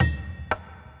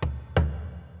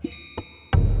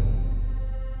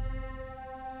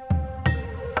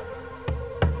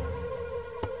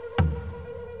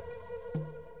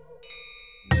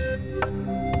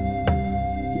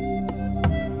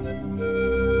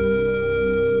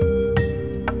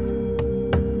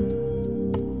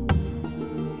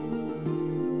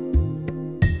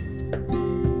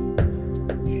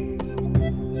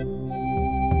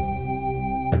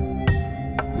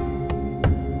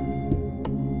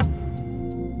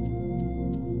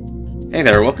Hey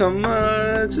there, welcome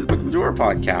to the Book of Mallara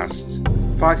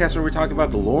podcast where we talk about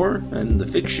the lore and the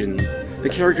fiction, the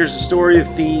characters, the story, the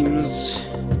themes,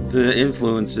 the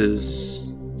influences,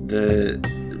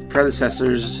 the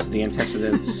predecessors, the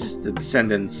antecedents, the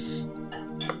descendants,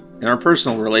 and our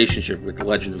personal relationship with The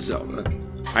Legend of Zelda.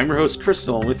 I'm your host,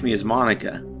 Crystal, and with me is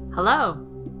Monica. Hello.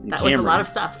 That was a lot of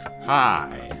stuff.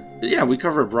 Hi. Yeah, we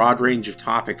cover a broad range of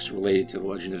topics related to The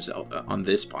Legend of Zelda on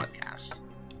this podcast.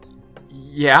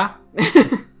 Yeah.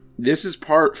 This is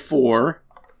part 4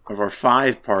 of our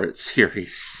 5-part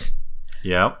series.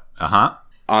 Yep. Uh-huh.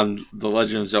 On The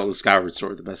Legend of Zelda Skyward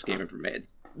Sword, the best game ever made.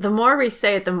 The more we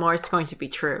say it, the more it's going to be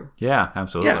true. Yeah,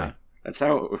 absolutely. Yeah, that's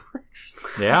how it works.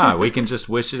 Yeah, we can just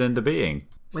wish it into being.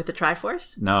 With the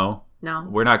Triforce? No.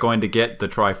 We're not going to get the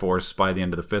Triforce by the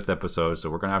end of the 5th episode, so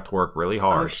we're going to have to work really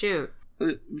hard. Oh, shoot.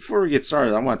 Before we get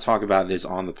started, I want to talk about this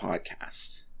on the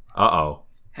podcast. Uh-oh.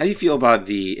 How do you feel about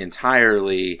the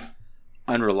entirely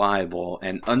unreliable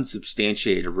and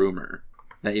unsubstantiated rumor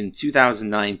that in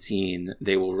 2019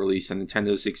 they will release a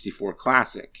Nintendo 64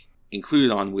 Classic,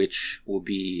 included on which will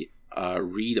be a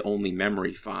read-only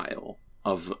memory file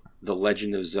of The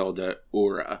Legend of Zelda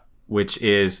Aura? Which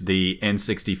is the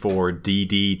N64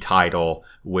 DD title,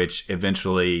 which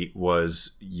eventually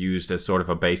was used as sort of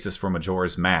a basis for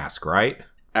Majora's Mask, right?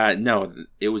 No,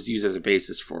 it was used as a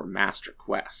basis for Master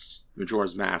Quest.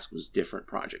 Majora's Mask was a different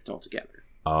project altogether.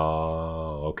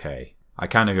 Oh, okay. I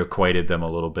kind of equated them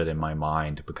a little bit in my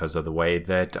mind because of the way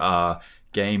that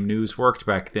game news worked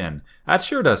back then. That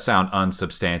sure does sound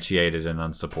unsubstantiated and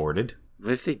unsupported.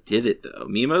 What if they did it, though?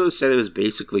 Miyamoto said it was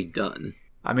basically done.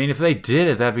 I mean, if they did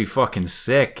it, that'd be fucking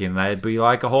sick, and that'd be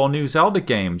like a whole new Zelda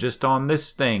game just on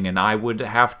this thing, and I would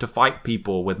have to fight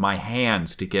people with my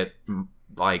hands to get,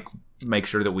 like, make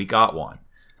sure that we got one.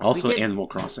 Also, Animal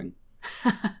Crossing.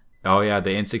 Oh, yeah,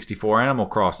 the N64 Animal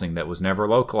Crossing that was never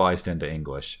localized into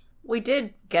English. We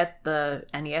did get the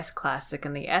NES Classic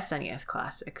and the SNES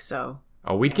Classic, so...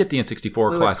 Oh, we'd get the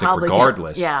N64 Classic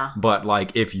regardless. Yeah. But,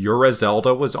 like, if Yura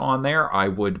Zelda was on there,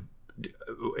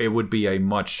 it would be a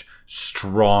much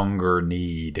stronger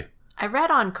need. I read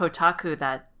on Kotaku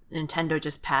that Nintendo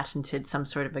just patented some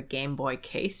sort of a Game Boy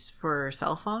case for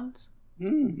cell phones.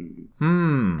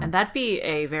 And that'd be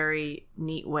a very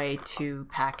neat way to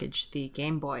package the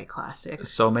Game Boy Classic.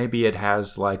 So maybe it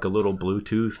has like a little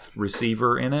Bluetooth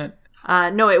receiver in it?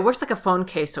 No, it works like a phone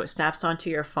case, so it snaps onto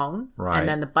your phone. Right. And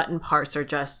then the button parts are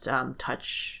just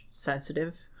touch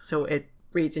sensitive, so it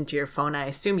reads into your phone. I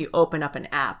assume you open up an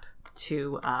app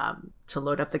to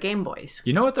load up the Game Boys.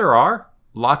 You know what there are?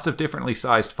 Lots of differently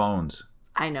sized phones.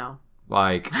 I know.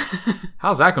 Like,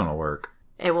 how's that going to work?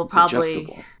 It will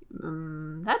probably...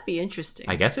 that'd be interesting.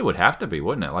 I guess it would have to be,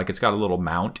 wouldn't it? Like, it's got a little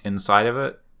mount inside of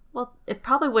it. Well, it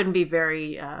probably wouldn't be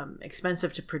very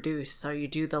expensive to produce, so you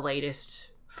do the latest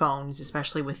phones,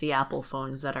 especially with the Apple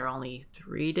phones that are only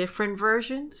 3 different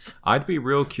versions. I'd be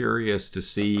real curious to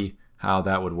see how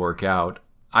that would work out.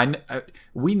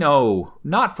 We know,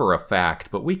 not for a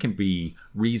fact, but we can be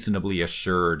reasonably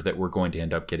assured that we're going to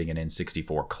end up getting an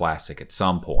N64 Classic at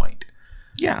some point.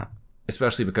 Yeah.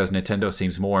 Especially because Nintendo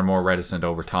seems more and more reticent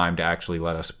over time to actually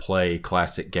let us play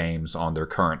classic games on their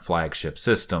current flagship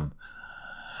system.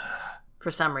 For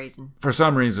some reason.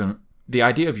 The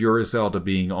idea of Yura Zelda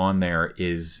being on there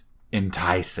is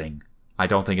enticing. I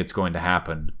don't think it's going to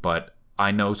happen, but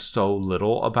I know so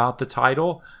little about the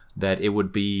title that it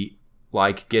would be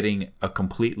like getting a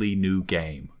completely new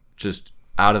game, just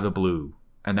out of the blue,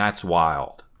 and that's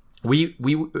wild.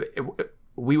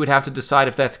 We would have to decide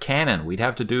if that's canon. We'd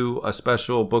have to do a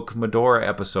special Book of Mallara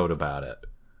episode about it.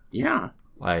 Yeah.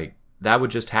 Like, that would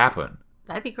just happen.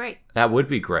 That'd be great. That would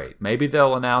be great. Maybe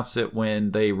they'll announce it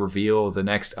when they reveal the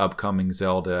next upcoming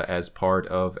Zelda as part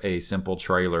of a simple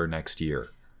trailer next year.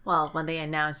 Well, when they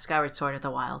announce Skyward Sword of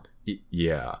the Wild.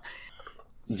 Yeah.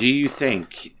 Do you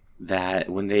think that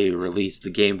when they release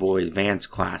the Game Boy Advance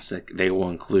Classic, they will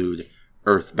include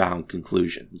Earthbound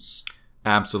Conclusions?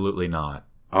 Absolutely not.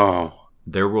 Oh.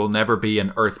 There will never be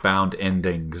an Earthbound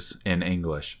Endings in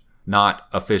English. Not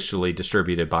officially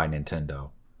distributed by Nintendo.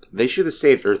 They should have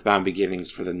saved Earthbound Beginnings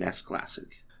for the NES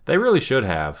Classic. They really should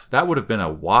have. That would have been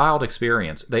a wild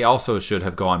experience. They also should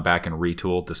have gone back and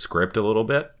retooled the script a little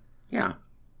bit. Yeah.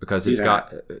 Because it's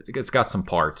got some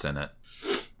parts in it.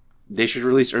 They should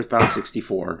release Earthbound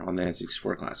 64 on the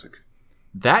N64 Classic.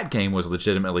 That game was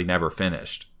legitimately never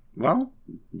finished. Well,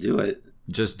 do it.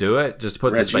 Just do it. Just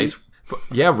put Reggie? the space...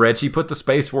 Yeah, Reggie, put the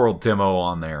Space World demo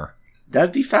on there.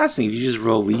 That'd be fascinating if you just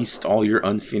released all your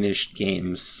unfinished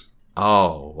games.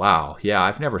 Oh, wow. Yeah,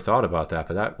 I've never thought about that,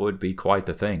 but that would be quite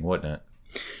the thing, wouldn't it?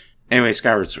 Anyway,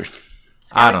 Skyward Sword.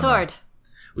 Skyward Sword.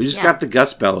 We just got the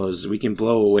gust bellows. We can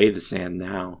blow away the sand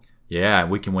now. Yeah,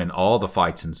 we can win all the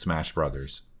fights in Smash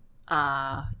Brothers.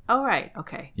 Oh, right.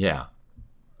 Okay. Yeah.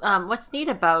 What's neat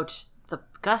about the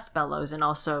gust bellows, and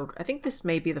also, I think this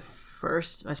may be the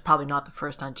first, it's probably not the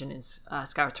first dungeon in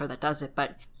Skyward Sword that does it,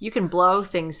 but you can blow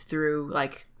things through,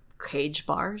 like, cage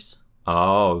bars.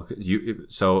 Oh,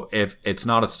 so if it's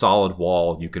not a solid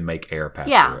wall, you can make air pass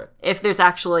through it. If there's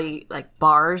actually, like,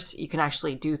 bars, you can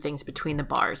actually do things between the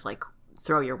bars, like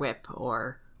throw your whip,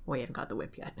 or... Well, you haven't got the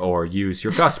whip yet. Or use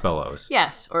your gust bellows.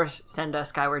 Yes, or send a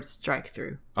Skyward Strike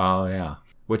through. Oh, yeah.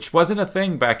 Which wasn't a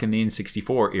thing back in the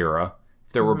N64 era.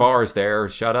 If there were bars there,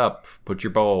 shut up. Put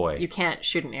your bow away. You can't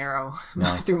shoot an arrow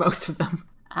through most of them.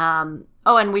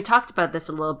 And we talked about this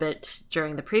a little bit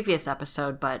during the previous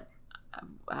episode, but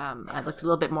I looked a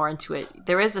little bit more into it.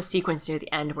 There is a sequence near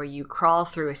the end where you crawl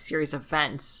through a series of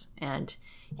vents, and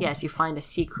yes, you find a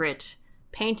secret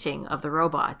painting of the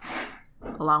robots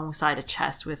alongside a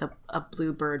chest with a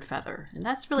blue bird feather. And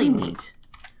that's really neat.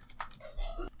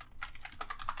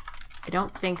 I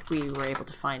don't think we were able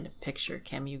to find a picture.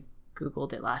 Cam, you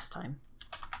Googled it last time.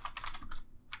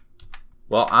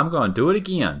 Well, I'm going to do it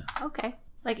again. Okay.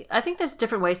 Like, I think there's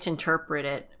different ways to interpret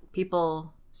it.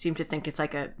 People seem to think it's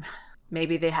like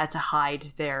maybe they had to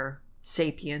hide their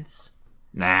sapience.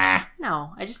 Nah.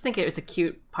 No, I just think it was a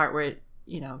cute part where,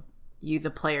 you,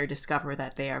 the player, discover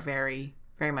that they are very...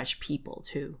 very much people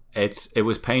too. It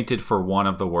was painted for one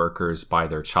of the workers by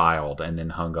their child and then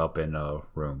hung up in a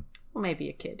room. Well, maybe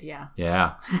a kid, yeah.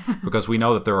 Yeah, because we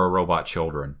know that there are robot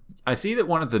children. I see that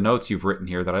one of the notes you've written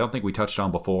here that I don't think we touched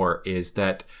on before is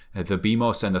that the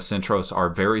Beamos and the Centros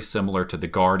are very similar to the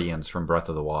Guardians from Breath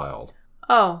of the Wild.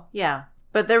 Oh, yeah.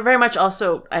 But they're very much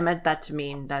also, I meant that to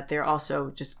mean that they're also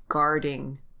just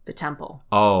guarding the temple.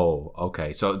 Oh,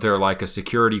 okay. So they're like a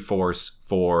security force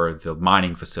for the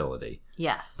mining facility.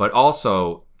 Yes. But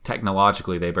also,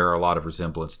 technologically, they bear a lot of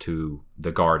resemblance to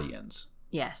the Guardians.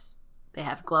 Yes. They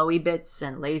have glowy bits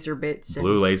and laser bits.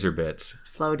 Blue laser bits.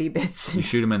 Floaty bits. You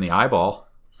shoot them in the eyeball.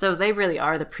 So they really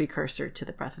are the precursor to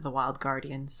the Breath of the Wild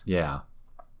Guardians. Yeah.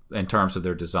 In terms of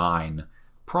their design.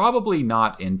 Probably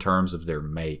not in terms of their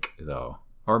make, though.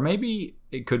 Or maybe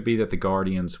it could be that the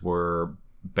Guardians were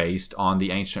based on the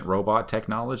ancient robot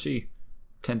technology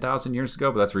 10,000 years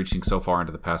ago, but that's reaching so far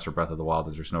into the past for Breath of the Wild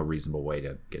that there's no reasonable way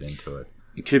to get into it.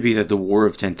 It could be that the war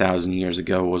of 10,000 years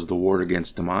ago was the war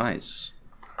against demise.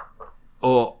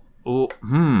 Okay.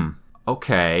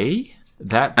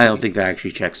 That I don't think that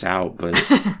actually checks out, but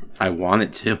I want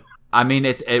it to. I mean,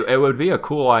 it would be a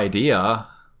cool idea,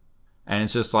 and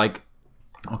it's just like,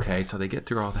 okay, so they get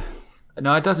through all that.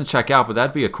 No, it doesn't check out, but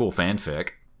that'd be a cool fanfic.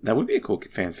 That would be a cool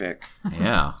fanfic.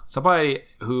 Yeah. Somebody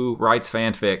who writes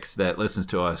fanfics that listens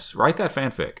to us, write that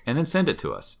fanfic and then send it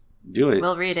to us. Do it.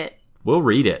 We'll read it. We'll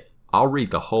read it. I'll read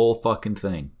the whole fucking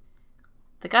thing.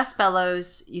 The gust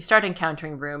bellows, you start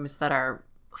encountering rooms that are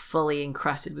fully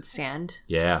encrusted with sand.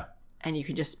 Yeah. And you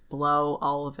can just blow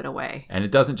all of it away. And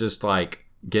it doesn't just like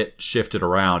get shifted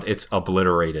around, it's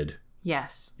obliterated.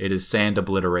 Yes. It is sand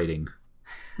obliterating.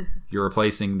 You're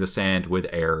replacing the sand with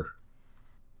air.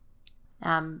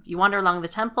 You wander along the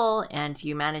temple, and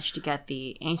you manage to get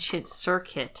the ancient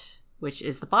circuit, which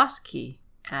is the boss key.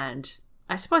 And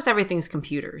I suppose everything's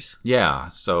computers. Yeah,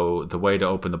 so the way to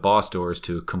open the boss door is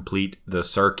to complete the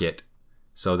circuit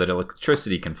so that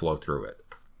electricity can flow through it.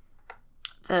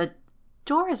 The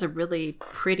door is a really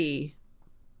pretty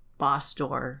boss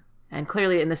door. And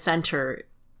clearly in the center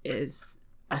is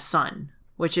a sun,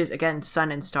 which is, again,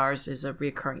 sun and stars is a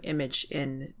recurring image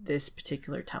in this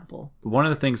particular temple. One of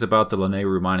the things about the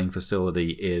Lanayru mining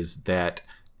facility is that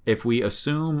if we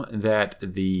assume that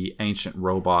the ancient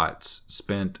robots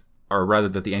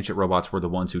that the ancient robots were the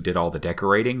ones who did all the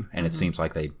decorating, and it seems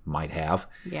like they might have,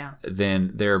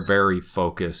 then they're very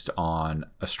focused on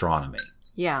astronomy.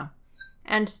 Yeah.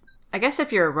 And I guess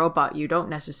if you're a robot, you don't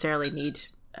necessarily need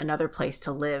another place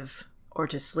to live or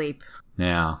to sleep.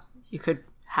 Yeah. You could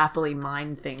happily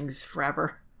mine things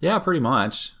forever. Yeah, pretty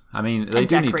much. I mean, they and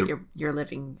do decorate need to, your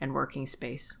living and working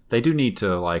space. They do need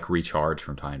to like recharge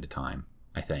from time to time,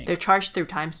 I think. They're charged through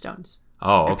time stones.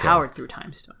 Oh, okay. They're powered through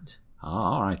time stones. Oh,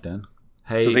 all right then.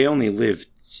 Hey, so they only live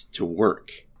to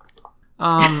work.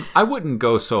 I wouldn't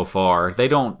go so far. They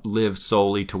don't live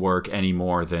solely to work any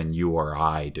more than you or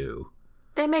I do.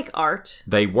 They make art.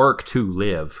 They work to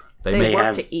live. They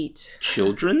work to eat.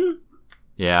 Children?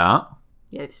 Yeah.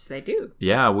 Yes, they do.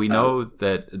 Yeah, we know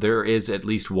that there is at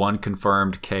least one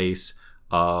confirmed case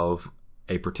of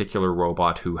a particular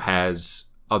robot who has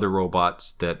other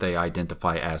robots that they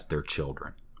identify as their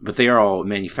children. But they are all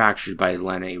manufactured by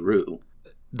Lanayru.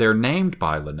 they're named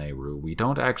by Lanayru. We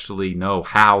don't actually know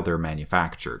how they're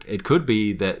manufactured. It could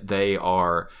be that they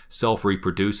are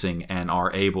self-reproducing and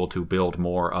are able to build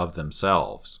more of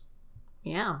themselves.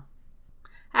 Yeah.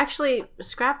 Actually,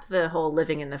 scrap the whole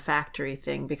living in the factory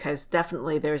thing, because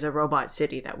definitely there's a robot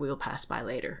city that we'll pass by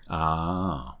later.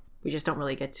 Ah. We just don't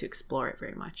really get to explore it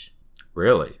very much.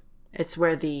 Really? It's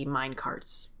where the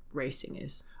minecarts racing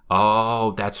is.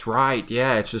 Oh, that's right.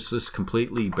 Yeah, it's just this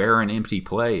completely barren, empty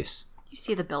place. You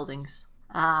see the buildings.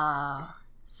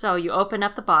 So you open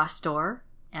up the boss door,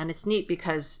 and it's neat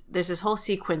because there's this whole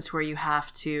sequence where you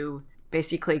have to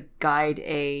basically guide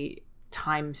a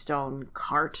time stone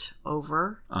cart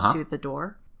over to the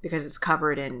door because it's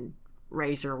covered in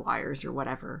razor wires or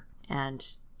whatever. And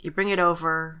you bring it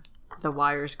over, the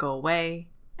wires go away,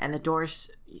 and the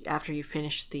doors, after you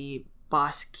finish the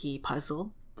boss key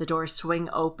puzzle, the doors swing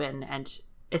open, and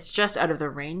it's just out of the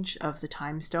range of the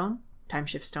time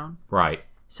shift stone. Right.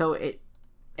 So it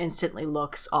instantly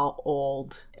looks all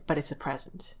old, but it's the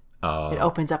present. Oh. It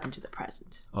opens up into the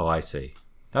present. Oh, I see.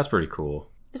 That's pretty cool.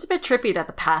 It's a bit trippy that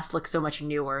the past looks so much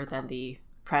newer than the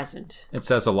present. It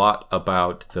says a lot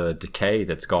about the decay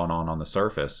that's gone on the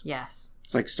surface. Yes.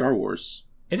 It's like Star Wars.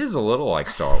 It is a little like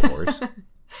Star Wars.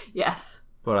 Yes.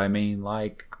 But I mean,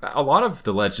 like, a lot of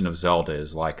The Legend of Zelda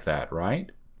is like that, right?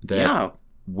 That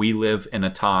we live in a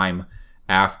time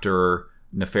after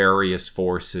nefarious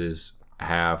forces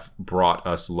have brought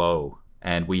us low,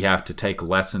 and we have to take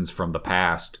lessons from the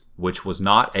past, which was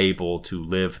not able to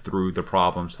live through the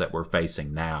problems that we're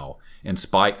facing now, in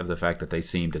spite of the fact that they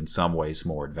seemed in some ways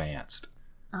more advanced.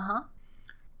 Uh-huh.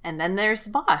 And then there's the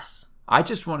boss. I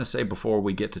just want to say before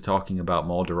we get to talking about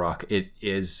Moldarok, it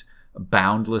is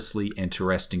boundlessly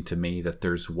interesting to me that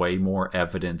there's way more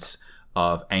evidence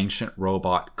of ancient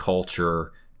robot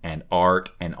culture and art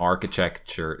and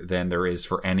architecture than there is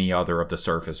for any other of the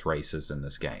surface races in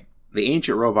this game. The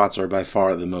ancient robots are by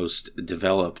far the most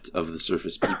developed of the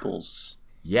surface peoples.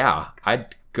 Yeah,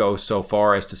 I'd go so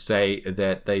far as to say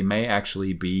that they may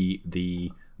actually be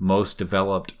the most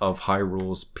developed of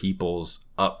Hyrule's peoples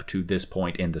up to this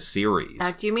point in the series.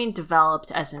 Do you mean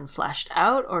developed as in fleshed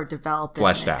out, or developed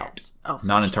fleshed as in out? advanced? Oh, fleshed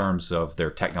not in out. terms of their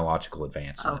technological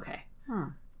advancement. Okay.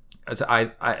 As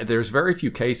there's very few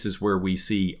cases where we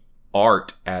see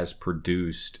art as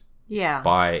produced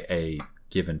by a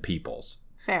given peoples.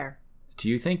 Fair. Do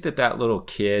you think that little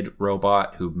kid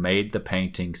robot who made the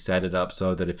painting set it up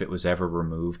so that if it was ever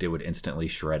removed, it would instantly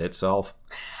shred itself?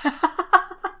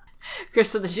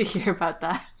 Crystal, did you hear about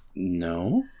that?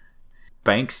 No.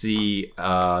 Banksy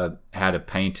had a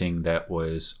painting that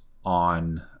was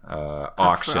on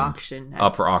auction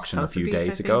up for auction a few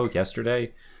days ago,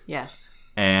 yesterday. Yes.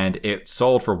 And it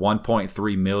sold for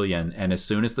 $1.3 million. And as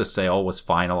soon as the sale was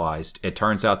finalized, it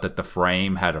turns out that the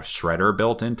frame had a shredder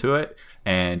built into it,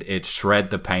 and it shred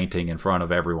the painting in front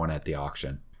of everyone at the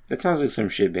auction. That sounds like some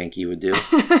shit Banky would do.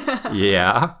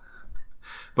 Yeah.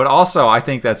 But also, I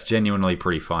think that's genuinely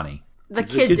pretty funny.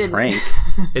 It's a good prank.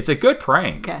 It's a good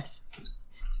prank. Yes.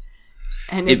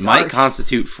 And it might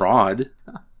constitute fraud.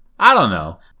 I don't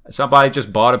know. Somebody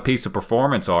just bought a piece of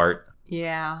performance art.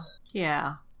 Yeah.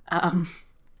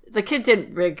 The kid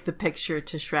didn't rig the picture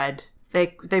to shred.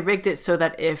 They rigged it so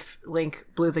that if Link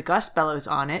blew the gust bellows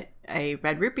on it, a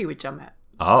red rupee would jump out.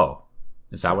 Oh.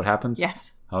 Is that what happens?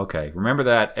 Yes. Okay. Remember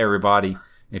that, everybody.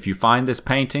 If you find this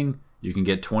painting, you can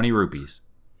get 20 rupees.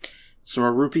 So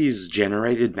are rupees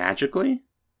generated magically?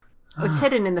 It's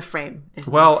hidden in the frame.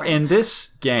 Well, in this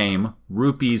game,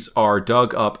 rupees are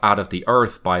dug up out of the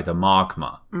earth by the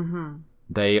magma. Mm-hmm.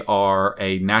 They are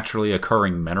a naturally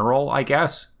occurring mineral, I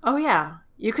guess. Oh, yeah.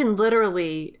 You can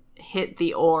literally hit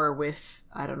the ore with,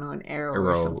 I don't know, an arrow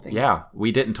or something. Yeah,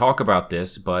 we didn't talk about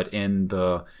this, but in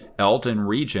the Elden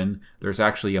region, there's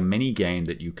actually a mini game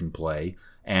that you can play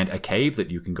and a cave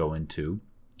that you can go into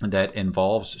that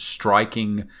involves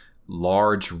striking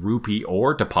large rupee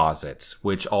ore deposits,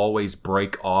 which always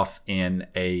break off in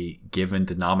a given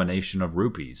denomination of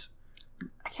rupees.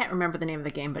 I can't remember the name of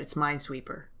the game, but it's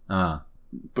Minesweeper.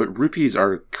 But rupees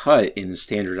are cut in a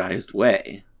standardized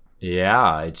way.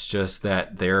 Yeah, it's just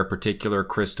that their particular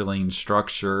crystalline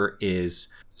structure is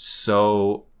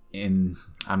so I'm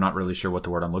not really sure what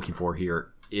the word I'm looking for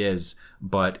here is,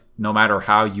 but no matter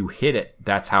how you hit it,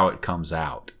 that's how it comes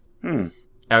out. Or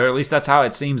at least that's how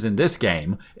it seems in this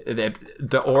game.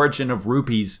 The origin of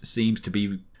rupees seems to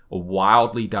be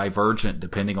wildly divergent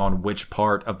depending on which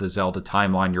part of the Zelda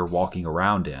timeline you're walking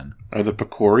around in. Are the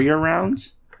Picori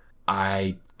around?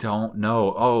 I don't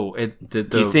know. Oh, do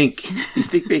you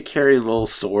think they carry little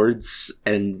swords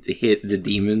and hit the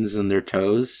demons in their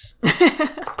toes?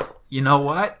 You know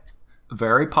what?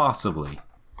 Very possibly.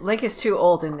 Link is too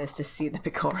old in this to see the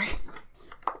Picori.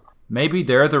 Maybe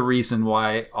they're the reason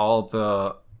why all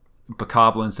the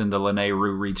bokoblins in the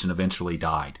Lanayru region eventually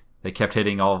died. They kept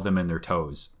hitting all of them in their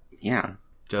toes. Yeah.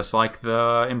 Just like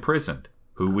the imprisoned,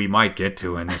 who we might get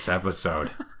to in this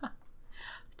episode.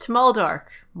 To Moldark.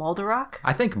 Moldarok?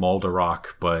 I think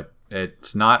Moldarok, but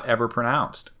it's not ever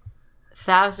pronounced.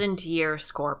 1,000-Year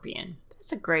Scorpion.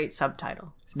 That's a great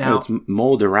subtitle. Now, it's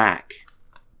Moldarak.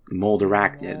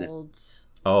 Moldarachnid.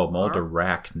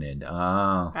 Moldarachnid.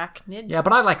 Oh. Arachnid? Yeah,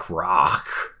 but I like rock.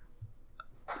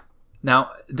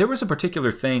 Now, there was a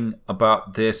particular thing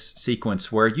about this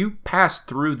sequence where you pass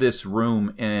through this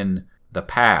room in the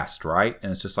past, right?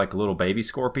 And it's just like a little baby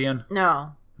scorpion?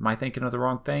 No. Am I thinking of the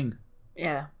wrong thing?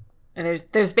 Yeah. And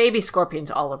there's baby scorpions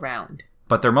all around.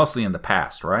 But they're mostly in the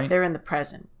past, right? They're in the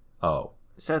present. Oh.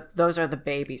 So those are the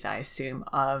babies, I assume,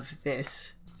 of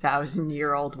this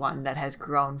 1,000-year-old one that has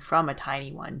grown from a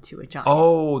tiny one to a giant.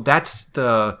 Oh, that's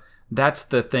the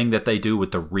thing that they do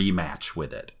with the rematch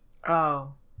with it.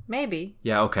 Oh, maybe.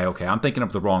 Yeah, okay. I'm thinking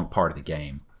of the wrong part of the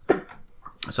game.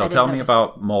 So tell me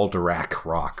about Moldarak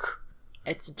Rock.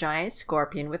 It's a giant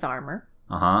scorpion with armor.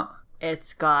 Uh-huh.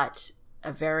 It's got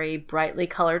a very brightly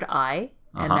colored eye,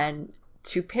 and then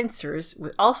 2 pincers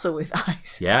also with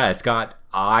eyes. Yeah, it's got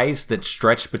eyes that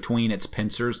stretch between its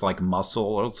pincers like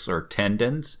muscles or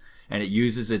tendons, and it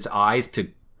uses its eyes to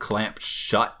clamp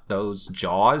shut those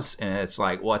jaws, and it's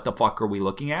like, what the fuck are we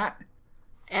looking at?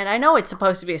 And I know it's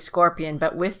supposed to be a scorpion,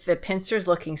 but with the pincers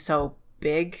looking so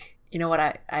big, you know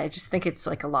what, I just think it's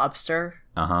like a lobster.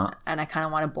 Uh-huh. And I kind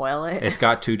of want to boil it. It's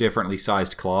got 2 differently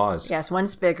sized claws. Yes,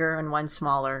 one's bigger and one's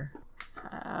smaller.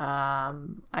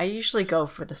 I usually go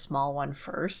for the small one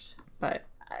first, but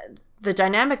the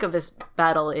dynamic of this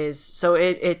battle is so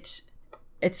it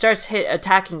starts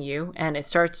attacking you, and it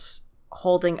starts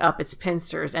holding up its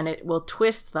pincers, and it will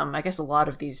twist them. I guess a lot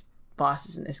of these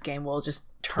bosses in this game will just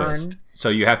turn. Twist. So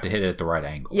you have to hit it at the right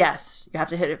angle. Yes, you have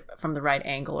to hit it from the right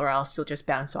angle, or else you'll just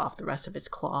bounce off the rest of its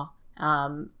claw.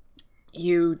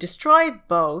 You destroy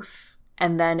both,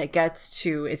 and then it gets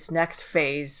to its next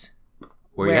phase.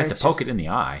 Where you have to poke it in the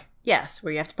eye. Yes,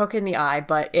 where you have to poke it in the eye,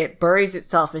 but it buries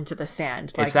itself into the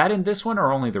sand. Is that in this one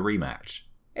or only the rematch?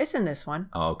 It's in this one.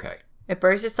 Oh, okay. It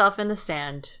buries itself in the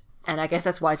sand, and I guess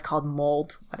that's why it's called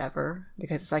mold, whatever,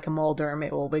 because it's like a molderm.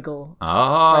 It will wiggle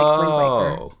like Wind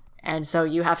Waker. And so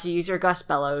you have to use your gust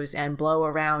bellows and blow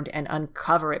around and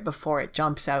uncover it before it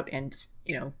jumps out and,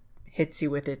 hits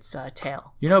you with its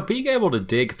tail. Being able to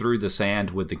dig through the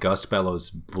sand with the gust bellows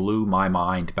blew my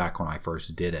mind back when I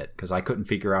first did it, because I couldn't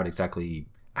figure out exactly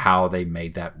how they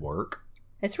made that work.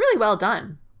 It's really well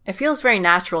done. It feels very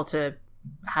natural to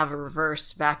have a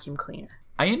reverse vacuum cleaner.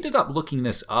 I ended up looking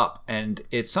this up, and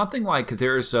it's something like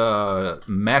there's a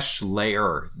mesh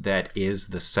layer that is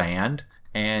the sand,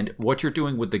 and what you're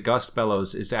doing with the gust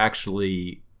bellows is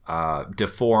actually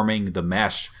deforming the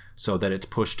mesh so that it's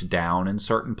pushed down in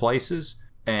certain places.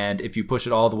 And if you push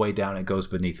it all the way down, it goes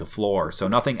beneath the floor. So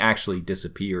nothing actually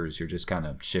disappears. You're just kind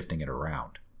of shifting it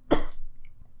around.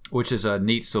 Which is a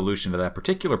neat solution to that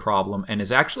particular problem, and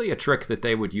is actually a trick that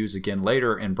they would use again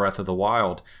later in Breath of the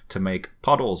Wild to make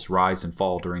puddles rise and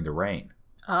fall during the rain.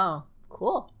 Oh,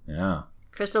 cool. Yeah.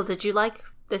 Crystal, did you like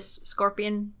this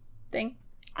scorpion thing?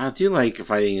 I do like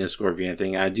fighting a scorpion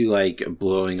thing. I do like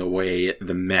blowing away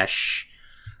the mesh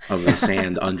of the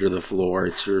sand under the floor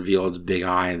to reveal its big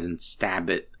eye and then stab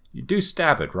it. You do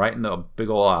stab it right in the big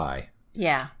ol' eye.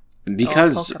 Yeah.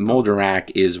 Because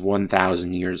Moldarak is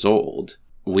 1,000 years old,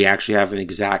 we actually have an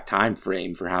exact time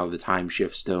frame for how the time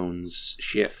shift stones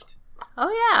shift.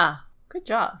 Oh yeah. Good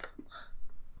job.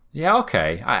 Yeah,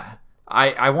 okay.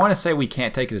 I want to say we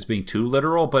can't take it as being too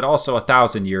literal, but also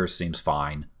 1,000 years seems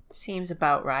fine. Seems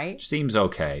about right. Seems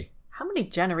okay. How many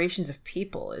generations of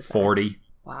people is that? 40.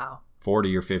 Wow.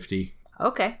 40 or 50.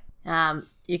 Okay.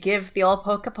 You give the old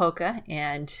poka poka,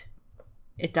 and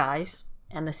it dies,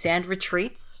 and the sand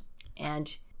retreats,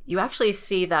 and you actually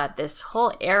see that this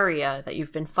whole area that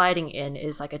you've been fighting in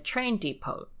is like a train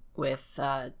depot with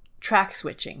track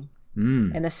switching.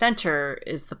 And the center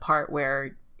is the part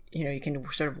where, you can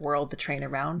sort of whirl the train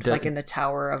around, like in the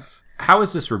Tower of... How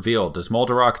is this revealed? Does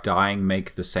Moldarok dying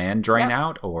make the sand drain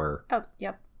out, or... Oh,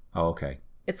 yep. Oh, okay.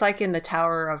 It's like in the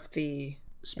Tower of the...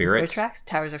 Spirits? Tracks?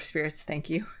 Towers of Spirits, thank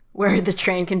you. Where the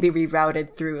train can be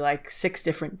rerouted through like 6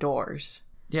 different doors.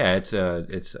 Yeah, it's a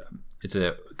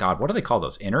God, what do they call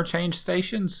those? Interchange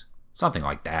stations? Something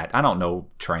like that. I don't know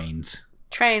trains.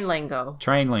 Train lingo.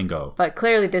 But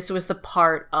clearly this was the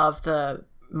part of the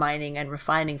mining and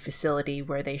refining facility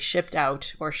where they shipped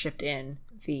out or shipped in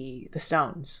the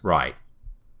stones. Right.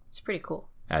 It's pretty cool.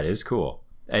 That is cool.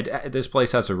 This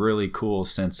place has a really cool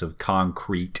sense of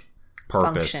concrete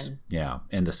purpose. Function. Yeah,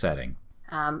 in the setting.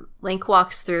 Link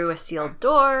walks through a sealed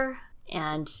door,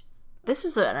 and this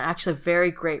is actually a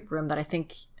very great room that I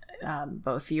think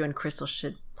both you and Crystal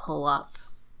should pull up.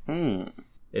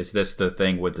 Is this the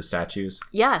thing with the statues?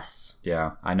 Yes.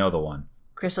 Yeah, I know the one.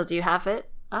 Crystal, do you have it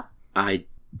up? I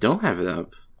don't have it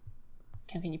up.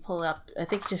 Can you pull it up? I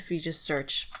think if you just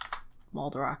search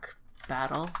Moldrock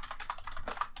Battle,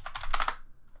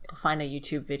 you'll find a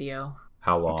YouTube video.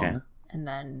 How long? Okay. And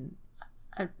then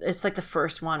it's like the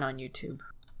first one on YouTube.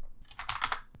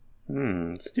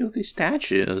 Let's deal with these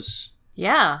statues.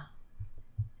 Yeah.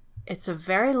 It's a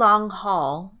very long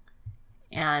hall,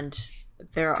 and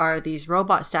there are these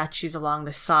robot statues along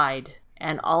the side,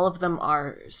 and all of them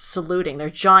are saluting. They're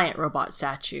giant robot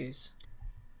statues.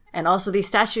 And also these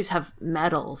statues have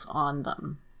medals on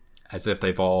them. As if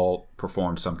they've all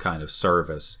performed some kind of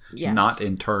service. Yes. Not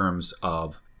in terms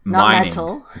of Not mining,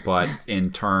 metal. but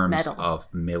in terms Metal. of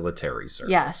military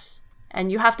service. Yes.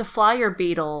 And you have to fly your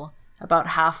beetle about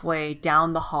halfway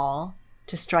down the hall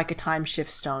to strike a time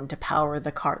shift stone to power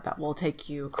the cart that will take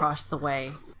you across the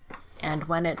way. And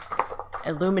when it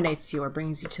illuminates you or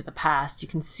brings you to the past, you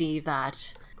can see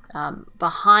that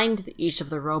behind each of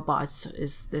the robots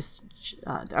is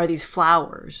are these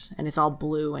flowers, and it's all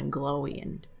blue and glowy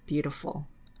and beautiful.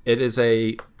 It is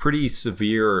a pretty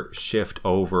severe shift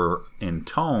over in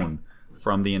tone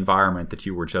from the environment that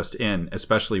you were just in,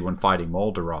 especially when fighting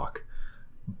Moldarok.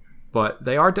 But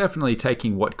they are definitely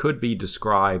taking what could be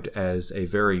described as a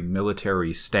very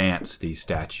military stance, these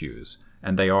statues.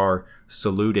 And they are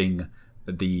saluting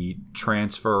the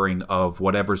transferring of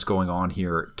whatever's going on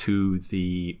here to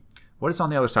the... What is on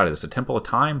the other side of this? The Temple of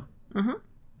Time? Mm-hmm.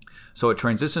 So it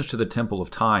transitions to the Temple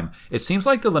of Time. It seems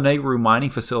like the Lanayru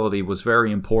mining facility was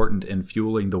very important in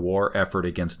fueling the war effort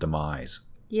against Demise.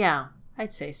 Yeah,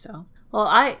 I'd say so. Well,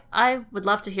 I would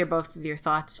love to hear both of your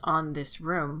thoughts on this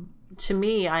room. To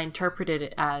me, I interpreted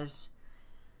it as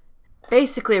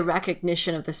basically a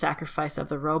recognition of the sacrifice of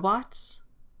the robots,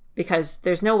 because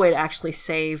there's no way to actually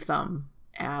save them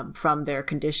from their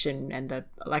condition and the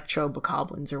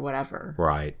electro-bokoblins or whatever.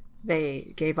 Right.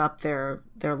 They gave up their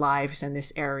lives in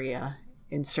this area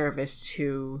in service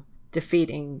to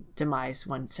defeating Demise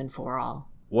once and for all.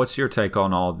 What's your take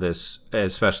on all this,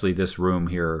 especially this room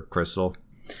here, Crystal?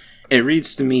 It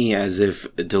reads to me as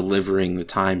if delivering the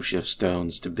time shift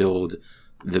stones to build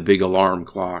the big alarm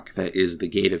clock that is the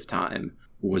Gate of Time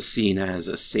was seen as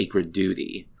a sacred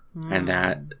duty, and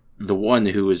that the one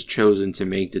who was chosen to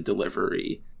make the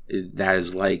delivery, that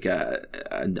is like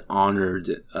an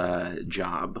honored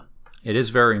job. It is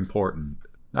very important.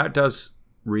 That does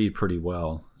read pretty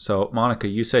well. So, Monica,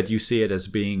 you said you see it as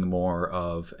being more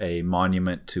of a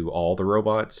monument to all the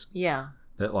robots? Yeah.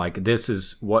 That, like, this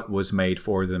is what was made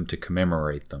for them to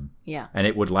commemorate them. Yeah. And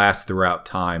it would last throughout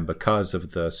time because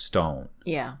of the stone.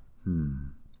 Yeah.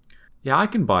 Yeah, I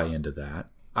can buy into that.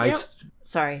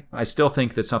 Sorry. I still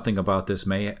think that something about this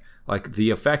may... Like, the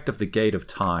effect of the Gate of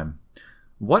Time.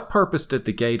 What purpose did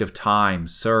the Gate of Time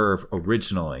serve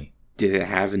originally? Did it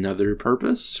have another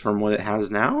purpose from what it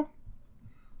has now?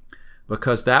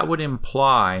 Because that would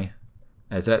imply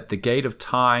that the Gate of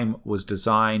Time was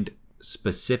designed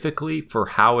specifically for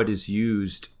how it is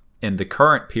used in the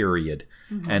current period,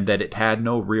 and that it had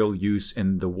no real use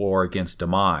in the war against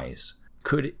Demise.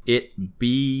 Could it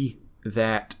be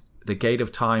that the Gate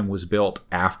of Time was built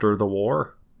after the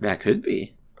war? That could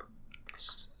be.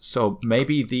 So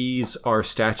maybe these are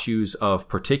statues of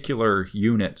particular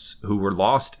units who were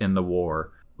lost in the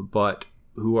war, but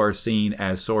who are seen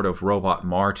as sort of robot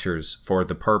marchers for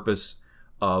the purpose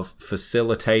of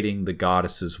facilitating the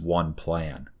goddess's one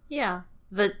plan. Yeah.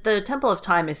 The Temple of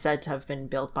Time is said to have been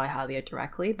built by Hylian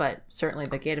directly, but certainly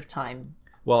the Gate of Time...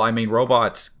 Well, I mean,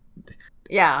 robots...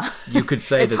 Yeah. You could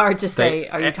say it's hard to say,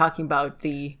 are you talking about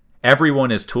the...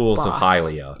 Everyone is tools boss? of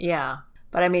Hylia. Yeah.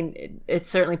 But I mean, it's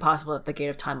certainly possible that the Gate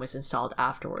of Time was installed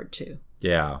afterward, too.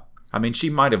 Yeah. I mean, she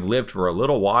might have lived for a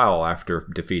little while after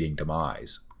defeating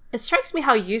Demise. It strikes me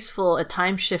how useful a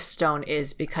time shift stone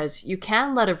is, because you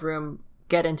can let a room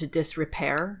get into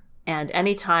disrepair, and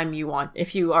anytime you want,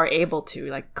 if you are able to,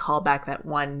 like, call back that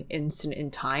one instant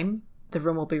in time, the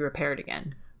room will be repaired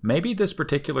again. Maybe this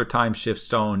particular time shift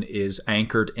stone is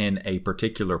anchored in a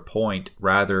particular point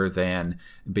rather than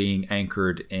being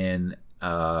anchored in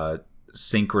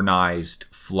synchronized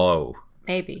flow.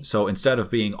 Maybe. So instead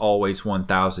of being always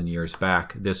 1,000 years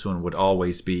back, this one would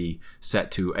always be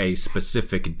set to a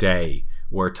specific day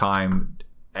where time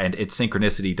and its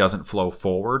synchronicity doesn't flow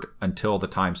forward until the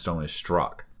time stone is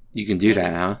struck. You can do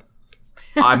that,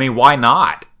 huh? I mean, why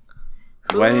not?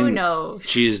 Who knows?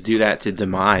 She just do that to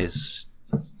Demise.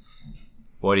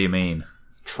 What do you mean?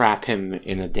 Trap him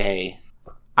in a day.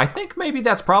 I think maybe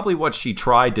that's probably what she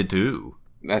tried to do.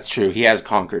 That's true. He has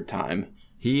conquered time.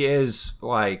 He is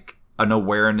like an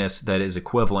awareness that is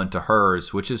equivalent to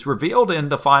hers, which is revealed in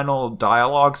the final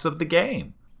dialogues of the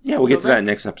game. Yeah, we'll get to that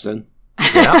next episode.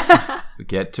 Yeah, we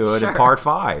get to it in part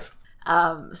 5.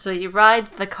 So you ride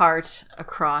the cart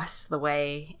across the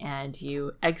way and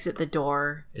you exit the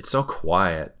door. It's so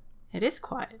quiet. It is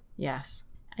quiet, yes.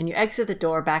 And you exit the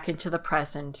door back into the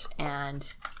present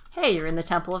and, hey, you're in the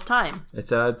Temple of Time. It's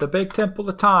the big Temple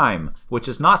of Time, which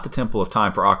is not the Temple of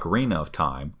Time for Ocarina of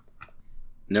Time.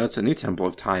 No, it's a new Temple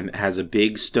of Time. It has a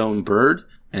big stone bird,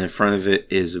 and in front of it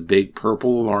is a big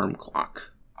purple alarm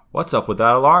clock. What's up with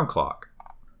that alarm clock?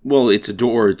 Well, it's a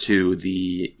door to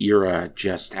the era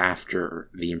just after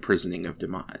the imprisoning of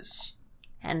Demise.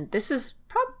 And this is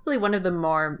probably one of the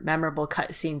more memorable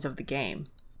cutscenes of the game.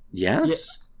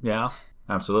 Yes? Yeah,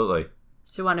 absolutely.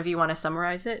 So one of you want to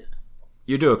summarize it?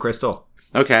 You do it, Crystal.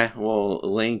 Okay, well,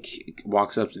 Link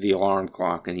walks up to the alarm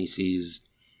clock and he sees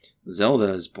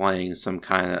Zelda is playing some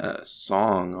kind of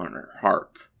song on her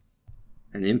harp.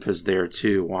 And Impa's there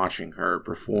too, watching her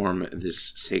perform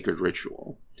this sacred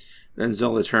ritual. Then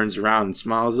Zelda turns around and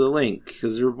smiles at Link,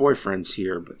 because her boyfriend's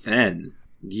here. But then,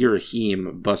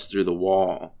 Girahim busts through the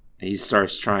wall, and he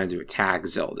starts trying to attack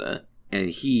Zelda. And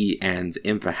he and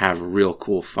Impa have a real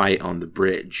cool fight on the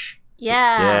bridge.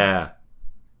 Yeah.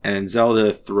 And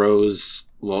Zelda throws...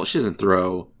 Well, she doesn't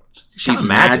throw. She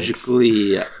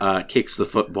magically kicks the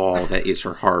football that is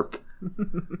her harp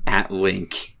at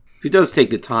Link, who does take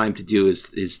the time to do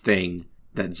his thing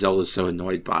that Zelda's so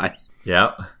annoyed by.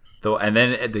 Yep. And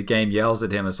then the game yells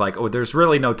at him. It's like, oh, there's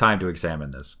really no time to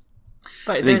examine this.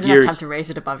 But there's enough time to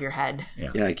raise it above your head.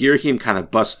 Yeah, Girahim kind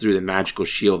of busts through the magical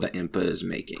shield that Impa is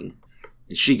making.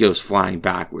 And she goes flying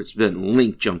backwards. But then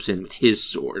Link jumps in with his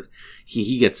sword.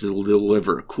 He gets to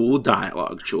deliver a cool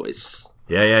dialogue choice.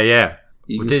 Yeah.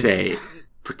 You can say,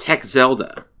 protect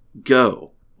Zelda,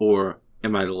 go, or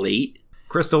am I late?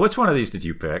 Crystal, which one of these did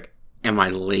you pick? Am I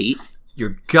late?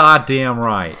 You're goddamn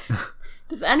right.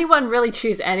 Does anyone really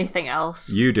choose anything else?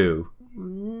 You do.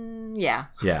 Yeah.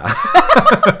 Yeah.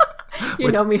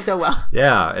 You know me so well.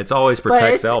 Yeah, it's always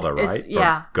protect Zelda, right?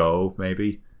 Yeah. Or go,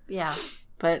 maybe. Yeah,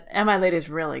 but Am I Late is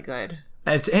really good.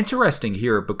 And it's interesting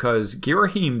here because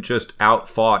Girahim just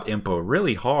outfought Impa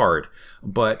really hard,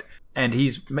 and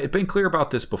he's been clear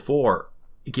about this before,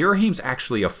 Girahim's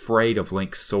actually afraid of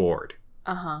Link's sword.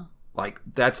 Uh-huh. Like,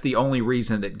 that's the only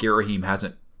reason that Girahim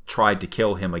hasn't tried to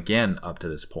kill him again up to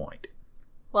this point.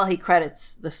 Well, he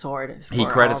credits the sword for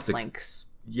all of Link's.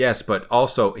 Yes, but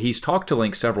also, he's talked to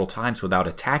Link several times without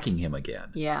attacking him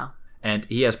again. Yeah. And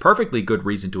he has perfectly good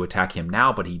reason to attack him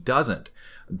now, but he doesn't.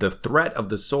 The threat of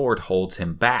the sword holds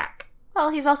him back.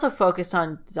 Well, he's also focused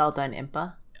on Zelda and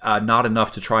Impa. Not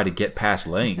enough to try to get past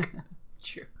Link.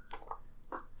 True.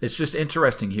 It's just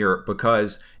interesting here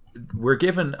because we're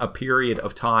given a period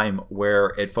of time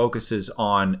where it focuses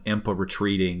on Impa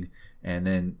retreating and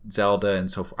then Zelda and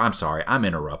so forth. I'm sorry, I'm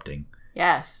interrupting.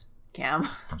 Yes, Cam.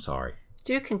 I'm sorry.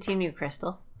 Do continue,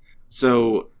 Crystal.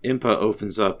 So Impa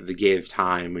opens up the Gate of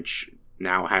Time, which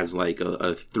now has like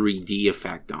a 3D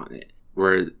effect on it,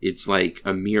 where it's like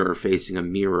a mirror facing a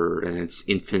mirror, and it's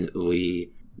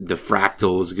infinitely the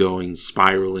fractals going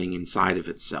spiraling inside of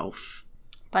itself.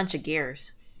 Bunch of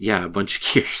gears. Yeah, a bunch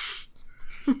of gears.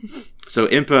 So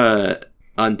Impa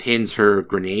unpins her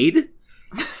grenade,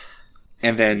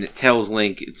 and then tells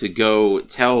Link to go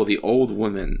tell the old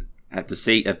woman at the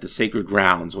sacred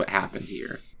grounds what happened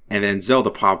here. And then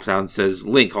Zelda pops out and says,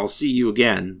 Link, I'll see you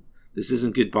again. This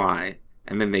isn't goodbye.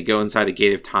 And then they go inside the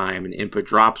Gate of Time, and Impa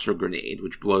drops her grenade,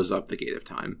 which blows up the Gate of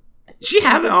Time. Did she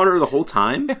have it on her the whole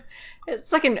time?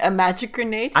 It's like a magic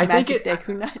grenade. I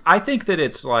think that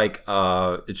it's like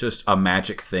it's just a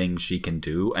magic thing she can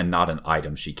do and not an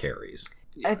item she carries.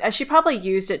 She probably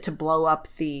used it to blow up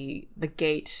the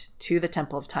gate to the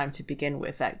Temple of Time to begin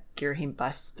with that Girahim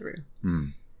busts through.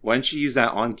 Why didn't she use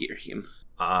that on Girahim?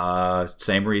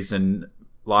 Same reason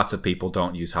lots of people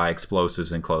don't use high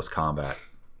explosives in close combat.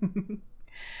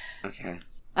 Okay.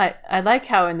 I like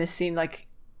how in this scene, like,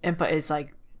 Impa is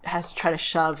like, has to try to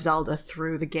shove Zelda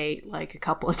through the gate like a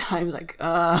couple of times, like,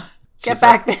 get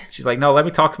back there. She's like, no, let me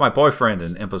talk to my boyfriend.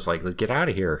 And Impa's like, let's get out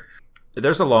of here.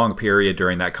 There's a long period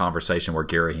during that conversation where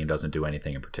Girahim doesn't do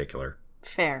anything in particular.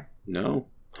 Fair. No.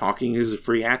 Talking is a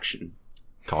free action.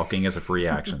 Talking is a free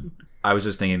action. I was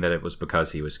just thinking that it was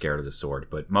because he was scared of the sword,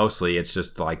 but mostly it's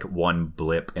just like one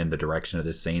blip in the direction of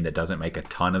this scene that doesn't make a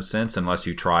ton of sense unless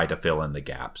you try to fill in the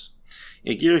gaps.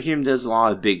 Yeah, Girahim does a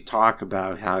lot of big talk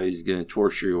about how he's going to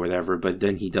torture you or whatever, but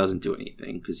then he doesn't do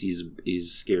anything because he's a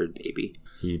scared baby.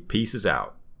 He pieces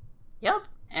out. Yep.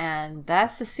 And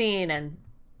that's the scene, and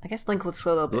I guess Link looks a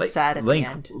little bit sad at the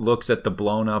end. Link looks at the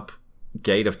blown up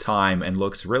Gate of Time and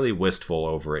looks really wistful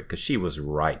over it because she was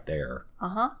right there.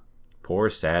 Uh-huh. Poor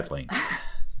sad Link.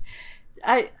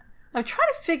 I'm trying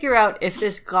to figure out if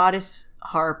this goddess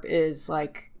harp is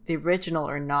like the original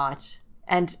or not.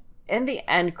 And in the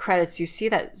end credits, you see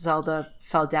that Zelda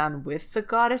fell down with the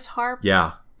goddess harp.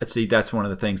 Yeah. See, that's one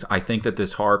of the things. I think that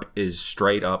this harp is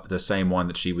straight up the same one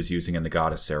that she was using in the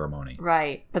goddess ceremony.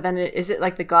 Right. But then is it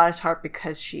like the goddess harp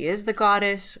because she is the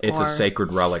goddess? It's a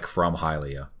sacred relic from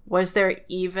Hylia. Was there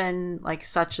even like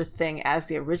such a thing as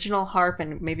the original harp,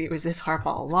 and maybe it was this harp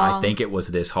all along? I think it was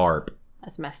this harp.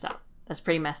 That's messed up. That's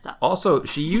pretty messed up. Also,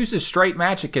 she uses straight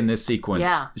magic in this sequence.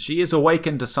 Yeah. She is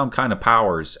awakened to some kind of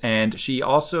powers, and she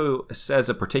also says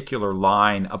a particular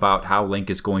line about how Link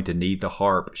is going to need the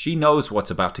harp. She knows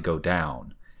what's about to go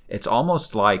down. It's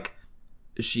almost like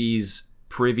she's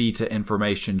privy to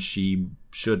information she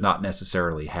should not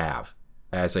necessarily have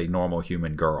as a normal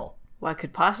human girl. What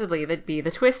could possibly be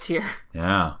the twist here?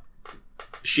 Yeah.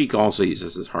 Sheik also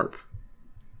uses his harp.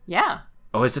 Yeah.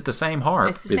 Oh, is it the same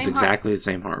harp? It's exactly the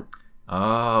same harp.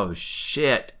 Oh,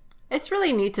 shit. It's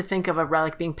really neat to think of a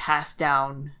relic being passed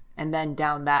down and then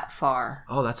down that far.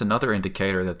 Oh, that's another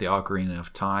indicator that the Ocarina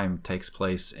of Time takes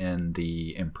place in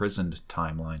the imprisoned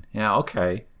timeline. Yeah,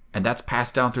 okay. And that's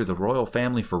passed down through the royal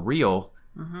family for real.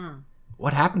 Mm-hmm.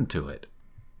 What happened to it?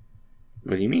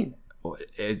 What do you mean?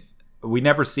 We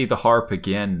never see the harp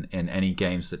again in any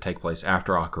games that take place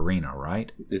after Ocarina,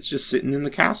 right? It's just sitting in the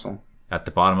castle. At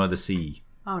the bottom of the sea.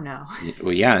 Oh, no.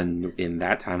 Well, yeah, in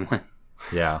that timeline.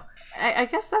 Yeah. I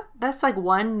guess that's like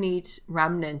one neat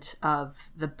remnant of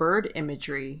the bird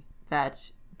imagery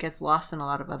that gets lost in a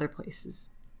lot of other places.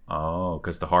 Oh,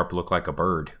 because the harp looked like a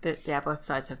bird. Yeah, both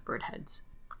sides have bird heads.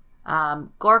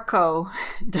 Gorko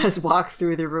does walk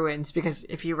through the ruins because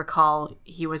if you recall,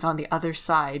 he was on the other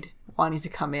side wanting to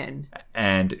come in.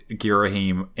 And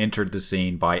Girahim entered the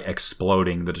scene by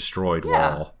exploding the destroyed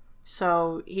wall.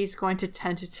 So he's going to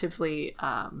tentatively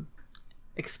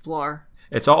explore.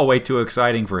 It's all way too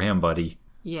exciting for him, buddy.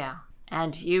 Yeah.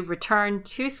 And you return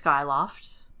to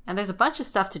Skyloft. And there's a bunch of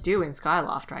stuff to do in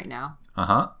Skyloft right now.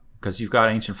 Uh-huh. Because you've got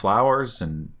ancient flowers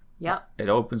and it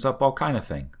opens up all kind of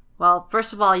thing. Well,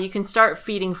 first of all, you can start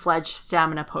feeding Fledge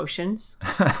stamina potions.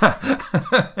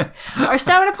 Are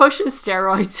stamina potions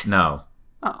steroids? No.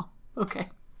 Oh, okay.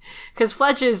 Because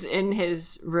Fledge is in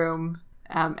his room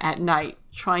at night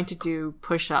trying to do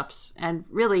push-ups, and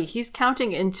really he's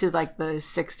counting into like the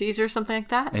 60s or something like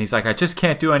that, and he's like, I just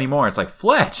can't do any more. It's like,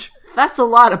 Fletch, that's a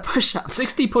lot of push-ups.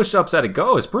 60 push-ups at a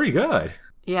go is pretty good.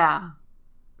 Yeah.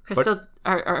 Crystal,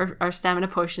 are stamina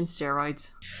potions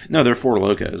steroids? No, they're Four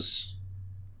Locos.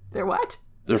 They're what?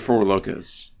 They're Four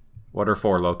Locos. What are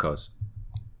Four Locos?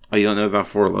 Oh, you don't know about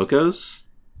Four Locos?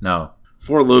 No.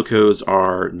 Four Locos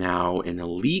are now an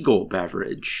illegal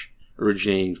beverage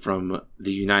originating from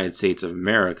the United States of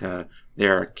America. They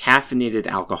are caffeinated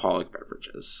alcoholic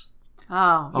beverages.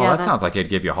 Oh, yeah. That sounds like it'd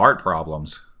give you heart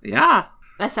problems. Yeah.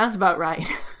 That sounds about right.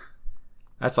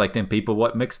 That's like them people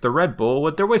what mix the Red Bull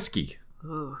with their whiskey.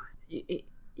 Ooh.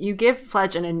 You give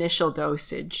Fledge an initial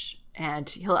dosage, and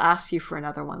he'll ask you for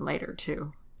another one later,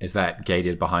 too. Is that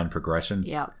gated behind progression?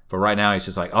 Yeah. But right now, he's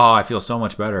just like, oh, I feel so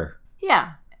much better.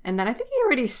 Yeah. And then I think he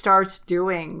already starts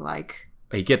doing, like,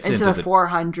 he gets into the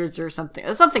 400s or something.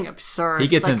 It's something absurd. He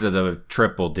gets into the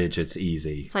triple digits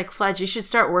easy. It's like, Fledge, you should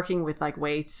start working with, like,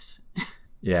 weights.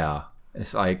 Yeah.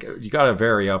 It's like, you got to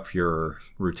vary up your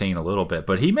routine a little bit.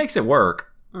 But he makes it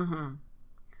work. Mm-hmm.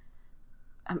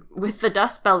 With the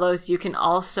Dust Bellows, you can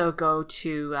also go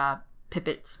to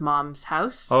Pippet's mom's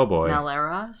house. Oh, boy.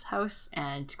 Malara's house,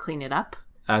 and clean it up.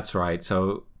 That's right.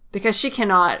 So because she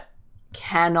cannot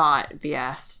be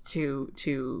asked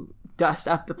to dust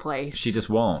up the place. She just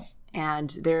won't.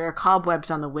 And there are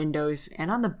cobwebs on the windows and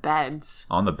on the beds.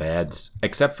 On the beds.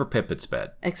 Except for Pippet's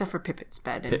bed. Except for Pippet's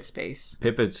bed and space.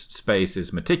 Pippet's space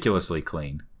is meticulously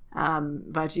clean.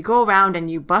 But you go around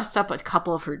and you bust up a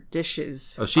couple of her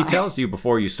dishes. Oh, she tells you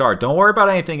before you start, don't worry about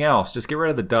anything else. Just get rid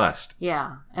of the dust.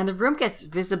 Yeah. And the room gets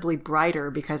visibly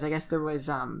brighter because I guess there was...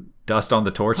 dust on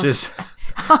the torches?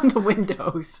 On the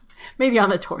windows. Maybe on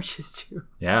the torches, too.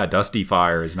 Yeah, dusty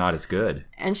fire is not as good.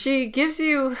 And she gives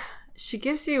you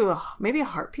maybe a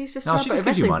heart piece to start, no, she but just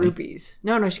gives you money. Rupees.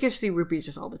 No, she gives you rupees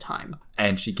just all the time.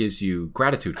 And she gives you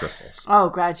gratitude crystals. Oh,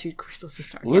 gratitude crystals to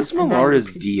start. What's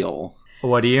Mallara's deal?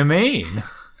 What do you mean?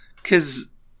 Because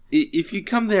if you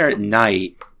come there at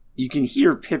night, you can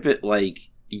hear Pippet, like,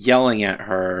 yelling at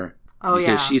her Oh,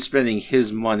 because she's spending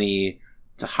his money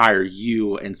to hire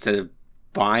you instead of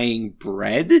buying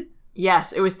bread?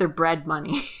 Yes, it was their bread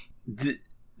money.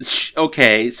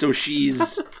 Okay, so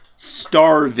she's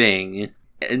starving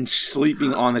and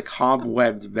sleeping on a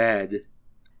cobwebbed bed,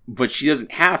 but she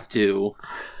doesn't have to.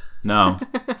 No.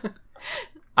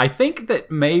 I think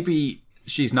that maybe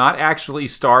she's not actually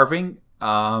starving,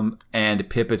 and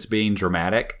Pippet's being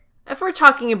dramatic. If we're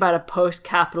talking about a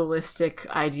post-capitalistic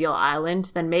ideal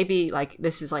island, then maybe like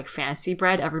this is like fancy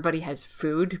bread. Everybody has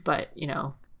food, but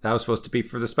that was supposed to be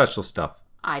for the special stuff.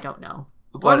 I don't know.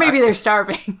 But or maybe they're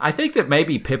starving. I think that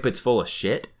maybe Pippet's full of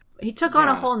shit. He took on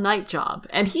a whole night job,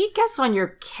 and he gets on your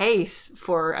case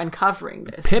for uncovering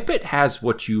this. Pippet has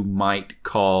what you might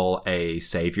call a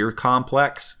savior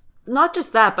complex. Not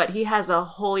just that, but he has a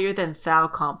holier-than-thou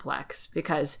complex,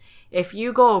 because if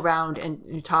you go around and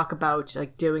you talk about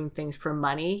like doing things for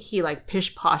money, he like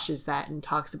pish-poshes that and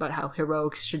talks about how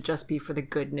heroics should just be for the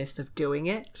goodness of doing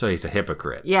it. So he's a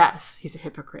hypocrite. Yes, he's a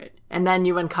hypocrite. And then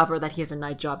you uncover that he has a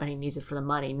night job and he needs it for the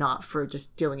money, not for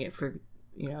just doing it for,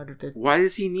 Why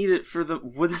does he need it for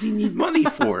what does he need money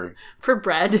for? For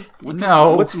bread.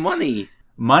 What's money?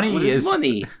 Money what is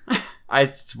money?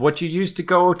 It's what you use to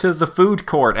go to the food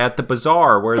court at the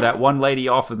bazaar, where that one lady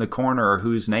off in the corner,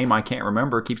 whose name I can't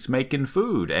remember, keeps making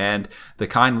food. And the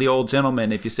kindly old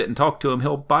gentleman, if you sit and talk to him,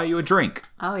 he'll buy you a drink.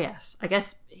 Oh, yes. I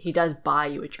guess he does buy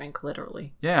you a drink,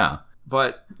 literally. Yeah.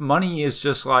 But money is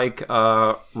just like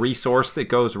a resource that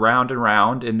goes round and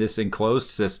round in this enclosed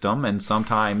system. And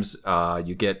sometimes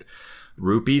you get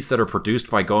rupees that are produced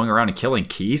by going around and killing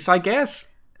geese, I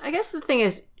guess. I guess the thing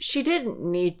is, she didn't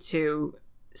need to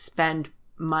spend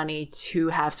money to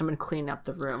have someone clean up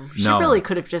the room. She really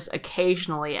could have just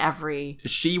occasionally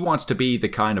She wants to be the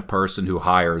kind of person who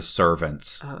hires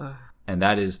servants. And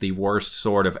that is the worst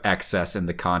sort of excess in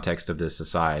the context of this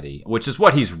society, which is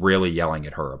what he's really yelling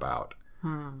at her about.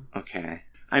 Okay.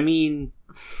 I mean,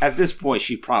 at this point,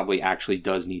 she probably actually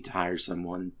does need to hire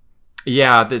someone.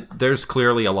 Yeah, there's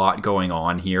clearly a lot going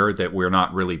on here that we're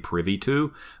not really privy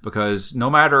to, because no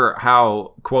matter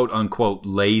how quote-unquote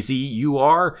lazy you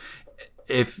are,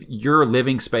 if your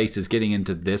living space is getting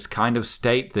into this kind of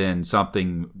state, then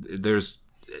there's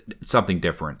something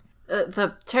different.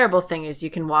 The terrible thing is you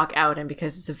can walk out, and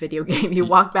because it's a video game, you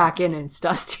walk back in and it's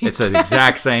dusty. It's the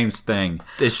exact same thing.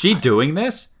 Is she doing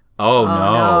this? Oh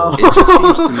no. It just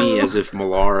seems to me as if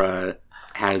Mallara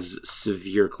has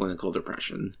severe clinical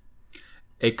depression.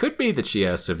 It could be that she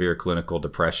has severe clinical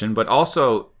depression, but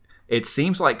also it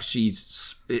seems like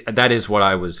that is what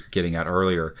I was getting at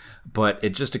earlier, but it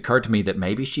just occurred to me that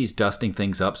maybe she's dusting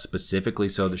things up specifically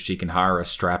so that she can hire a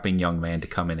strapping young man to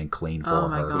come in and clean for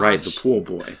her. Gosh. Right, the pool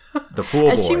boy. The pool boy.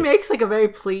 And she makes like a very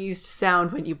pleased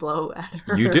sound when you blow at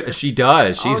her. She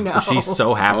does. She's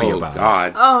so happy about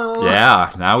God. it. Oh,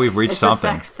 yeah. Now we've reached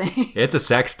something. It's a sex thing. It's a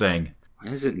sex thing.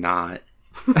 Why is it not?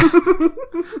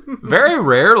 Very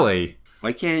rarely.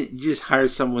 Why can't you just hire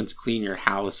someone to clean your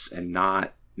house and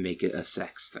not make it a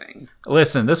sex thing?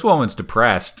 Listen, this woman's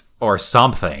depressed or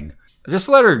something. Just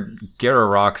let her get her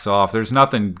rocks off. There's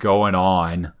nothing going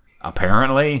on,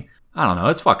 apparently. I don't know.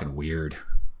 It's fucking weird.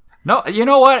 No, you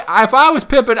know what? If I was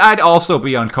Pippin, I'd also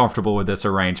be uncomfortable with this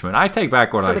arrangement. I take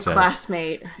back what I said. For the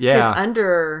classmate. Yeah. His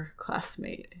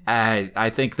underclassmate.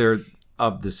 I think they're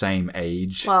of the same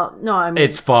age. Well, no, I mean...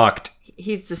 It's fucked.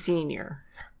 He's the senior.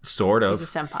 Sort of. He's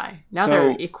a senpai. Now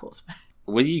they're equals.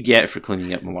 What do you get for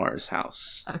cleaning up Malara's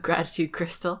house? A gratitude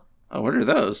crystal. Oh, what are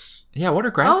those? Yeah, what are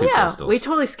gratitude crystals? We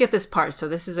totally skipped this part, so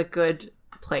this is a good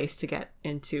place to get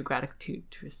into gratitude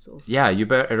crystals. Yeah, you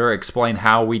better explain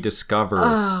how we discover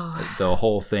the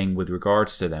whole thing with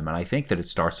regards to them. And I think that it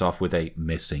starts off with a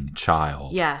missing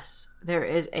child. Yes. There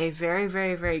is a very,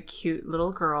 very, very cute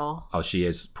little girl. Oh, she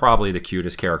is probably the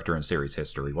cutest character in series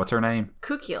history. What's her name?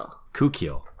 Kukil.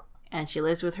 Kukil. And she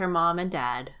lives with her mom and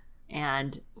dad.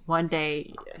 And one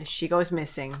day she goes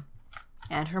missing.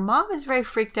 And her mom is very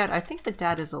freaked out. I think the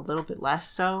dad is a little bit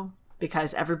less so.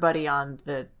 Because everybody on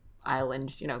the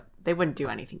island, they wouldn't do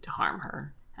anything to harm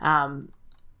her.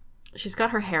 She's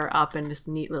got her hair up in this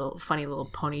neat little, funny little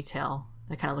ponytail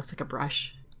that kind of looks like a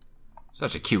brush.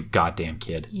 Such a cute goddamn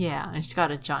kid. Yeah, and she's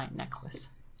got a giant necklace.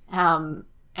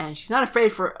 And she's not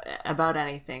afraid about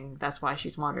anything. That's why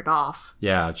she's wandered off.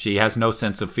 Yeah, she has no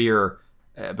sense of fear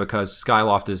because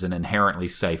Skyloft is an inherently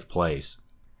safe place.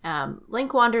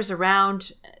 Link wanders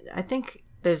around. I think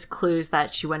there's clues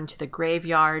that she went into the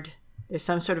graveyard. There's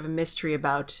some sort of a mystery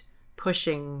about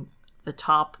pushing the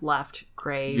top left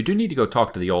grave. You do need to go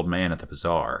talk to the old man at the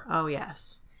bazaar. Oh,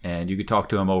 yes. And you could talk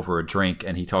to him over a drink,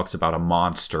 and he talks about a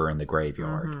monster in the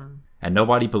graveyard. Mm-hmm. And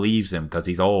nobody believes him because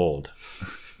he's old.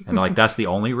 And like, that's the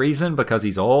only reason, because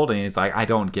he's old. And he's like, I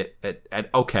don't get it. And,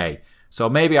 okay, so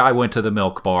maybe I went to the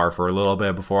milk bar for a little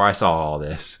bit before I saw all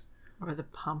this. Or the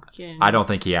pumpkin. I don't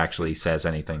think he actually says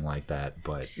anything like that,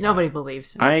 but nobody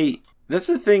believes him. That's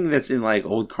the thing that's in like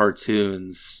old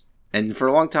cartoons. And for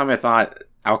a long time I thought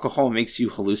alcohol makes you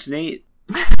hallucinate.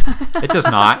 It does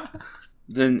not.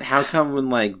 Then how come when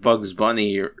like Bugs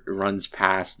Bunny runs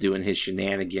past doing his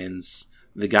shenanigans,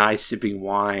 the guy sipping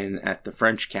wine at the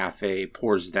French cafe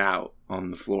pours it out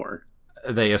on the floor?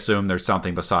 They assume there's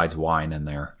something besides wine in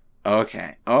there.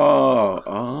 Okay.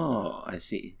 Oh, I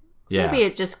see. Yeah. Maybe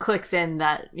it just clicks in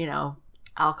that,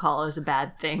 alcohol is a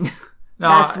bad thing. No,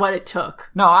 That's what it took.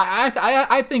 No,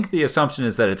 I think the assumption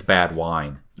is that it's bad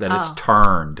wine, that it's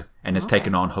turned and it's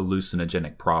taken on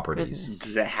hallucinogenic properties. Goodness.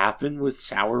 Does it happen with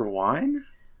sour wine?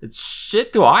 It's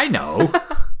shit do I know.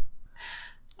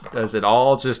 Does it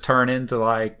all just turn into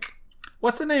like,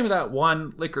 what's the name of that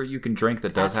one liquor you can drink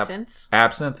that does Absinthe?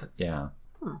 have absinthe? Yeah.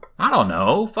 I don't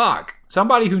know. Fuck.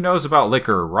 Somebody who knows about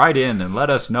liquor, write in and let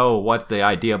us know what the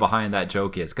idea behind that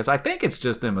joke is. Because I think it's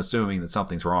just them assuming that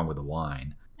something's wrong with the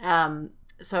wine.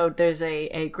 So there's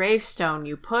a gravestone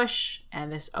you push,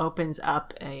 and this opens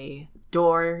up a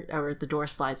door, or the door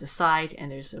slides aside,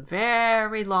 and there's a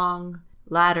very long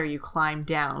ladder you climb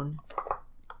down.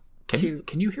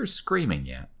 Can you hear screaming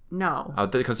yet? No.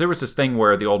 Because there was this thing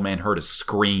where the old man heard a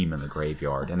scream in the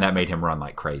graveyard, and that made him run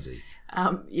like crazy.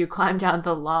 You climb down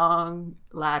the long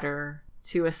ladder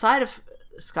to a side of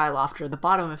Skyloft, or the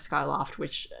bottom of Skyloft,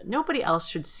 which nobody else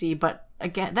should see, but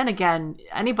again,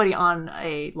 anybody on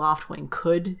a loft wing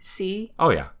could see. Oh,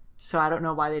 yeah. So I don't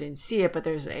know why they didn't see it, but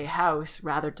there's a house,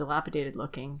 rather dilapidated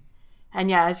looking. And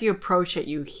yeah, as you approach it,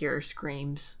 you hear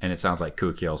screams. And it sounds like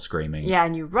Kukiel screaming. Yeah,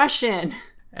 and you rush in.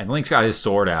 And Link's got his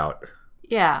sword out.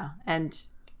 Yeah, and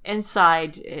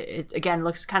inside, it again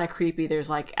looks kind of creepy. There's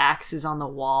like axes on the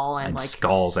wall and like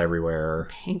skulls everywhere.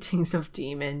 Paintings of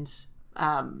demons.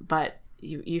 But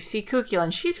you see Kukiel,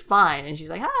 and she's fine, and she's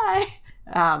like, hi.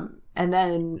 And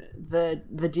then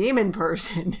the demon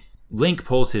person, Link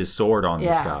pulls his sword on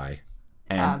this guy,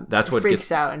 and that's what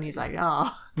freaks out, and he's like,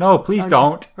 oh no, please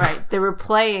don't. Right, they were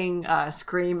playing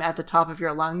Scream at the Top of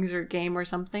Your Lungs or game or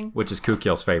something, which is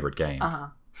Kukiel's favorite game.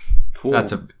 Cool.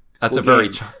 That's cool a very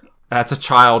game. That's a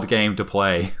child game to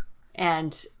play.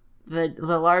 And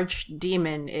the large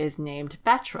demon is named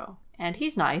Batro, and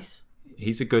he's nice.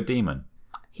 He's a good demon.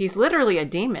 He's literally a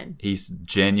demon. He's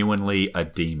genuinely a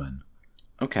demon.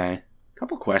 Okay.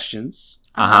 Couple questions.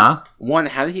 One,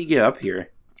 how did he get up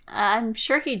here? I'm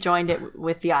sure he joined it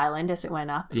with the island as it went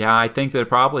up. Yeah, I think that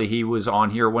probably he was on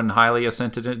here when Hylia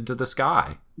ascended into the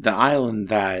sky. The island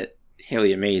that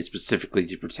Hylian made specifically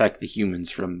to protect the humans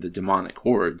from the demonic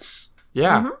hordes.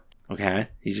 Yeah. Mm-hmm. Okay.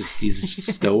 He's just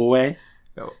a stowaway?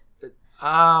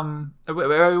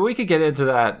 We could get into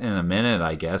that in a minute,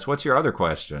 I guess. What's your other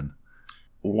question?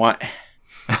 What?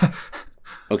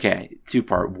 Okay,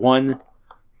 two-part. One,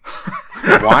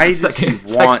 why does he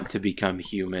want to become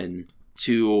human?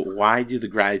 Two, why do the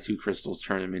gratitude crystals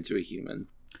turn him into a human?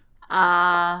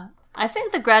 I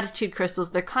think the gratitude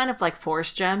crystals, they're kind of like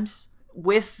force gems.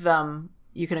 With them,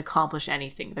 you can accomplish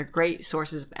anything. They're great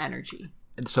sources of energy.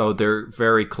 So they're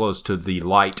very close to the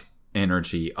light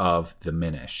energy of the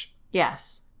Minish.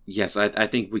 Yes. Yes, I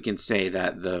think we can say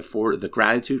that the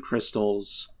gratitude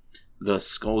crystals, the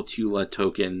Skulltula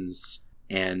tokens,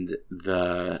 and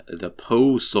the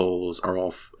Poe souls are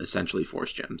all essentially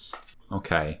force gems.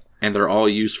 Okay. And they're all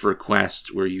used for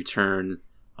quests where you turn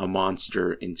a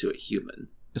monster into a human.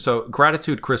 So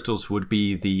gratitude crystals would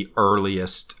be the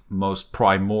earliest, most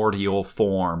primordial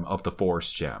form of the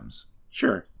force gems.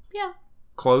 Sure. Yeah.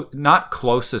 Not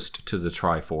closest to the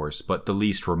Triforce, but the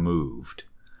least removed.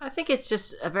 I think it's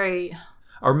just a very...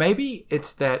 Or maybe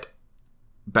it's that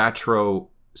Batro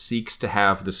seeks to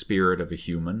have the spirit of a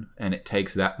human, and it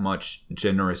takes that much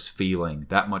generous feeling,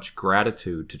 that much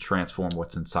gratitude to transform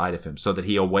what's inside of him, so that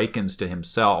he awakens to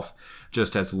himself,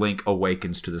 just as Link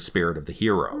awakens to the spirit of the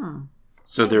hero.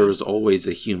 So there was always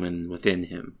a human within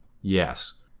him.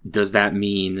 Yes. Does that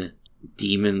mean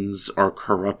demons are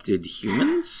corrupted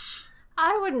humans?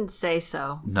 I wouldn't say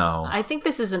so. No. I think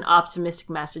this is an optimistic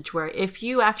message where if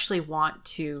you actually want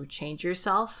to change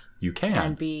yourself... You can.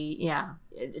 And be, yeah.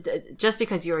 Just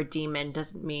because you're a demon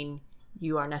doesn't mean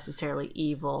you are necessarily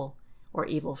evil or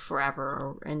evil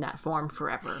forever or in that form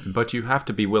forever. But you have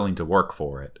to be willing to work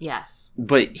for it. Yes.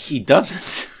 But he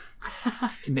doesn't.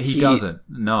 He doesn't.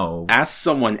 No. Asks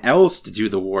someone else to do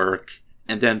the work,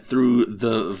 and then through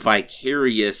the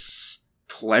vicarious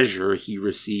pleasure he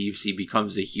receives, he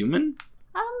becomes a human?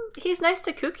 He's nice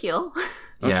to Kukiel.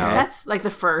 Yeah. That's like the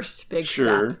first big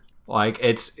step. Like,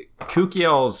 it's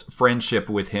Kukiel's friendship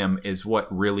with him is what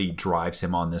really drives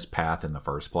him on this path in the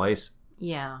first place.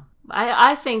 Yeah.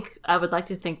 I think, I would like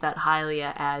to think that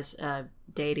Hylia, as a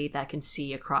deity that can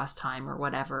see across time or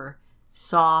whatever,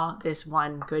 saw this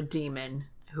one good demon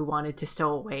who wanted to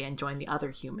stow away and join the other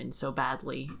humans so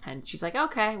badly. And she's like,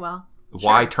 okay, well,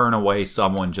 Why sure. turn away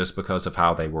someone just because of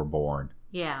how they were born?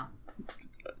 Yeah.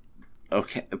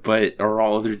 Okay, but are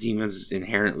all other demons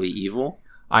inherently evil?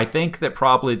 I think that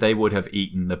probably they would have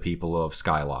eaten the people of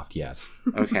Skyloft, yes.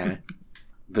 Okay.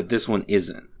 But this one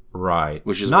isn't. Right.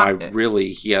 Which is why,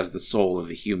 really, he has the soul of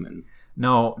a human.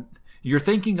 No, you're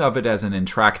thinking of it as an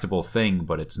intractable thing,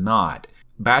 but it's not.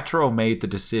 Batro made the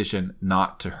decision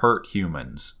not to hurt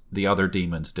humans. The other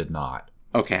demons did not.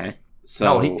 Okay.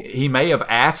 So he may have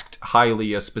asked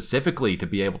Hylia specifically to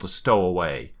be able to stow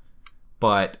away.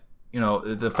 But,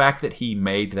 the fact that he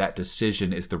made that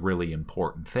decision is the really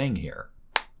important thing here.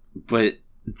 But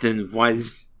then why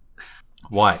is...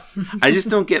 What? I just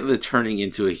don't get the turning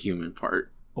into a human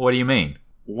part. What do you mean?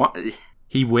 Why?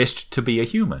 He wished to be a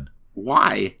human.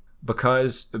 Why?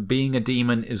 Because being a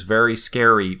demon is very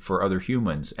scary for other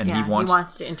humans, and he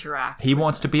wants to interact. He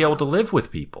wants to be able to live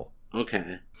with people.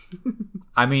 Okay.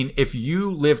 I mean, if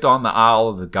you lived on the Isle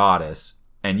of the Goddess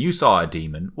and you saw a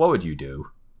demon, what would you do?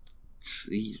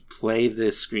 Play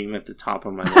the Scream at the top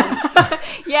of my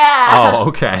lungs. Yeah. Oh,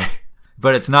 okay.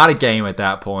 But it's not a game at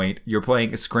that point. You're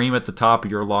playing Scream at the top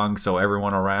of your lungs, so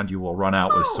everyone around you will run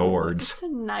out with swords. It's a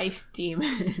nice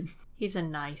demon. He's a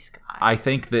nice guy. I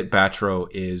think that Batro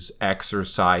is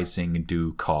exercising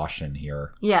due caution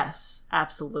here. Yes,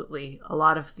 absolutely. A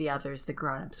lot of the others, the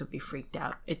grown-ups, would be freaked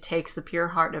out. It takes the pure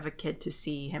heart of a kid to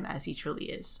see him as he truly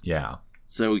is. Yeah.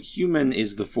 So human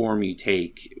is the form you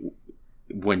take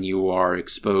when you are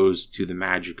exposed to the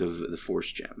magic of the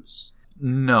Force Gems.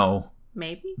 No.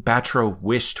 Maybe? Batro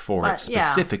wished for it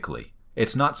specifically. Yeah.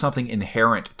 It's not something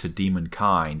inherent to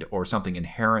demonkind or something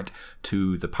inherent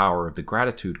to the power of the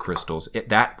gratitude crystals.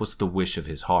 That was the wish of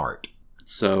his heart.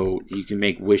 So you can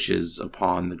make wishes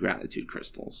upon the gratitude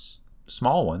crystals.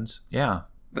 Small ones, yeah.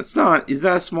 Is that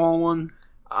a small one?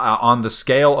 On the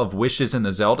scale of wishes in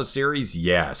the Zelda series,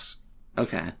 yes.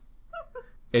 Okay.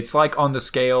 It's like on the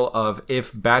scale of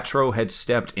if Batro had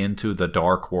stepped into the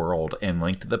Dark World and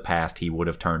Link to the Past, he would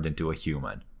have turned into a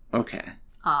human. Okay.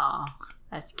 Aw,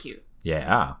 that's cute.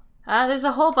 Yeah. There's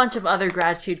a whole bunch of other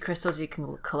gratitude crystals you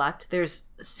can collect. There's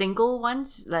single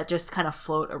ones that just kind of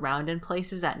float around in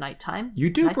places at nighttime. You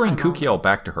do bring Kukiel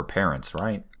back to her parents,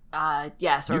 right?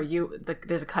 Yes, or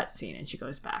there's a cutscene and she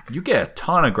goes back. You get a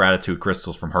ton of gratitude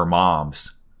crystals from her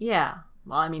mom's. Yeah.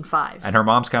 Well, I mean 5. And her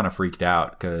mom's kind of freaked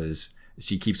out because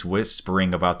she keeps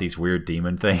whispering about these weird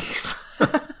demon things.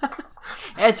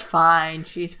 It's fine.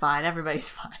 She's fine. Everybody's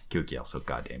fine. Kukiel's so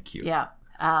goddamn cute. Yeah.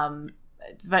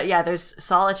 But yeah, there's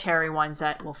solitary ones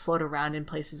that will float around in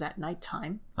places at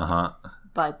nighttime. Uh-huh.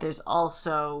 But there's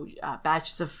also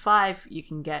batches of 5 you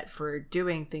can get for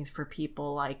doing things for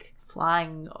people, like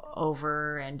flying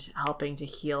over and helping to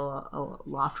heal a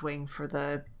Loftwing for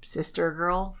the sister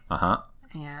girl. Uh-huh.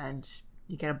 And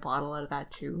you get a bottle out of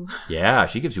that too. Yeah,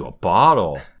 she gives you a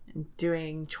bottle. And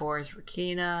doing chores for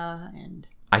Kina and...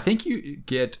 I think you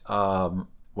get,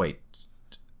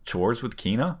 chores with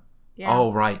Kina? Yeah.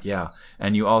 Oh, right, yeah.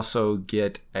 And you also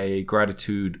get a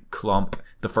gratitude clump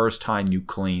the first time you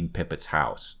clean Pippet's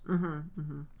house. Mm-hmm,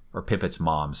 mm-hmm. Or Pippet's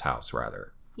mom's house,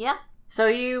 rather. Yeah. So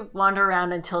you wander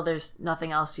around until there's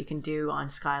nothing else you can do on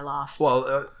Skyloft.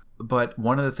 Well, but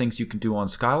one of the things you can do on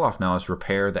Skyloft now is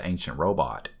repair the ancient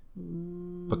robot.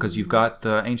 Because you've got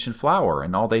the ancient flower,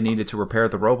 and all they needed to repair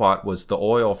the robot was the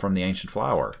oil from the ancient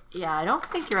flower. Yeah, I don't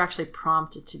think you're actually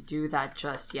prompted to do that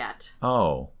just yet.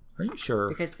 Oh, are you sure?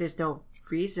 Because there's no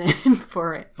reason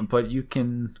for it. But you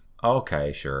can...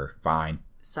 Okay, sure, fine.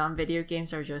 Some video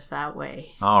games are just that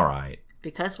way. All right.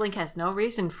 Because Link has no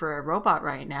reason for a robot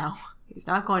right now, he's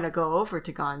not going to go over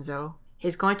to Gonzo.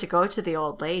 He's going to go to the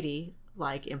old lady,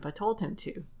 like Impa told him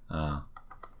to.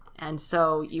 And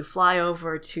so you fly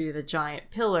over to the giant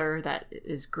pillar that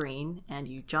is green, and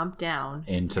you jump down.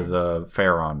 Into the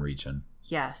Pharaon region.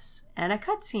 Yes, and a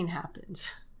cutscene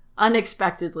happens.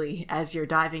 Unexpectedly, as you're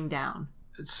diving down.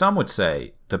 Some would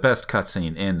say the best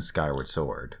cutscene in Skyward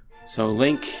Sword. So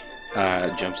Link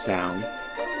jumps down,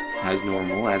 as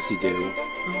normal, as you do.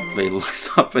 Mm-hmm. But he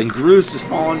looks up, and Groose is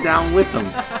falling down with him.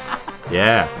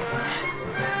 Yeah.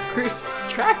 Groose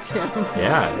tracked him.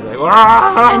 Yeah.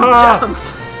 And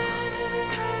jumped.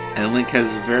 And Link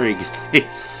has a very good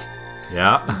face.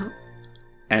 Yeah.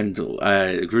 And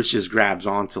Groose just grabs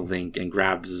onto Link and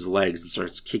grabs his legs and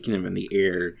starts kicking him in the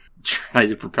air, trying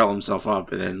to propel himself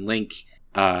up. And then Link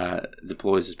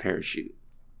deploys his parachute.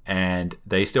 and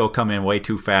they still come in way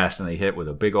too fast, and they hit with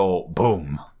a big old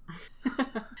boom.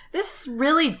 This is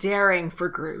really daring for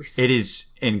Groose. It is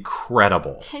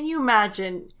incredible. Can you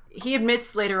imagine? He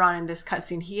admits later on in this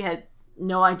cutscene he had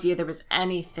no idea there was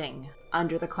anything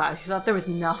under the clouds. He thought there was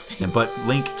nothing. But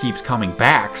Link keeps coming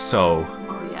back, so...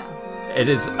 Oh, yeah. It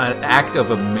is an act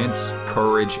of immense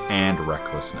courage and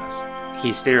recklessness.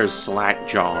 He stares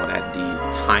slack-jawed at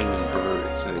the tiny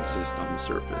birds that exist on the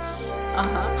surface.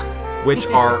 Which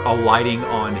are alighting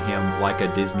on him like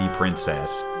a Disney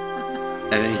princess.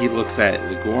 And then he looks at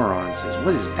the Goron and says,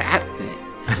 "What is that thing?"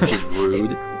 Which is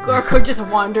rude. Gorko just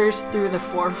wanders through the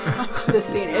forefront of the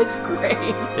scene. It's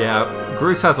great. Yeah,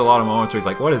 Groose has a lot of moments where he's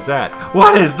like, "What is that?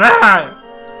 What is that?"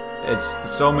 It's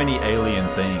so many alien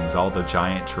things, all the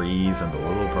giant trees and the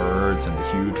little birds and the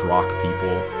huge rock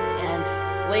people.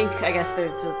 And Link, I guess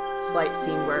there's a slight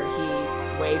scene where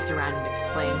he waves around and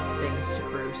explains things to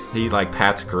Groose. He like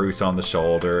pats Groose on the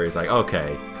shoulder. He's like,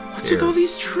 "Okay, What's here. with all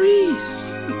these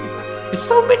trees?" There's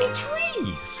so many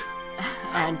trees.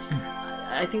 And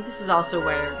I think this is also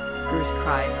where Groose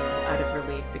cries out of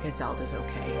relief because Zelda's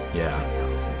okay. Yeah. Link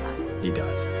tells him that. He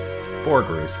does. Poor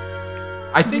Groose.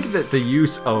 I think that the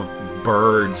use of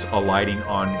birds alighting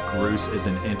on Groose is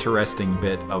an interesting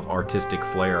bit of artistic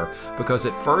flair, because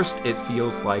at first it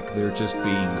feels like they're just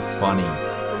being funny,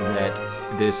 that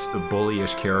this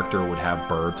bullyish character would have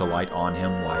birds alight on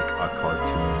him like a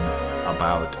cartoon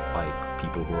about like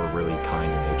people who are really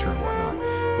kind in nature and whatnot.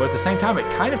 But at the same time, it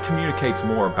kind of communicates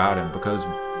more about him, because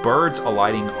birds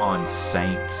alighting on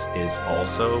saints is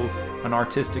also an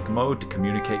artistic mode to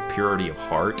communicate purity of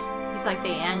heart. He's like the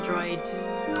android.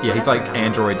 Yeah, he's like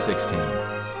Android 16.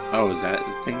 Oh, is that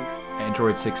the thing?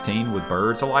 Android 16 with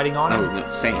birds alighting on him? Oh, no,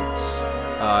 saints.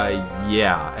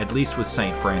 Yeah, at least with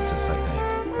St. Francis, I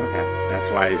think. Okay, that's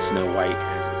why Snow White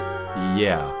has it.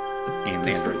 Yeah. And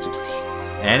Android 16.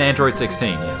 And Android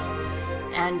 16, yes.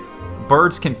 And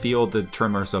Birds can feel the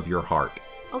tremors of your heart.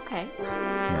 okay.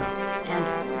 Yeah.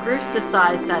 And Groose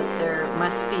decides that there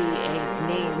must be a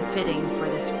name fitting for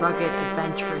this rugged,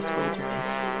 adventurous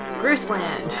wilderness.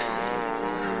 Grooseland.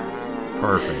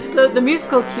 Perfect. The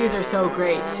musical cues are so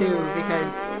great, too,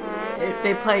 because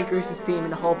they play Groose's theme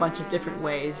in a whole bunch of different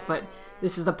ways, but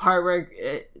this is the part where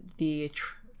the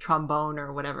trombone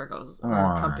or whatever goes, or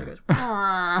trumpet goes.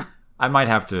 I might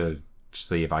have to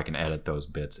see if I can edit those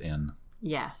bits in.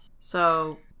 Yes.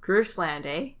 So, Grooseland,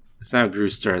 eh? It's now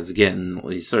Groose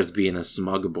starts being a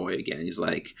smug boy again. He's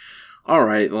like,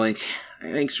 "Alright, Link,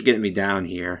 thanks for getting me down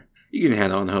here. You can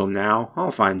head on home now.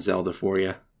 I'll find Zelda for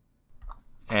you."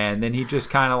 And then he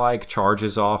just kind of like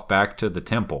charges off back to the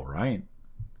temple, right?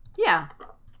 Yeah.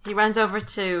 He runs over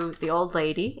to the old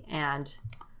lady, and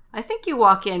I think you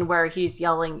walk in where he's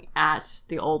yelling at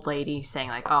the old lady, saying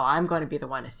like, "Oh, I'm going to be the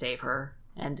one to save her."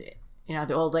 And, you know,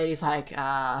 the old lady's like,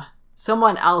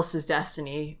 someone else's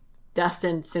destiny,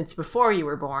 destined since before you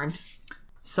were born.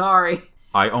 Sorry.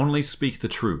 I only speak the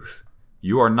truth.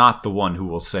 You are not the one who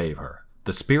will save her.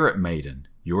 The Spirit Maiden,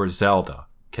 your Zelda,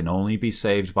 can only be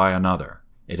saved by another.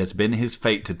 It has been his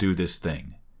fate to do this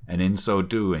thing, and in so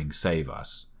doing save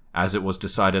us, as it was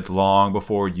decided long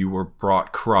before you were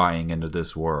brought crying into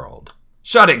this world.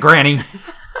 Shut it, Granny!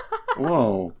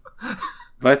 Whoa.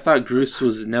 But I thought Groose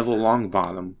was Neville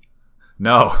Longbottom.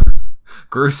 No.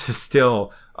 Groose is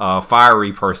still a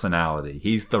fiery personality.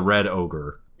 He's the red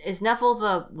ogre. Is Neville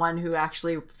the one who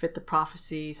actually fit the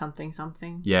prophecy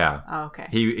something? Yeah. Oh, okay.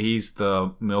 He's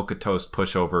the milquetoast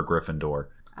pushover Gryffindor.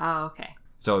 Oh, okay.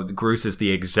 So Groose is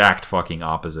the exact fucking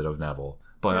opposite of Neville,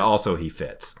 but also he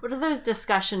fits. What if there's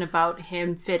discussion about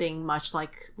him fitting much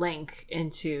like Link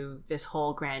into this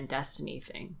whole grand destiny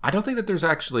thing? I don't think that there's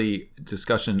actually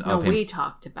discussion of him. We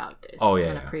talked about this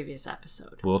in a previous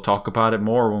episode. We'll talk about it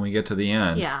more when we get to the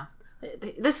end. Yeah.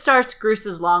 This starts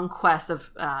Groose's long quest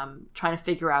of trying to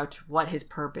figure out what his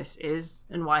purpose is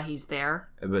and why he's there.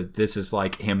 But this is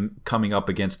like him coming up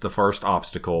against the first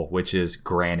obstacle, which is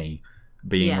Granny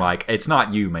being like, "It's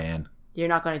not you, man. You're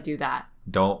not going to do that.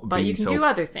 Don't but be you can do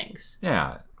other things."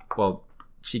 Yeah. Well,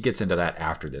 she gets into that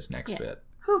after this next bit.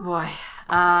 Oh boy.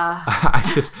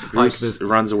 I just Groose like this.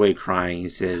 runs away crying. He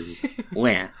says,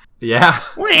 "Wah." Yeah.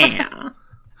 Wah.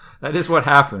 That is what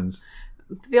happens.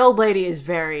 The old lady is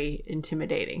very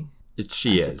intimidating.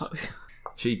 She is.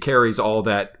 She carries all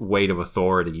that weight of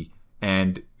authority,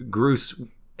 and Groose,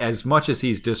 as much as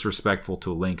he's disrespectful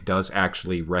to Link, does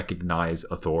actually recognize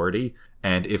authority.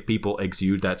 And if people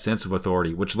exude that sense of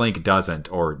authority, which Link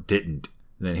doesn't or didn't,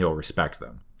 then he'll respect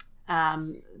them.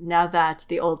 Now that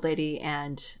the old lady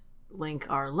and Link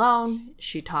are alone,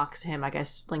 she talks to him. I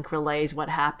guess Link relays what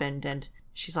happened, and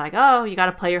she's like, oh, you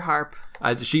gotta play your harp.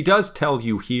 She does tell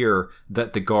you here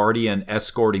that the guardian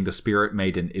escorting the spirit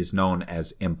maiden is known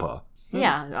as Impa.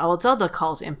 Yeah, well, Zelda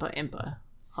calls Impa Impa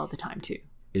all the time, too.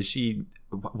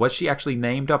 Was she actually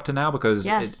named up to now? Because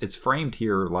yes. it's framed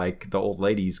here like the old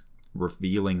lady's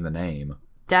revealing the name.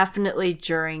 Definitely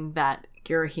during that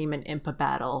Girahim and Impa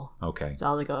battle. Okay.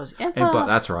 Zelda goes, Impa. Impa,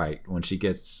 that's right. When she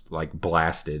gets, like,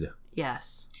 blasted.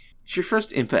 Yes. She refers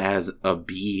to Impa as a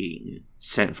being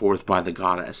sent forth by the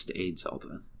goddess to aid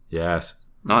Zelda. Yes.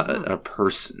 Not a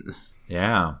person.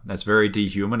 Yeah, that's a very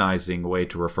dehumanizing way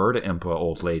to refer to Impa,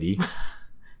 old lady.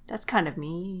 That's kind of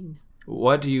mean.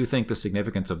 What do you think the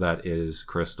significance of that is,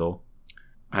 Crystal?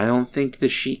 I don't think the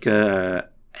Sheikah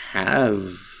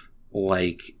have,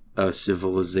 like, a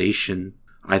civilization.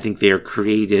 I think they are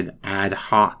created ad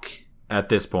hoc. At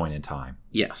this point in time.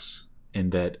 Yes.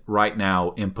 In that right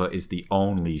now, Impa is the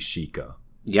only Sheikah.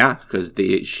 Yeah, because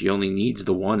she only needs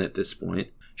the one at this point.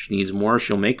 She needs more,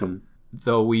 she'll make them.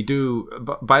 Though we do,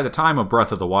 by the time of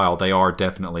Breath of the Wild, they are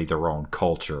definitely their own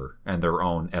culture and their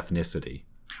own ethnicity.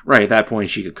 Right, at that point,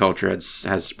 Sheikah culture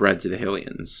has spread to the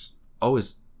Hylians. Oh,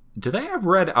 do they have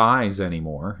red eyes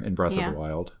anymore in Breath of the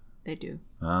Wild? They do.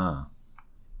 Ah.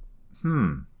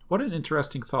 What an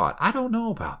interesting thought. I don't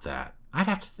know about that. I'd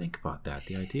have to think about that.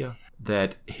 The idea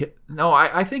that... No,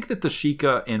 I think that the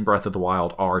Sheikah in Breath of the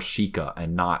Wild are Sheikah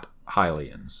and not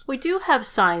Hylians. We do have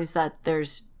signs that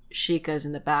there's Sheikahs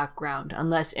in the background,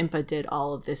 unless Impa did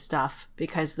all of this stuff,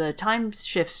 because the time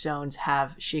shift stones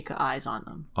have Sheikah eyes on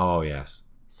them. Oh, yes.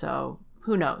 So,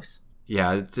 who knows?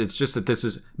 Yeah, it's just that this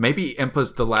is... Maybe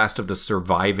Impa's the last of the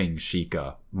surviving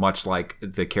Sheikah, much like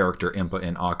the character Impa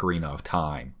in Ocarina of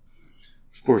Time.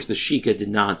 Of course, the Sheikah did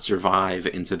not survive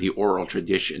into the oral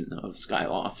tradition of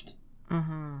Skyloft.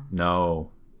 Mm-hmm.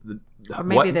 No. Or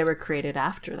maybe they were created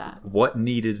after that. What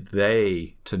needed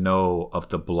they to know of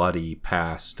the bloody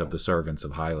past of the servants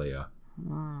of Hylia?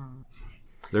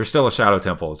 There's still a Shadow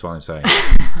Temple, is what I'm saying.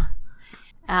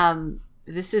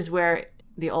 This is where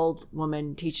the old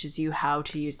woman teaches you how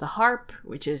to use the harp,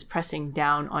 which is pressing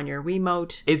down on your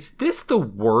Wiimote. Is this the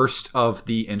worst of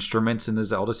the instruments in the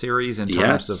Zelda series in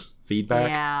terms of feedback?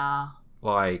 Yeah.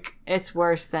 Like... It's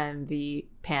worse than the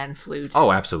pan flute.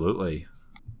 Oh, absolutely.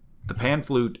 The pan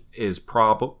flute is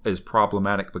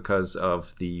problematic because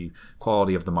of the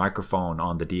quality of the microphone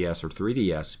on the DS or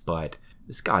 3DS, but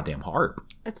this goddamn harp.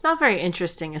 It's not very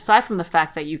interesting, aside from the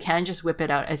fact that you can just whip it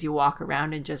out as you walk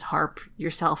around and just harp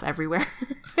yourself everywhere.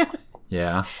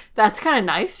 Yeah. That's kind of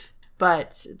nice.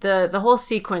 But the whole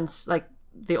sequence, like,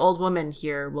 the old woman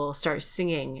here will start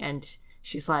singing, and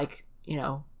she's like, you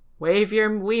know, wave your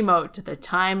Wiimote to the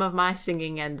time of my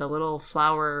singing, and the little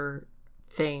flower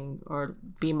thing or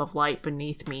beam of light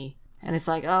beneath me. And it's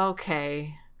like,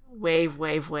 okay, wave,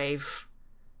 wave, wave.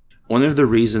 One of the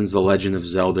reasons The Legend of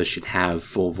Zelda should have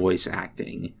full voice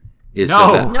acting is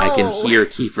so that I can hear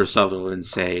Kiefer Sutherland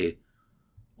say,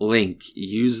 Link,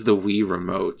 use the Wii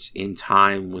remote in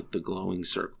time with the glowing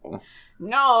circle.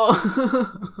 No!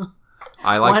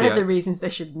 I like one of the reasons they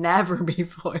should never be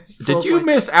voiced. Did you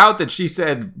miss out that she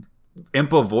said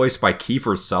Impa voiced by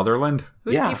Kiefer Sutherland?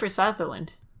 Who's Kiefer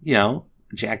Sutherland? You know,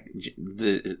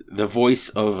 the voice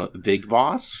of Big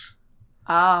Boss.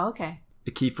 Oh, okay.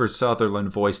 Kiefer Sutherland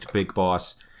voiced Big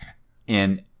Boss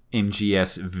in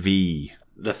MGS-V.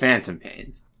 The Phantom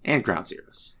Pain. And Ground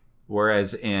Zeroes.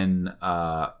 Whereas in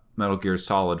Metal Gear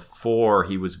Solid 4,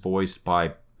 he was voiced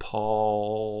by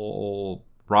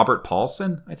Robert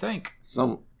Paulson, I think.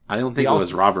 I don't think it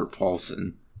was Robert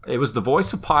Paulson. It was the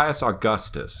voice of Pius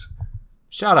Augustus.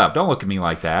 Shut up, don't look at me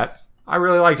like that. I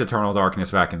really liked Eternal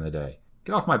Darkness back in the day.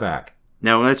 Get off my back.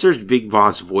 Now, when I search Big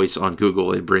Boss voice on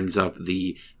Google, it brings up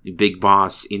the Big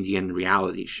Boss Indian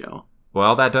reality show.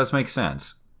 Well, that does make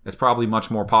sense. It's probably much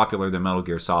more popular than Metal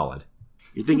Gear Solid.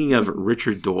 You're thinking of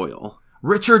Richard Doyle.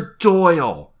 Richard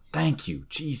Doyle! Thank you,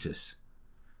 Jesus.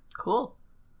 Cool.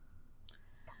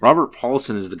 Robert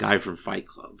Paulson is the guy from Fight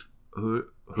Club. Who?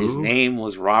 His name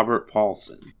was Robert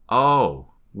Paulson.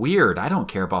 Oh, weird. I don't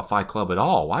care about Fight Club at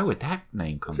all. Why would that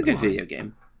name come to mind? It's a good video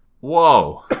game.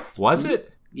 Whoa. Was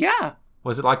it? Yeah.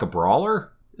 Was it like a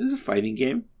brawler? It was a fighting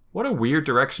game. What a weird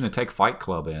direction to take Fight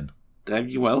Club in.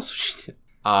 What else would you do?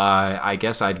 I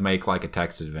guess I'd make like a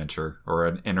text adventure or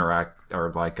an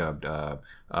or like a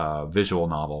visual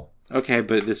novel. Okay,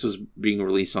 but this was being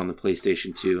released on the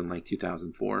PlayStation 2 in like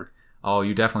 2004. Oh,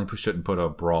 you definitely shouldn't put a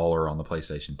brawler on the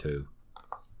PlayStation 2.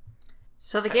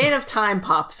 So the Gate of Time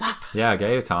pops up. Yeah,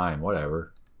 Gate of Time,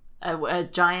 whatever. A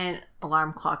giant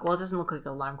alarm clock. Well, it doesn't look like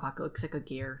an alarm clock. It looks like a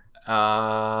gear.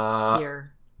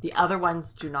 Here. The other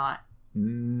ones do not.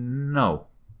 No.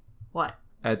 What?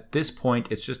 At this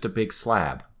point, it's just a big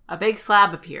slab. A big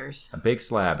slab appears. A big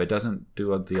slab. It doesn't do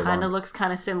the alarm. Kind of looks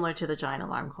kind of similar to the giant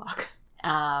alarm clock.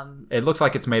 It looks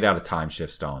like it's made out of time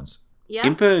shift stones. Yeah.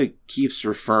 Impa keeps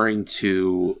referring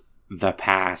to the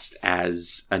past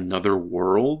as another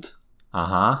world.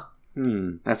 Uh-huh.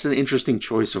 That's an interesting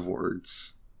choice of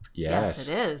words. Yes,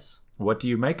 it is. What do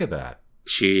you make of that?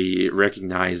 She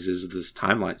recognizes this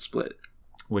timeline split.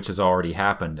 Which has already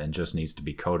happened and just needs to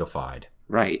be codified.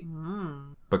 Right.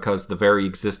 Because the very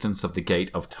existence of the Gate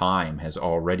of Time has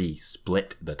already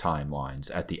split the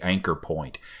timelines at the anchor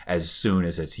point as soon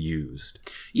as it's used.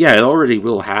 Yeah, it already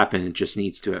will happen. It just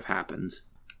needs to have happened.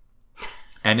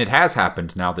 And it has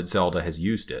happened now that Zelda has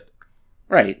used it.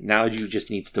 Right. Now you just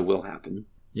needs to will happen.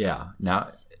 Yeah. Now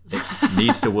it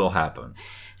needs to will happen.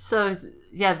 So,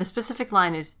 yeah, the specific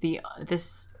line is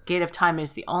this Gate of Time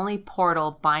is the only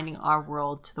portal binding our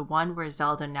world to the one where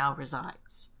Zelda now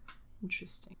resides.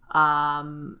 Interesting.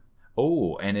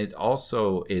 Oh, and it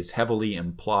also is heavily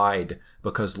implied,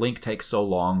 because Link takes so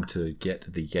long to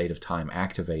get the Gate of Time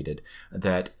activated,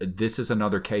 that this is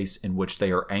another case in which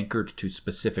they are anchored to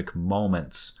specific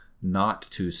moments, not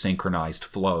to synchronized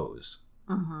flows.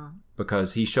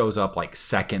 Because he shows up like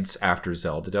seconds after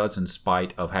Zelda does, in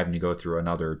spite of having to go through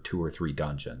another 2 or 3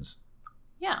 dungeons.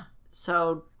 Yeah.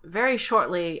 So, very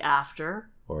shortly after...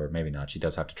 Or maybe not. She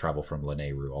does have to travel from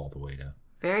Lanayru all the way to...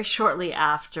 Very shortly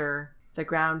after, the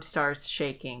ground starts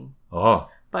shaking. Oh.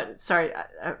 But, sorry...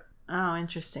 oh,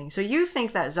 interesting. So you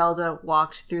think that Zelda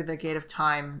walked through the Gate of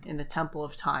Time in the Temple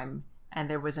of Time, and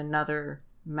there was another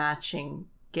matching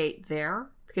gate there?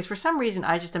 Because for some reason,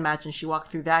 I just imagined she walked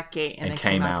through that gate and then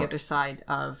came out the other side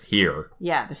of... Here.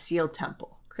 Yeah, the sealed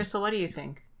temple. Crystal, what do you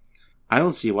think? I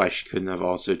don't see why she couldn't have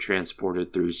also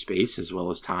transported through space as well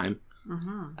as time,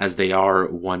 as they are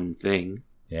one thing.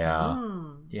 Yeah,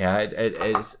 yeah,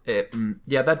 that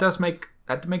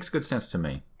makes good sense to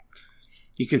me.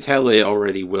 You can tell it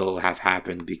already will have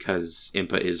happened because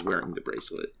Impa is wearing the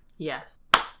bracelet. Yes.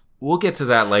 We'll get to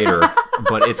that later,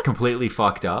 but it's completely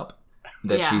fucked up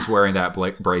that she's wearing that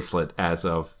bracelet as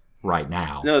of right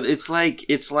now. No, it's like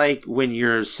when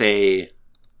you're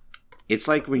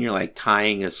like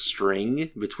tying a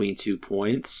string between 2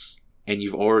 points, and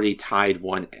you've already tied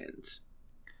one end.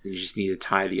 You just need to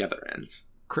tie the other end.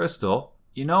 Crystal,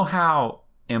 you know how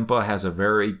Impa has a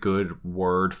very good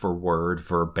word-for-word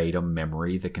verbatim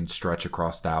memory that can stretch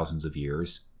across thousands of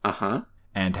years? Uh-huh.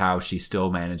 And how she still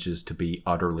manages to be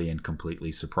utterly and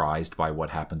completely surprised by what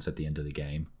happens at the end of the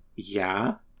game?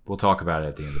 Yeah. We'll talk about it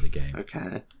at the end of the game.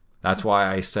 Okay. That's why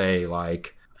I say,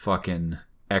 like, fucking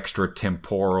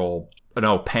pan-temporal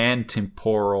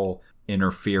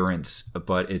interference,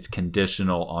 but it's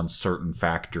conditional on certain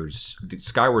factors.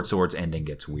 Skyward Sword's ending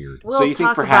gets weird. We'll so you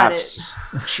think perhaps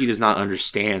about it. She does not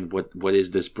understand what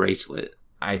is this bracelet?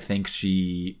 I think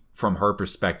she, from her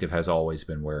perspective, has always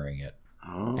been wearing it.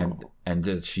 Oh. And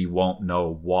that she won't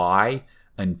know why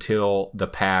until the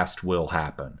past will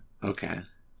happen. Okay.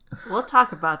 We'll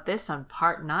talk about this on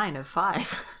part 9 of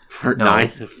 5. Part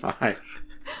 9 of 5.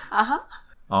 Uh-huh.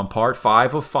 On part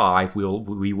 5 of 5,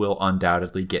 we will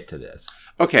undoubtedly get to this.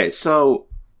 Okay, so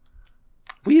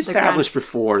we established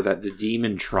before that the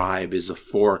demon tribe is a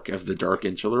fork of the Dark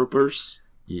Interlopers.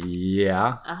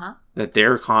 Yeah. Uh-huh. That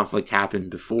their conflict happened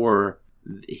before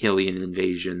the Hylian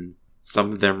invasion.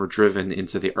 Some of them were driven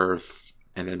into the earth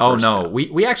and then burst out.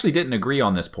 We actually didn't agree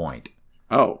on this point.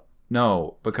 Oh.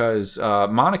 No, because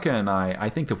Monica and I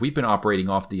think that we've been operating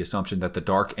off the assumption that the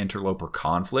Dark Interloper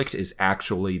conflict is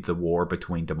actually the war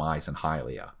between Demise and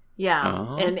Hylia. Yeah,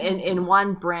 Oh. and in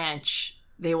one branch,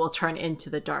 they will turn into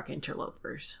the Dark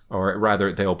Interlopers. Or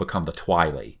rather, they'll become the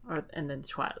Twily. And then the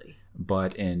Twily.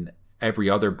 But in every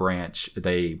other branch,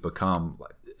 they become...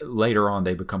 Later on,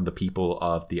 they become the people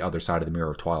of the other side of the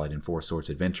Mirror of Twilight in Four Swords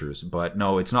Adventures. But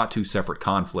no, it's not two separate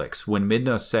conflicts. When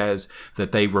Midna says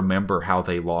that they remember how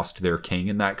they lost their king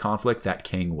in that conflict, that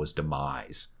king was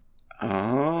Demise.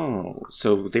 Oh,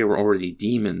 so they were already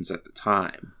demons at the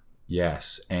time.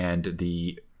 Yes, and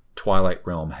the Twilight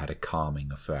Realm had a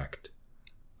calming effect.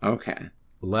 Okay.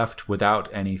 Left without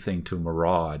anything to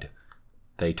maraud,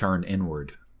 they turned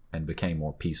inward and became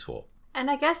more peaceful. And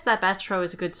I guess that Batro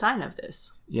is a good sign of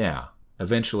this. Yeah.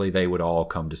 Eventually they would all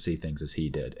come to see things as he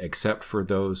did, except for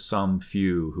those some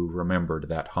few who remembered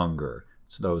that hunger.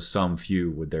 It's those some few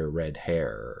with their red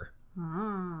hair.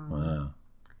 Wow.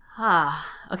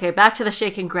 Okay, back to the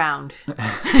shaken ground.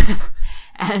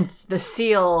 And the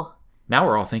seal... Now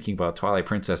we're all thinking about Twilight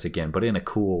Princess again, but in a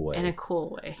cool way. In a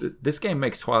cool way. This game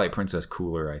makes Twilight Princess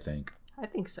cooler, I think. I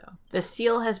think so. The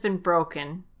seal has been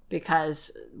broken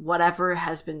because whatever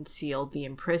has been sealed, the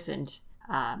imprisoned,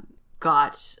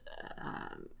 got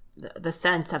the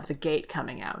sense of the gate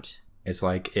coming out. It's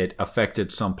like it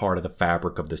affected some part of the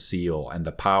fabric of the seal, and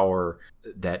the power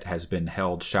that has been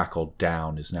held shackled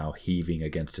down is now heaving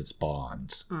against its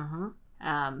bonds.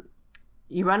 Mm-hmm.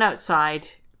 You run outside.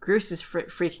 Groose is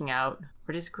freaking out.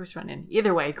 Where does Groose run in?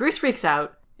 Either way, Groose freaks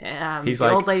out. The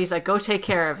old lady's like, go take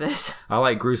care of this. I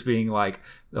like Groose being like,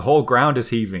 the whole ground is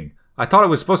heaving. I thought it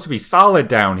was supposed to be solid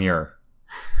down here.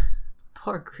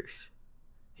 Poor Groose.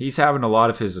 He's having a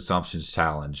lot of his assumptions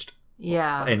challenged.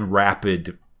 Yeah. In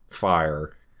rapid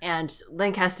fire. And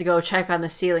Link has to go check on the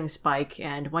ceiling spike.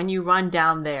 And when you run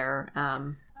down there,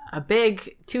 a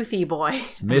big toothy boy.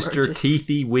 Mr.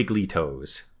 Teethy Wiggly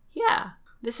Toes. Yeah.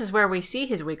 This is where we see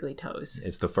his wiggly toes.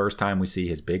 It's the first time we see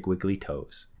his big wiggly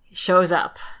toes. He shows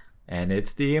up. And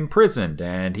it's the imprisoned.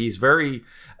 And he's very...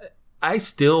 I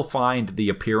still find the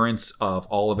appearance of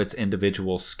all of its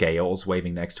individual scales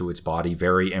waving next to its body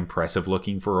very impressive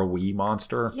looking for a Wii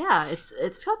monster. Yeah,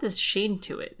 it's got this sheen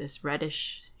to it, this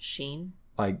reddish sheen.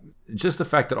 Like, just the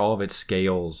fact that all of its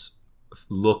scales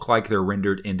look like they're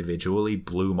rendered individually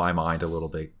blew my mind a little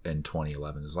bit in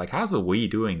 2011. It's like, how's the Wii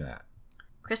doing that?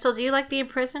 Crystal, do you like the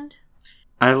imprisoned?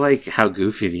 I like how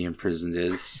goofy the imprisoned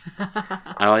is.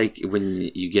 I like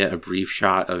when you get a brief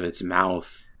shot of its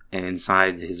mouth, and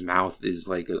inside his mouth is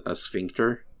like a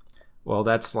sphincter. Well,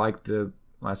 that's like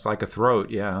a throat,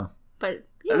 yeah. But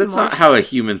that's not how a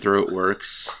human throat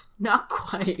works. Not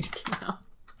quite. No.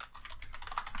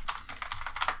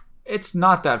 It's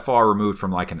not that far removed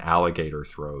from like an alligator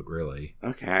throat, really.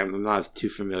 Okay, I'm not too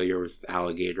familiar with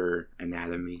alligator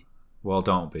anatomy. Well,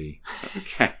 don't be.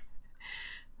 Okay.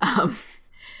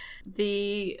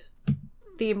 The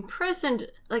imprisoned,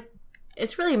 like,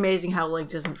 it's really amazing how Link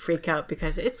doesn't freak out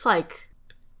because it's like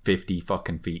 50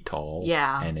 fucking feet tall.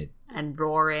 Yeah. And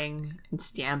roaring and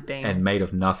stamping. And made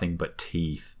of nothing but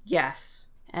teeth. Yes.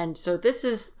 And so this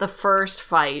is the first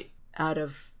fight out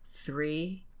of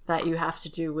 3 that you have to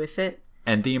do with it.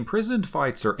 And the imprisoned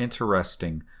fights are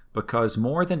interesting because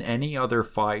more than any other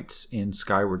fights in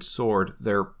Skyward Sword,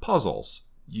 they're puzzles.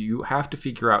 You have to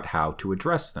figure out how to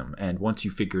address them. And once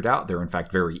you figure it out, they're in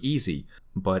fact very easy.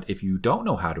 But if you don't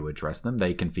know how to address them,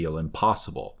 they can feel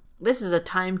impossible. This is a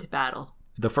timed battle.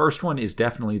 The first one is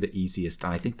definitely the easiest.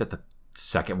 And I think that the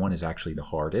second one is actually the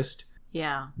hardest.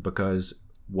 Yeah. Because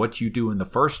what you do in the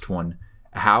first one,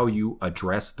 how you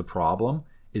address the problem,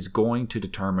 is going to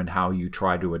determine how you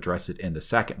try to address it in the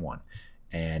second one.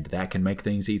 And that can make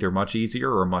things either much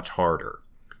easier or much harder.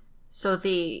 So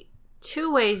the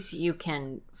 2 ways you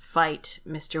can fight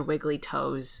Mr. Wiggly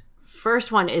Toes.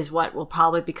 First one is what will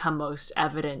probably become most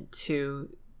evident to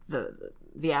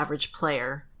the average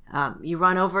player. You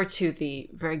run over to the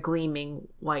very gleaming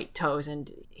white toes, and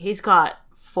he's got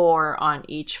 4 on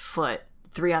each foot,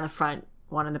 3 on the front,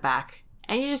 1 on the back.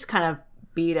 And you just kind of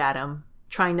beat at him,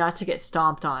 trying not to get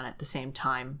stomped on at the same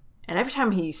time. And every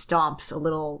time he stomps a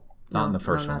little... Not in the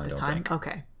first one, I don't think.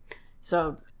 Okay.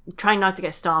 So, trying not to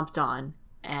get stomped on.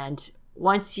 And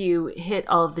once you hit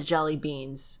all of the jelly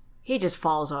beans, he just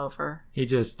falls over. He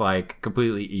just, like,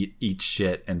 completely eats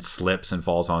shit and slips and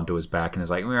falls onto his back and is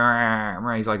like,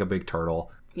 he's like a big turtle.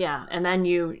 Yeah, and then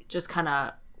you just kind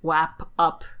of whap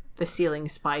up the ceiling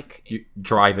spike. You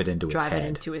drive it into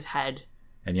his head.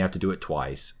 And you have to do it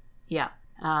twice. Yeah.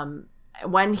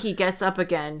 When he gets up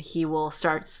again, he will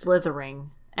start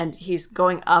slithering. And he's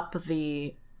going up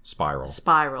the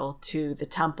spiral to the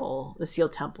temple, the seal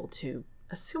temple, to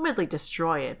assumedly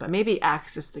destroy it, but maybe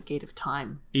access the gate of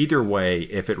time. Either way,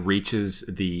 if it reaches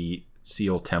the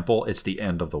seal temple, it's the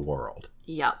end of the world.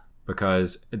 Yep.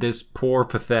 Because this poor,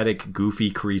 pathetic,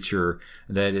 goofy creature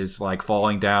that is like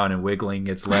falling down and wiggling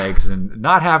its legs and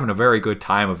not having a very good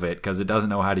time of it because it doesn't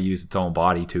know how to use its own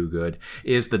body too good,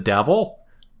 is the devil.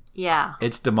 Yeah.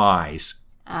 Its demise.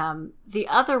 The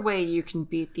other way you can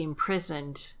beat the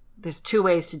imprisoned, there's 2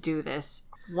 ways to do this.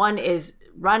 One is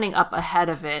running up ahead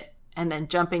of it and then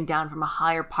jumping down from a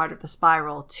higher part of the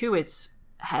spiral to its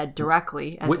head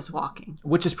directly as it's walking.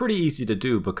 Which is pretty easy to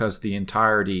do because the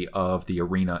entirety of the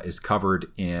arena is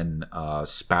covered in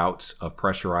spouts of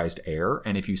pressurized air.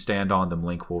 And if you stand on them,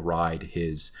 Link will ride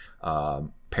his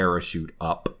parachute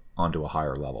up onto a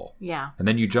higher level. Yeah. And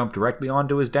then you jump directly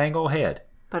onto his dang old head.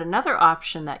 But another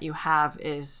option that you have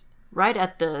is right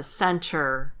at the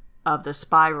center of the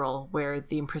spiral where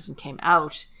the imprisoned came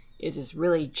out is this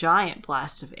really giant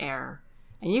blast of air.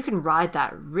 And you can ride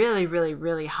that really, really,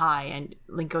 really high, and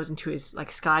Link goes into his like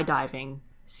skydiving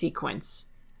sequence,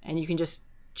 and you can just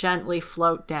gently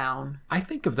float down. I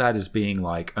think of that as being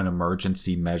like an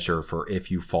emergency measure for if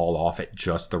you fall off at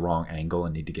just the wrong angle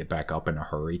and need to get back up in a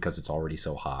hurry because it's already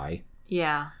so high.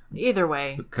 Yeah, either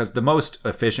way. Because the most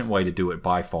efficient way to do it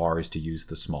by far is to use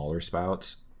the smaller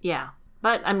spouts. Yeah.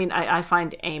 But, I mean, I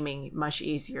find aiming much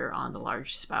easier on the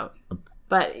large spout.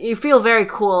 But you feel very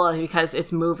cool because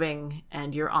it's moving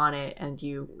and you're on it and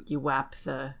you whap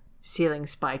the ceiling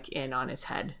spike in on its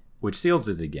head. Which seals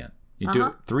it again. You do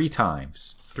it 3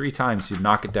 times. 3 times you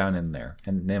knock it down in there.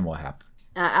 And then what happens?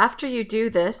 After you do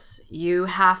this, you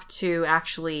have to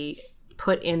actually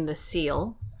put in the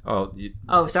seal.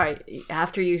 Sorry.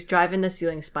 After you drive in the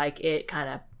ceiling spike, it kind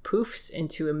of poofs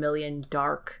into a million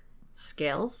dark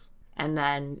scales. And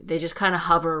then they just kind of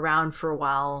hover around for a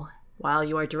while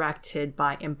you are directed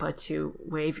by Impa to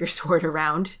wave your sword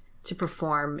around to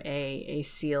perform a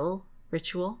seal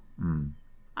ritual.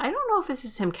 I don't know if this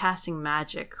is him casting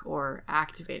magic or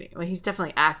activating. Well, he's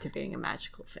definitely activating a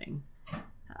magical thing.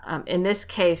 In this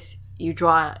case, you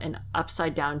draw an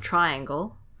upside down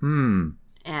triangle to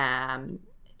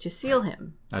seal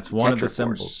him. That's one of the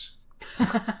symbols.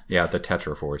 Yeah, the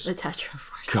Tetraforce. The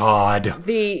Tetraforce. God.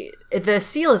 The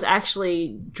seal is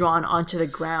actually drawn onto the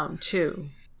ground too.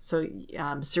 So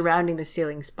surrounding the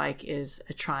ceiling spike is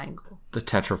a triangle. The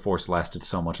Tetraforce lasted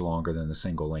so much longer than the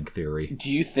single link theory.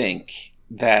 Do you think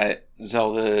that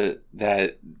the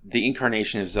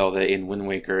incarnation of Zelda in Wind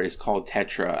Waker is called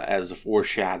Tetra as a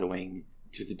foreshadowing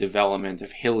to the development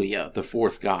of Hylia, the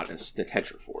 4th goddess, the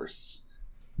Tetraforce?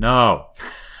 No.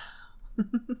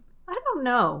 I don't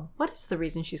know. What is the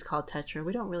reason she's called Tetra?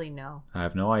 We don't really know. I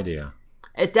have no idea.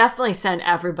 It definitely sent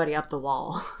everybody up the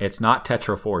wall. It's not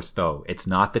Tetraforce, though. It's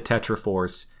not the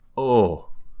Tetraforce. Oh.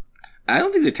 I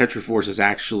don't think the Tetraforce is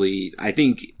actually... I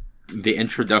think the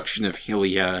introduction of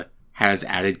Hylia has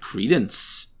added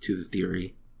credence to the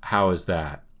theory. How is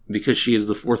that? Because she is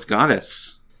the 4th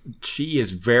goddess. She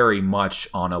is very much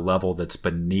on a level that's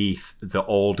beneath the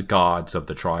old gods of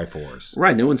the Triforce.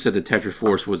 Right, no one said the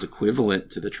Tetraforce was equivalent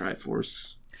to the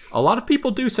Triforce. A lot of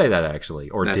people do say that, actually,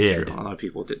 or That's did. True. A lot of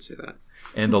people did say that.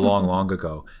 In the long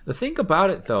ago. The thing about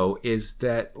it, though, is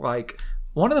that, like,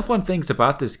 one of the fun things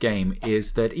about this game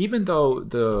is that even though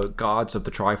the gods of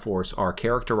the Triforce are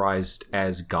characterized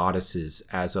as goddesses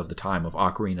as of the time of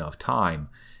Ocarina of Time,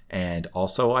 and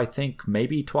also, I think,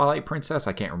 maybe Twilight Princess.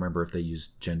 I can't remember if they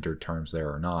used gendered terms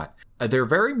there or not. They're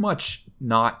very much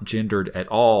not gendered at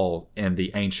all in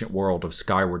the ancient world of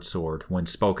Skyward Sword when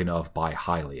spoken of by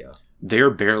Hylia.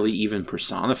 They're barely even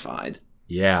personified.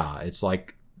 Yeah, it's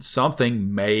like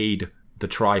something made the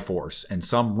Triforce, and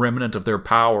some remnant of their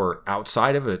power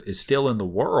outside of it is still in the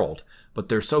world, but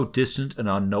they're so distant and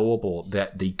unknowable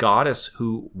that the goddess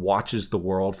who watches the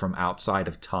world from outside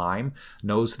of time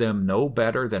knows them no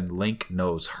better than Link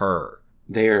knows her.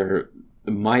 You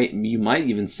might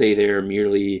even say they're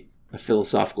merely a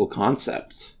philosophical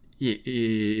concept.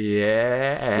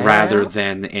 Yeah. Rather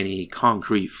than any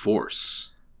concrete force.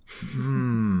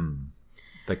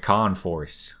 The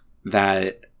Conforce.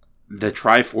 That the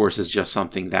Triforce is just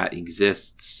something that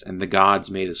exists, and the gods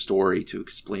made a story to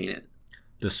explain it.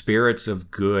 The spirits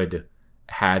of good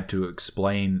had to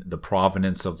explain the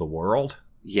provenance of the world?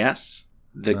 Yes.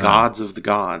 The gods of the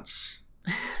gods.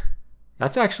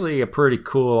 That's actually a pretty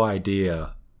cool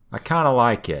idea. I kind of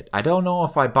like it. I don't know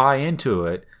if I buy into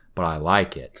it, but I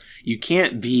like it. You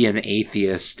can't be an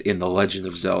atheist in The Legend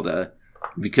of Zelda,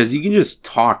 because you can just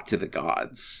talk to the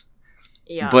gods.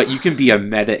 Yeah. But you can be a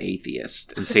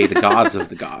meta-atheist and say the gods of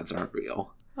the gods aren't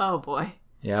real. Oh, boy.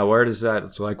 Yeah, where does that...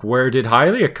 It's like, where did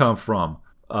Hylia come from?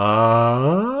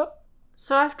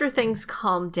 So after things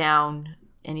calm down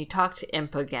and you talk to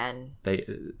Impa again...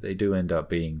 They do end up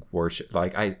being worshipped.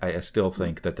 Like, I still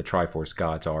think that the Triforce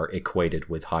gods are equated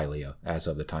with Hylia as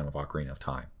of the time of Ocarina of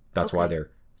Time. That's why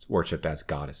they're worshipped as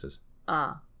goddesses.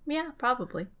 Yeah,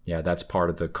 probably. Yeah, that's part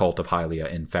of the cult of Hylia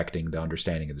infecting the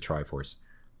understanding of the Triforce.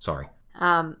 Sorry.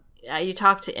 You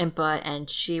talk to Impa, and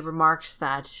she remarks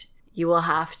that you will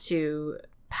have to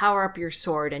power up your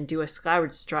sword and do a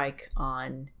Skyward strike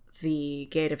on the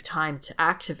Gate of Time to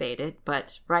activate it,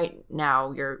 but right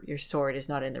now your sword is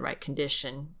not in the right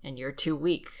condition, and you're too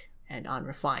weak and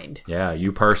unrefined. Yeah,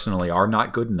 you personally are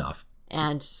not good enough.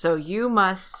 And so you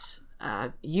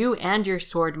and your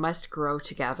sword must grow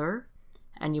together,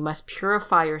 and you must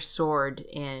purify your sword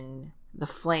in the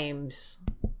flames.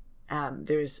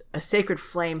 There's a sacred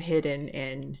flame hidden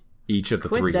in each of the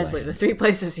 3 lands. The 3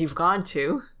 places you've gone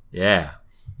to. Yeah.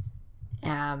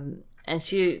 And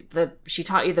she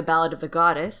taught you the Ballad of the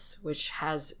Goddess, which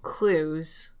has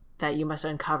clues that you must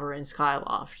uncover in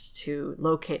Skyloft to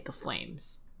locate the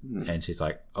flames. And she's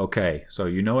like, okay, so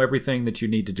you know everything that you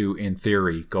need to do in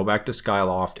theory. Go back to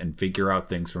Skyloft and figure out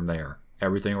things from there.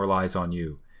 Everything relies on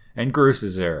you. And Groose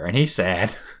is there, and he's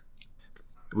sad.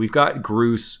 We've got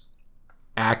Groose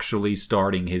actually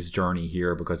starting his journey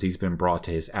here because he's been brought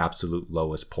to his absolute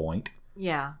lowest point.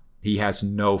 Yeah. He has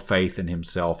no faith in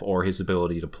himself or his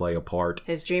ability to play a part.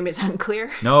 His dream is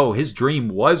unclear? No, his dream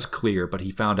was clear, but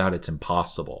he found out it's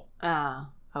impossible.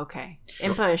 Okay.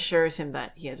 Impa assures him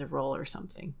that he has a role or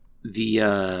something. The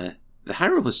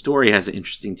Hyrule Historia has an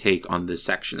interesting take on this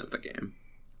section of the game.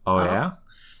 Oh, yeah?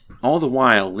 All the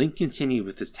while, Link continued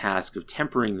with his task of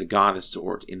tempering the goddess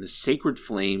sword in the sacred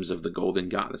flames of the golden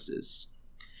goddesses.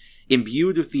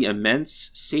 Imbued with the immense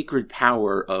sacred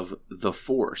power of the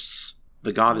Force,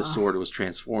 the goddess sword was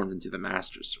transformed into the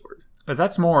Master Sword.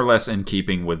 That's more or less in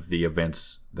keeping with the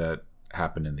events that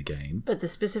happen in the game. But the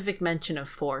specific mention of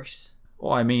Force.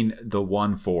 Well, I mean, the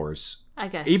one Force. I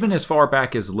guess. Even as far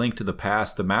back as Link to the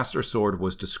Past, the Master Sword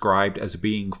was described as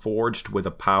being forged with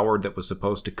a power that was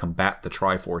supposed to combat the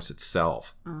Triforce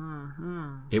itself.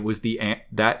 Mm-hmm. It was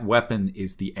that weapon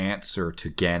is the answer to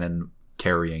Ganon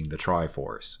carrying the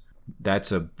Triforce.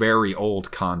 That's a very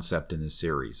old concept in this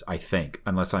series, I think,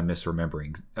 unless I'm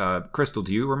misremembering. Crystal,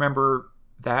 do you remember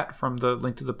that from the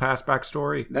Link to the Past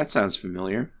backstory? That sounds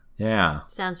familiar. Yeah.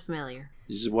 Sounds familiar.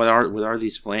 What are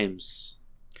these flames?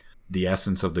 The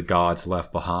essence of the gods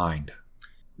left behind.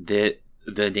 The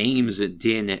names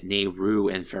Din, Nehru,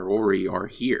 and Ferori are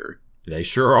here. They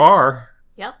sure are.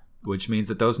 Yep. Which means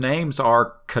that those names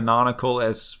are canonical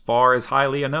as far as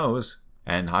Hylia knows.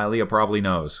 And Hylia probably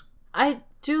knows. I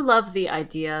do love the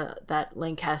idea that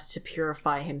Link has to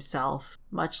purify himself,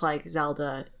 much like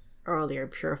Zelda earlier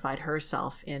purified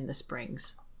herself in the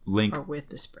springs. Or with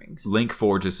the springs. Link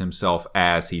forges himself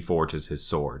as he forges his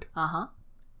sword. Uh-huh.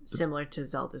 Similar to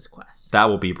Zelda's quest. That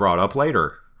will be brought up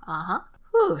later. Uh-huh.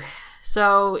 Whew.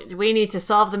 So we need to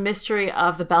solve the mystery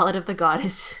of the Ballad of the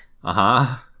Goddess.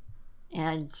 Uh-huh.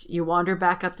 And you wander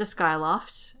back up to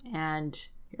Skyloft, and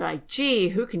you're like, gee,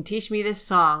 who can teach me this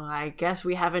song? I guess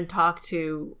we haven't talked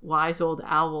to wise old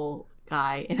owl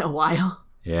guy in a while.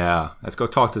 Yeah, let's go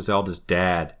talk to Zelda's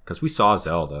dad, because we saw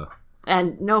Zelda.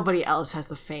 And nobody else has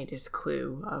the faintest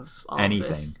clue of all anything.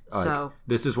 This. So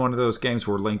this is one of those games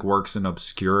where Link works in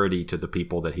obscurity to the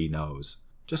people that he knows.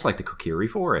 Just like the Kokiri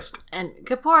Forest. And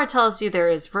Kaepora tells you there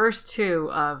is verse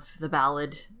 2 of the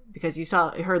ballad, because you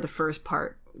heard the first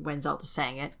part when Zelda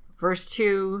sang it. Verse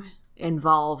 2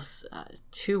 involves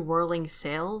 2 whirling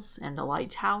sails and a light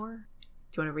tower.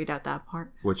 Do you want to read out that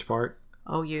part? Which part?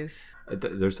 Oh, youth.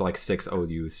 There's like 6 O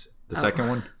youths. The second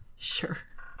one? Sure.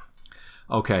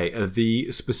 Okay, the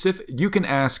specific... You can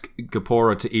ask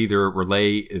Kaepora to either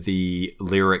relay the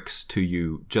lyrics to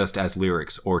you just as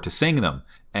lyrics or to sing them.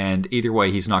 And either way,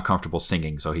 he's not comfortable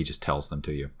singing, so he just tells them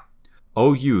to you.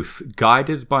 O youth,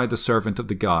 guided by the servant of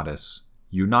the goddess,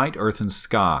 unite earth and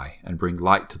sky and bring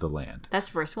light to the land. That's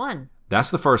verse 1.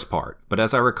 That's the first part, but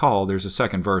as I recall, there's a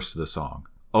second verse to the song.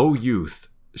 O youth,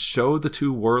 show the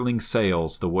 2 whirling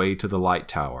sails the way to the light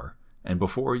tower, and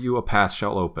before you a path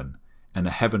shall open, and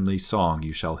a heavenly song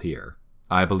you shall hear.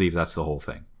 I believe that's the whole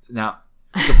thing. Now,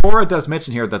 Kaepora does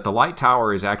mention here that the light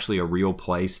tower is actually a real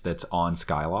place that's on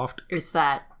Skyloft. It's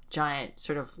that giant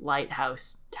sort of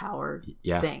lighthouse tower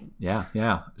thing. Yeah.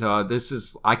 So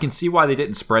I can see why they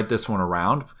didn't spread this one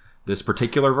around, this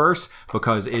particular verse,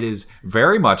 because it is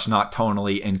very much not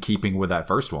tonally in keeping with that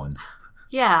first one.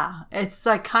 Yeah, it's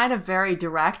like kind of very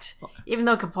direct, even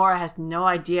though Kaepora has no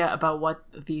idea about what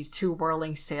these 2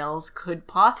 whirling sails could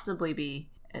possibly be.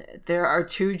 There are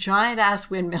 2 giant-ass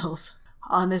windmills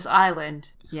on this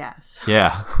island. Yes.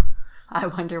 Yeah. I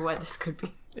wonder what this could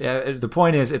be. Yeah, the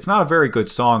point is, it's not a very good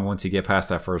song once you get past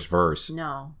that first verse.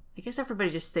 No. I guess everybody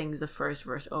just sings the first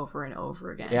verse over and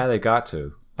over again. Yeah, they got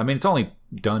to. I mean, it's only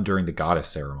done during the goddess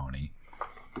ceremony.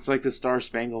 It's like the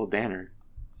Star-Spangled Banner.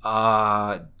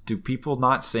 Do people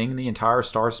not sing the entire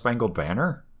Star-Spangled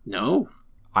Banner? No.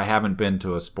 I haven't been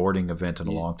to a sporting event in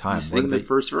a long time. You sing the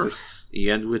first verse.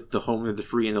 You end with the home of the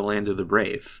free and the land of the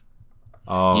brave.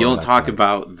 Oh, you don't talk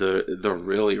about the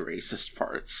really racist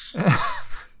parts.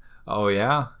 Oh,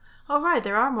 yeah? Oh, right.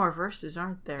 There are more verses,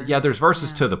 aren't there? Yeah, there's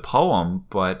verses to the poem,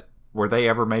 but were they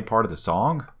ever made part of the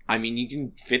song? I mean, you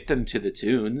can fit them to the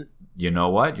tune. You know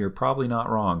what? You're probably not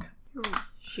wrong.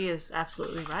 She is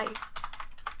absolutely right.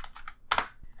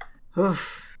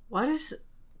 Oof. Why does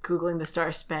Googling the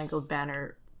Star-Spangled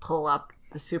Banner pull up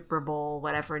the Super Bowl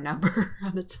whatever number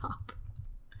on the top?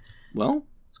 Well,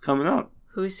 it's coming up.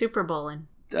 Who's Super Bowling?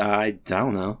 I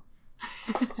don't know.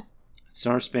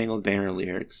 Star-Spangled Banner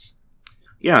lyrics.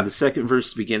 Yeah, the second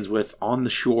verse begins with, on the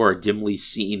shore dimly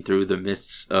seen through the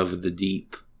mists of the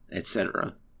deep,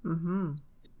 etc. Mm-hmm.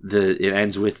 It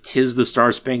ends with, 'tis the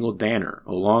Star-Spangled Banner,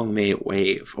 oh long may it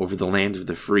wave, over the land of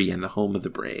the free and the home of the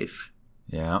brave.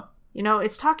 Yeah. You know,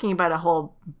 it's talking about a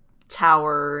whole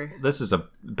tower. This is a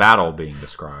battle being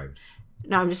described.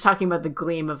 No, I'm just talking about the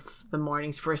gleam of the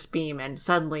morning's first beam, and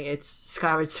suddenly it's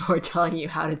Skyward Sword telling you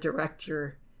how to direct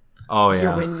your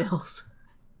windmills.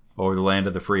 Or the land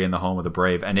of the free and the home of the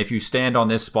brave. And if you stand on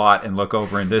this spot and look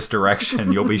over in this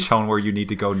direction, you'll be shown where you need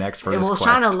to go next for this quest. It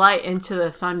will shine a light into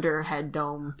the Thunderhead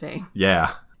Dome thing.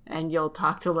 Yeah. And you'll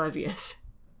talk to Levius.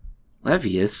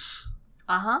 Levius?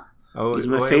 Uh-huh. Oh, he's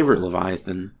my favorite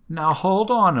Leviathan. Now, hold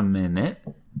on a minute.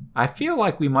 I feel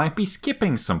like we might be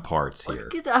skipping some parts here.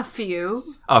 A few.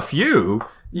 A few?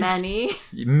 Many.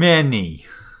 Many.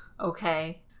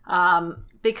 Okay.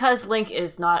 Because Link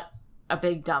is not a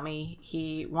big dummy,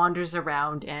 he wanders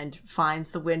around and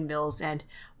finds the windmills, and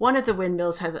one of the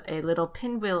windmills has a little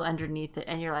pinwheel underneath it,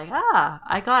 and you're like,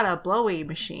 I got a blowy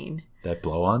machine. That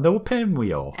blow on the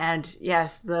pinwheel. And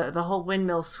yes, the whole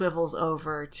windmill swivels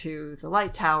over to the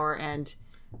light tower, and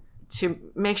to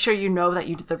make sure you know that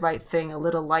you did the right thing, a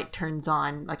little light turns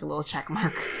on, like a little check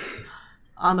mark,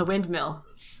 on the windmill.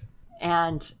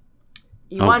 And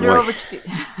you wander over to the...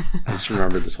 I just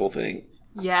remembered this whole thing.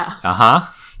 Yeah.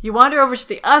 Uh-huh. You wander over to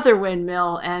the other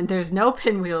windmill, and there's no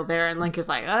pinwheel there, and Link is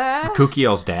like,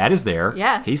 Kukiel's dad is there.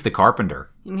 Yes. He's the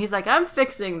carpenter. And he's like, I'm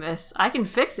fixing this. I can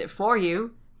fix it for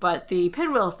you. But the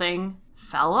pinwheel thing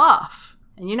fell off.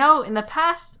 And in the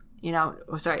past,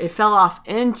 it fell off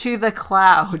into the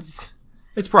clouds.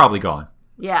 It's probably gone.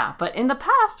 Yeah, but in the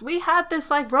past, we had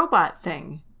this, robot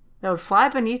thing that would fly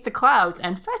beneath the clouds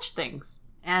and fetch things.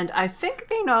 And I think,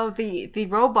 the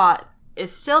robot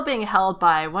is still being held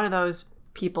by one of those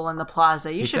people in the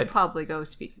plaza. You should probably go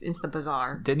speak into the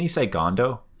bazaar. Didn't he say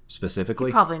Gondo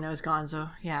specifically? He probably knows Gonzo,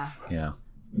 yeah. Yeah.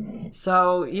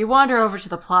 So you wander over to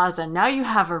the plaza. Now you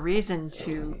have a reason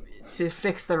to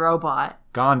fix the robot.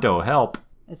 Gondo, help.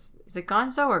 Is it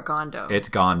Gonzo or Gondo? It's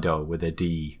Gondo with a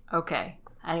D. Okay.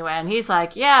 Anyway, and he's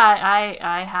like, yeah,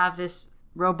 I have this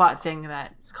robot thing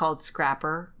that's called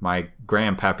Scrapper. My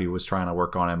grandpappy was trying to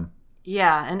work on him.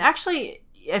 Yeah, and actually,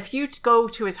 if you go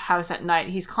to his house at night,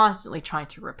 he's constantly trying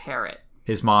to repair it.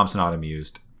 His mom's not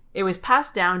amused. It was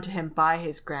passed down to him by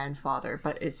his grandfather,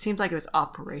 but it seems like it was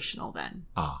operational then.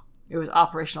 Ah. It was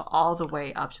operational all the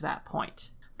way up to that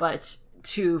point. But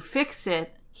to fix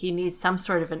it, he needs some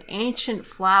sort of an ancient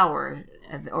flower,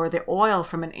 or the oil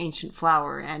from an ancient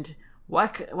flower. And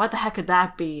what the heck could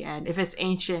that be? And if it's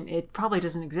ancient, it probably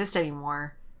doesn't exist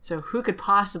anymore. So who could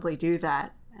possibly do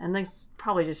that? And Link's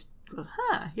probably just goes,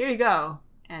 here you go.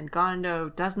 And Gondo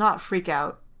does not freak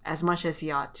out as much as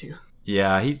he ought to.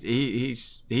 Yeah, he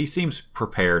seems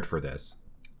prepared for this.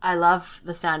 I love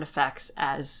the sound effects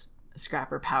as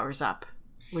Scrapper powers up,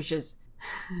 which is...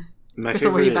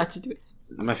 Crystal, what are you about to do?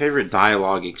 My favorite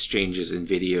dialogue exchanges in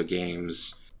video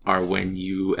games are when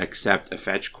you accept a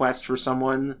fetch quest for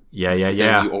someone. Yeah.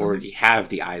 Then you already have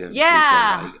the item.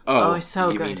 Yeah! So it's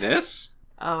so you good. mean this?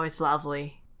 Oh, it's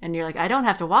lovely. And you're like, I don't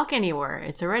have to walk anywhere.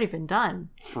 It's already been done.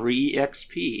 Free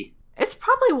XP. It's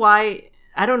probably why...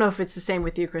 I don't know if it's the same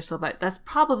with you, Crystal, but that's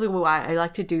probably why I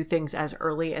like to do things as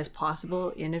early as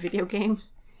possible in a video game.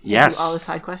 Yes. Do all the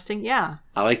side questing, yeah.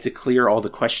 I like to clear all the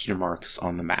question marks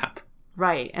on the map.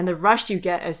 Right, and the rush you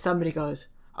get as somebody goes,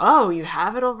 oh, you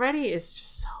have it already? It's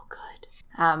just so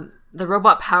good. The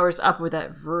robot powers up with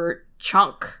that vert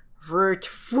chunk, vert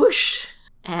whoosh,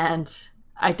 and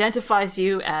identifies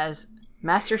you as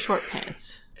Master Short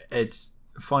Pants. It's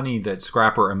funny that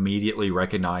Scrapper immediately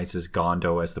recognizes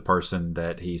Gondo as the person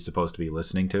that he's supposed to be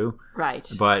listening to. Right.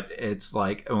 But it's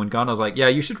like, when Gondo's like, yeah,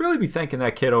 you should really be thanking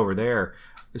that kid over there.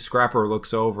 Scrapper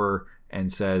looks over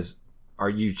and says, are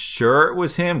you sure it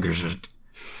was him?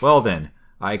 Well then,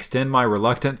 I extend my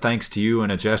reluctant thanks to you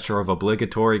in a gesture of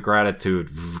obligatory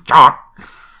gratitude.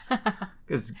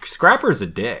 Because Scrapper's a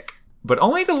dick. But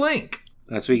only to Link.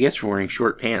 That's what he gets for wearing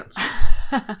short pants.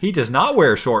 He does not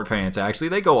wear short pants, actually.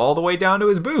 They go all the way down to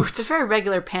his boots. It's very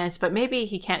regular pants, but maybe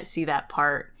he can't see that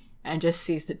part and just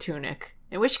sees the tunic.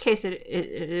 In which case, it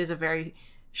is a very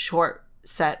short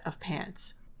set of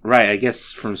pants. Right, I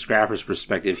guess from Scrapper's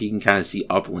perspective, he can kind of see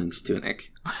up Link's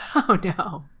tunic. Oh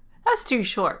no, that's too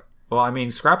short. Well, I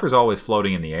mean, Scrapper's always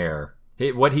floating in the air.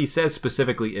 What he says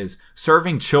specifically is,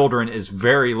 serving children is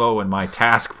very low in my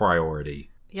task priority.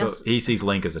 Yes. So he sees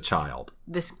Link as a child.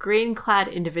 This green-clad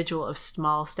individual of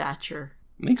small stature.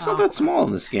 Link's not that small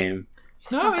in this game.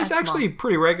 No, he's actually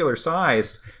pretty regular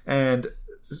sized. And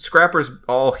Scrapper's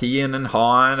all heeing and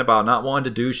hawing about not wanting to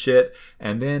do shit.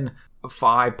 And then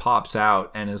Fi pops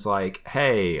out and is like,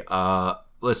 hey,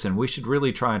 listen, we should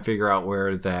really try and figure out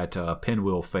where that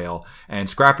pinwheel fell. And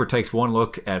Scrapper takes one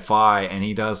look at Fi and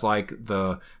he does like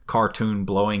the cartoon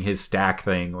blowing his stack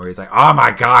thing where he's like, oh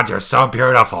my god, you're so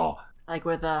beautiful. Like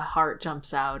where the heart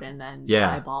jumps out and then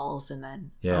eyeballs and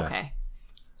then... Yeah. Okay.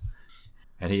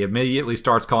 And he immediately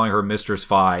starts calling her Mistress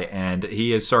Fi, and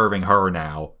he is serving her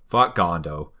now. Fuck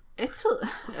Gondo.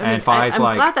 I'm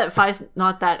glad that Fi's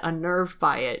not that unnerved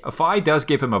by it. Fi does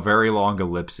give him a very long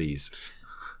ellipses.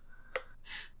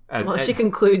 She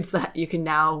concludes that you can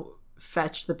now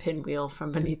fetch the pinwheel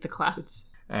from beneath the clouds.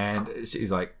 And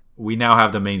she's like, we now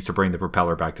have the means to bring the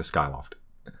propeller back to Skyloft.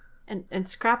 And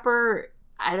Scrapper,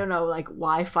 I don't know, like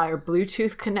Wi-Fi or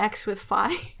Bluetooth connects with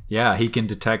Fi? Yeah, he can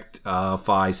detect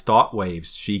Fi's thought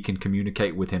waves. She can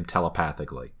communicate with him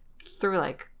telepathically. Through,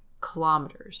 like,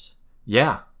 kilometers.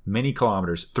 Yeah, many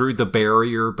kilometers. Through the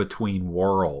barrier between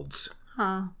worlds.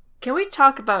 Huh. Can we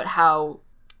talk about how,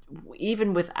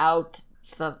 even without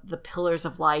the pillars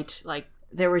of light, like,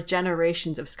 there were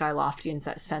generations of Skyloftians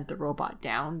that sent the robot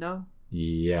down, though?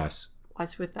 Yes.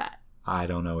 What's with that? I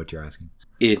don't know what you're asking.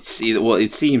 It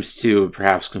seems to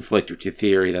perhaps conflict with your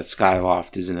theory that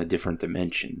Skyloft is in a different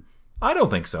dimension. I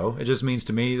don't think so. It just means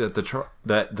to me that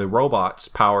the robots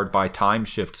powered by time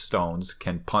shift stones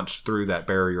can punch through that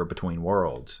barrier between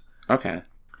worlds. Okay.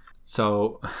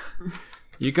 So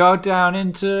you go down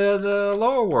into the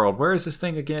lower world. Where is this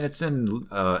thing again? It's in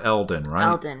Eldin,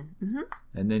 right? Eldin. Mm-hmm.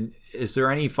 And then is there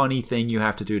any funny thing you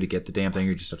have to do to get the damn thing,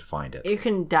 or you just have to find it? You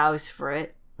can douse for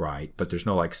it. Right, but there's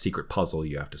no like secret puzzle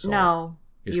you have to solve. No.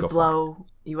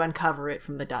 You uncover it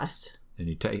from the dust.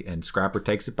 And Scrapper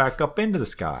takes it back up into the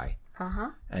sky.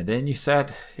 Uh-huh. And then you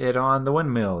set it on the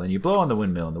windmill, and you blow on the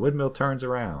windmill, and the windmill turns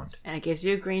around. And it gives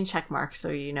you a green check mark, so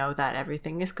you know that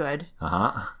everything is good.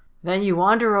 Uh-huh. Then you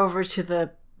wander over to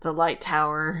the light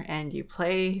tower, and you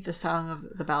play the song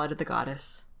of the Ballad of the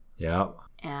Goddess. Yep.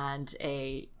 And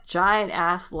a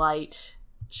giant-ass light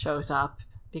shows up,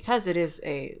 because it is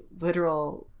a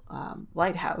literal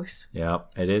lighthouse.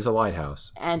 Yep, it is a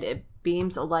lighthouse. And it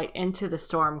beams a light into the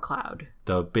storm cloud.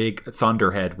 The big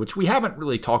thunderhead, which we haven't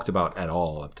really talked about at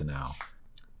all up to now.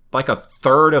 Like a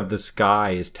third of the sky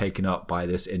is taken up by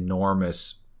this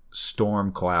enormous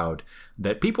storm cloud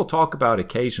that people talk about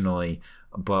occasionally,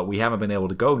 but we haven't been able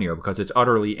to go near because it's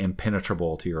utterly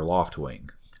impenetrable to your loft wing.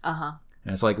 Uh-huh.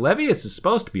 And it's like, Levius is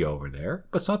supposed to be over there,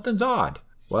 but something's odd.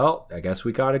 Well, I guess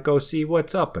we gotta go see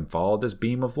what's up and follow this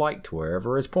beam of light to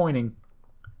wherever it's pointing.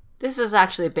 This is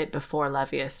actually a bit before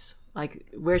Levius. Like,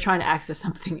 we're trying to access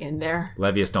something in there.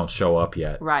 Levius don't show up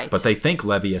yet. Right. But they think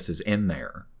Levius is in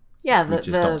there. Yeah, the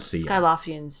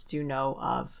Skyloftians do know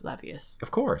of Levius.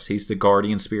 Of course. He's the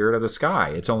guardian spirit of the sky.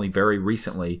 It's only very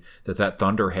recently that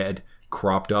thunderhead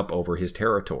cropped up over his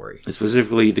territory.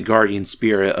 Specifically, the guardian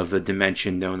spirit of the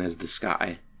dimension known as the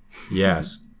sky.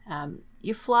 Yes.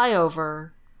 You fly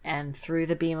over and through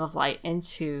the beam of light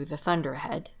into the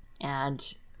thunderhead,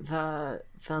 and the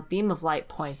beam of light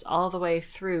points all the way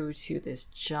through to this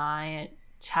giant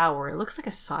tower. It looks like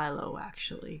a silo,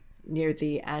 actually, near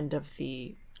the end of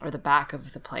the back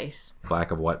of the place.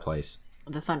 Back of what place?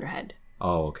 The thunderhead.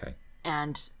 Oh, okay.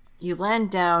 And you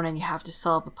land down and you have to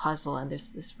solve a puzzle, and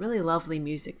there's this really lovely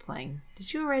music playing.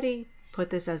 Did you already put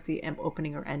this as the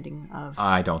opening or ending of...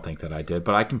 I don't think that I did,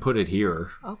 but I can put it here.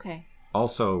 Okay.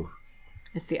 Also...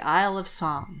 It's the Isle of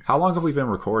Songs. How long have we been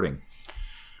recording?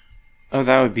 Oh,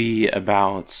 that would be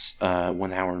about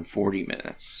 1 hour and 40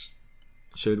 minutes.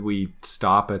 Should we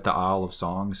stop at the Isle of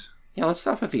Songs? Yeah, let's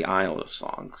stop at the Isle of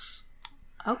Songs.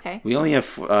 Okay. We only have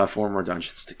 4 more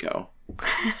dungeons to go.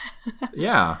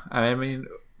 Yeah, I mean,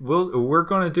 we're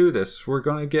going to do this. We're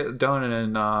going to get done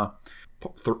in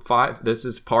 5. This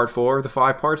is part 4 of the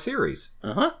 5-part series.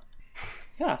 Uh-huh.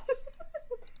 Yeah.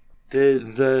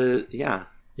 Yeah.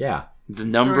 Yeah. The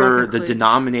number, the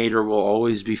denominator will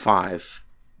always be 5.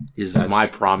 That's my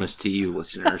promise to you,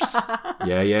 listeners.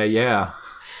 Yeah.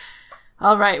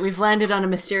 All right, we've landed on a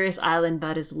mysterious island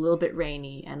that is a little bit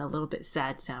rainy and a little bit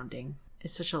sad sounding.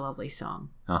 It's such a lovely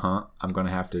song. Uh-huh. I'm going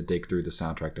to have to dig through the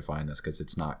soundtrack to find this because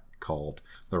it's not called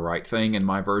the right thing in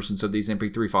my versions of these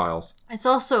MP3 files. It's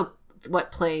also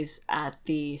what plays at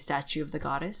the statue of the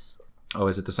goddess. Oh,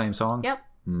 is it the same song? Yep.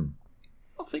 I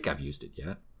don't think I've used it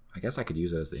yet. I guess I could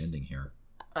use it as the ending here.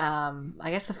 I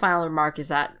guess the final remark is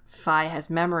that Fi has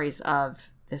memories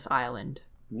of this island.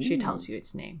 Ooh. She tells you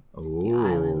its name. Ooh. The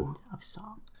Island of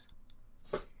Songs.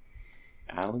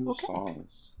 Island of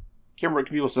Songs. Cameron, where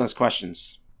can people send us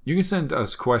questions? You can send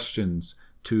us questions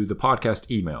to the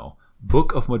podcast email,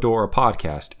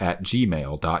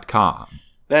 bookofmedorapodcast@gmail.com.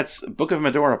 That's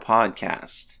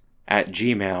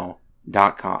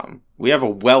bookofmedorapodcast@gmail.com. We have a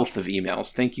wealth of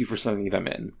emails. Thank you for sending them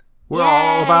in. We're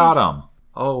all about them.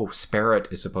 Oh, Spirit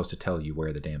is supposed to tell you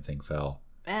where the damn thing fell.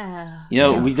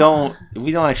 We don't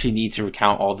actually need to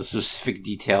recount all the specific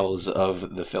details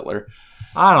of the filler.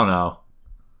 I don't know.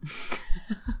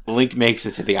 Link makes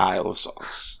it to the Isle of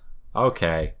Sauce.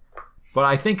 Okay. But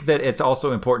I think that it's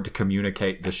also important to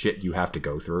communicate the shit you have to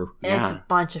go through. Yeah. It's a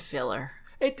bunch of filler.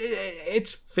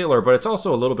 It's filler, but it's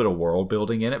also a little bit of world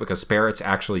building in it because Spirit's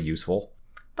actually useful.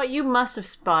 But you must have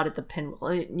spotted the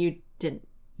pinwheel. You didn't.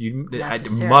 You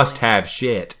must have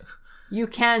shit. You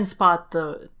can spot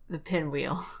the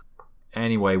pinwheel.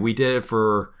 Anyway, we did it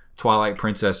for Twilight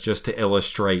Princess just to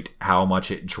illustrate how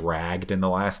much it dragged in the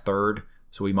last third.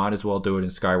 So we might as well do it in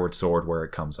Skyward Sword where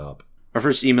it comes up. Our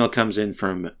first email comes in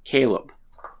from Caleb.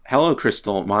 Hello,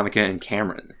 Crystal, Monica, and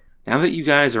Cameron. Now that you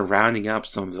guys are rounding up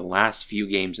some of the last few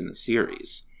games in the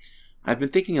series, I've been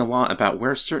thinking a lot about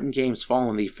where certain games fall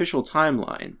in the official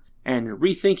timeline, and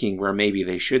rethinking where maybe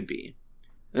they should be.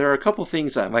 There are a couple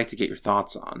things I'd like to get your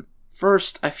thoughts on.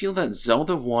 First, I feel that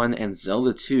Zelda 1 and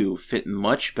Zelda 2 fit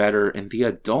much better in the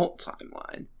adult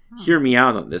timeline. Hear me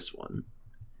out on this one.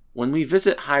 When we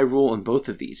visit Hyrule in both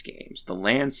of these games, the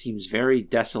land seems very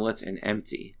desolate and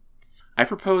empty. I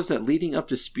propose that leading up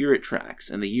to Spirit Tracks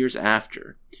and the years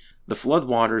after, the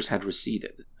floodwaters had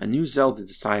receded. A new Zelda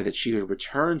decided that she would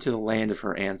return to the land of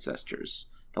her ancestors,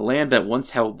 the land that once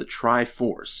held the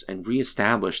Triforce, and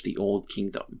re-establish the Old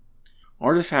Kingdom.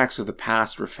 Artifacts of the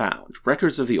past were found,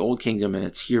 records of the Old Kingdom and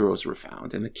its heroes were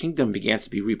found, and the kingdom began to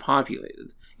be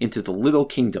repopulated into the Little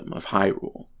Kingdom of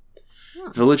Hyrule.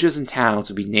 Villages and towns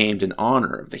would be named in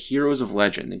honor of the heroes of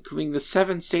legend, including the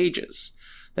 7 sages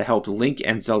that helped Link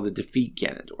and Zelda defeat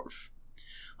Ganondorf.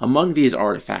 Among these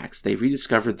artifacts, they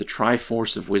rediscovered the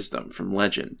Triforce of Wisdom from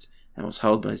legend, and was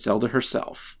held by Zelda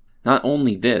herself. Not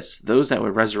only this, those that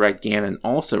would resurrect Ganon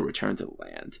also returned to the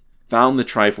land, found the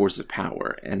Triforce of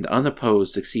Power, and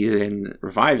unopposed succeeded in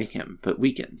reviving him, but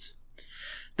weakened.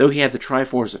 Though he had the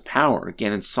Triforce of Power,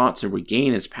 Ganon sought to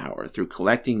regain his power through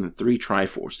collecting the 3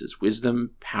 Triforces,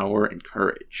 Wisdom, Power, and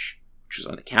Courage, which was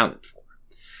unaccounted for.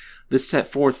 This set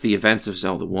forth the events of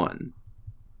Zelda 1.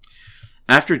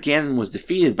 After Ganon was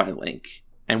defeated by Link,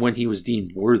 and when he was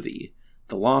deemed worthy,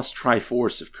 the lost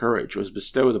Triforce of Courage was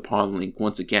bestowed upon Link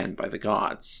once again by the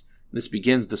gods. This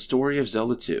begins the story of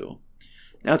Zelda 2.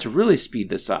 Now to really speed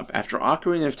this up, after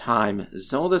Ocarina of Time,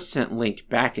 Zelda sent Link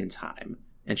back in time,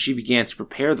 and she began to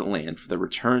prepare the land for the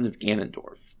return of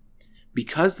Ganondorf.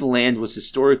 Because the land was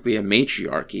historically a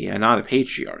matriarchy and not a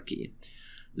patriarchy,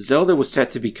 Zelda was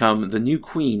set to become the new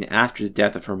queen after the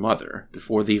death of her mother,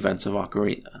 before the events of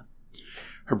Ocarina.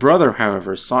 Her brother,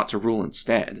 however, sought to rule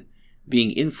instead,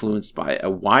 being influenced by a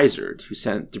wizard who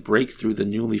sent to break through the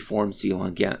newly formed seal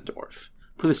on Ganondorf,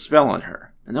 put a spell on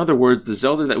her. In other words, the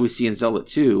Zelda that we see in Zelda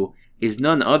 2 is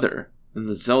none other than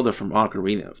the Zelda from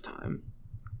Ocarina of Time.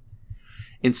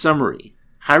 In summary,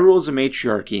 Hyrule is a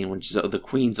matriarchy in which the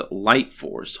Queen's light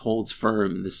force holds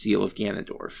firm the seal of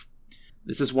Ganondorf.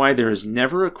 This is why there is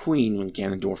never a queen when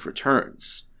Ganondorf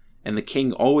returns, and the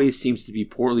king always seems to be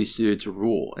poorly suited to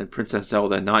rule, and Princess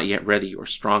Zelda not yet ready or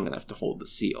strong enough to hold the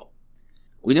seal.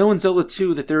 We know in Zelda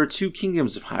 2 that there are 2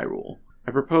 kingdoms of Hyrule.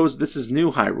 I propose this is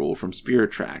New Hyrule from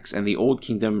Spirit Tracks, and the Old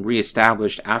Kingdom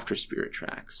re-established after Spirit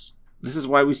Tracks. This is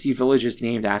why we see villages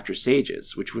named after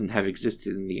sages, which wouldn't have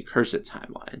existed in the Accursed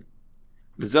timeline.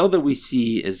 The Zelda we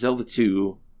see in Zelda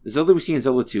 2 is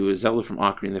Zelda from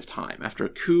Ocarina of Time, after a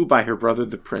coup by her brother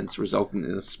the prince resulting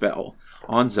in a spell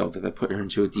on Zelda that put her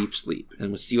into a deep sleep,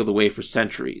 and was sealed away for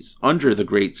centuries, under the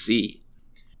Great Sea.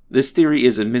 This theory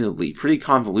is admittedly pretty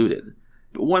convoluted,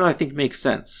 but one I think makes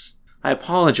sense. I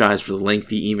apologize for the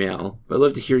lengthy email, but I'd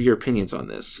love to hear your opinions on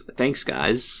this. Thanks,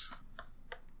 guys.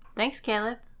 Thanks,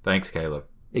 Caleb. Thanks, Caleb.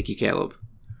 Thank you, Caleb.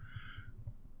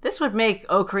 This would make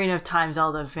Ocarina of Time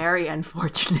Zelda very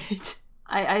unfortunate.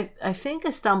 I think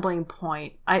a stumbling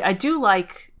point... I do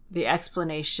like the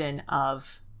explanation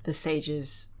of the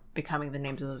sages becoming the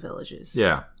names of the villages.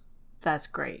 Yeah. That's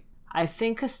great. I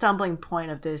think a stumbling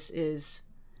point of this is...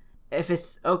 if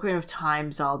it's Ocarina of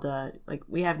Time Zelda, like,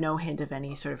 we have no hint of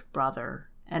any sort of brother.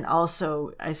 And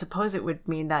also, I suppose it would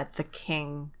mean that the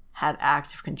king had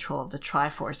active control of the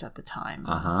Triforce at the time.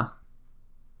 Uh-huh.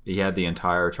 He had the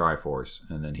entire Triforce,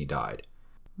 and then he died.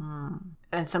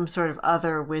 And some sort of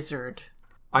other wizard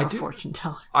or fortune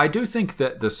teller. I do think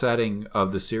that the setting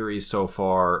of the series so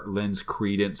far lends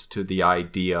credence to the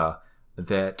idea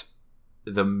that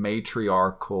the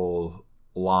matriarchal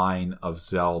line of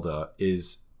Zelda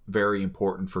is very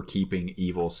important for keeping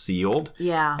evil sealed.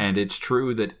 Yeah. And it's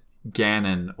true that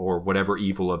Ganon, or whatever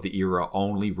evil of the era,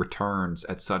 only returns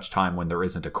at such time when there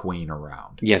isn't a queen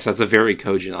around. Yes, that's a very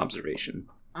cogent observation.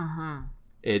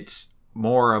 It's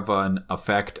more of an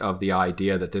effect of the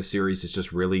idea that this series is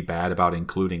just really bad about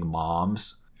including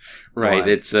moms. Right,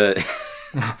 it's a...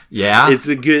 yeah? It's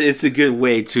a good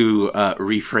way to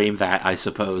reframe that, I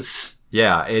suppose.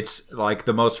 Yeah, it's like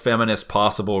the most feminist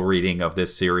possible reading of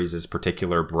this series'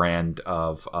 particular brand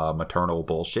of maternal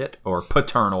bullshit or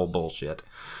paternal bullshit.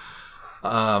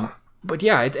 But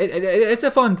yeah, it's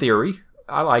a fun theory.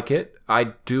 I like it.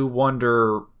 I do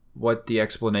wonder what the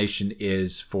explanation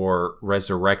is for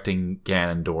resurrecting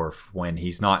Ganondorf when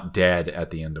he's not dead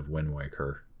at the end of Wind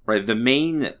Waker. Right. The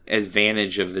main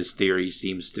advantage of this theory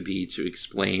seems to be to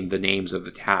explain the names of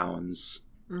the towns.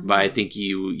 Mm-hmm. But I think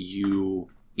you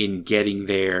in getting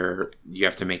there, you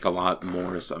have to make a lot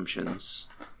more assumptions.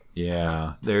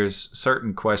 Yeah, there's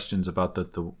certain questions about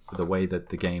the way that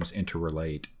the games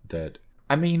interrelate that...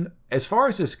 I mean, as far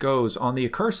as this goes, on the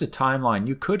Accursed timeline,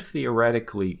 you could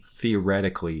theoretically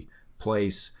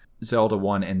place Zelda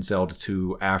 1 and Zelda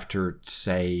 2 after,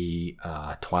 say,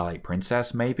 Twilight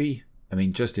Princess, maybe? I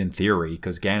mean, just in theory,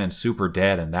 because Ganon's super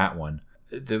dead in that one.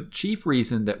 The chief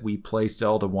reason that we place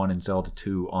Zelda 1 and Zelda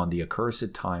 2 on the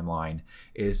Accursed timeline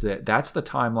is that that's the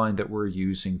timeline that we're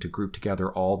using to group together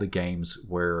all the games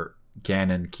where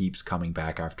Ganon keeps coming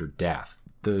back after death.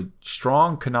 The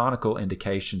strong canonical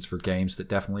indications for games that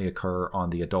definitely occur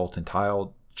on the adult and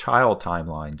child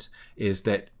timelines is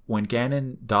that when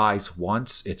Ganon dies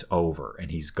once, it's over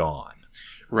and he's gone.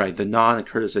 Right. The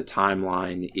non-Accursed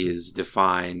timeline is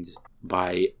defined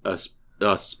by a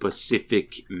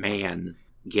specific man,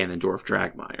 Ganondorf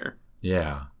Dragmire.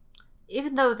 Yeah.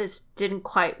 Even though this didn't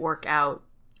quite work out,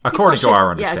 according to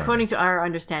our understanding. Yeah, according to our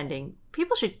understanding,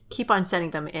 people should keep on sending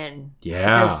them in.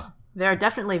 Yeah. Because there are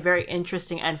definitely very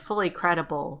interesting and fully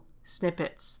credible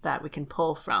snippets that we can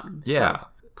pull from. Yeah. So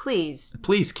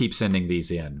please keep sending these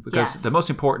in. Because the most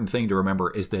important thing to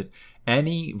remember is that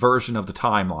any version of the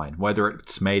timeline, whether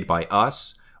it's made by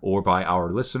us or by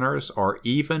our listeners or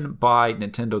even by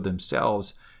Nintendo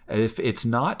themselves, if it's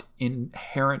not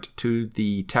inherent to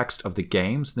the text of the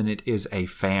games, then it is a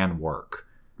fan work.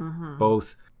 Mm-hmm.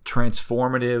 Both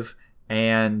transformative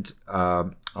and,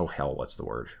 what's the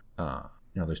word?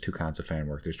 There's two kinds of fan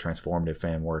work. There's transformative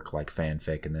fan work like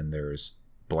fanfic, and then there's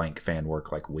blank fan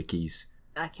work like wikis.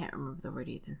 I can't remember the word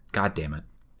either. God damn it.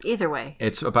 Either way.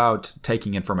 It's about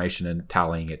taking information and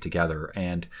tallying it together,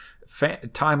 and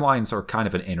timelines are kind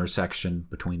of an intersection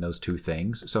between those two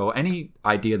things. So any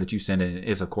idea that you send in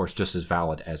is, of course, just as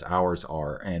valid as ours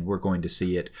are, and we're going to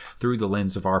see it through the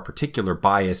lens of our particular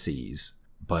biases.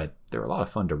 But they're a lot of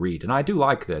fun to read. And I do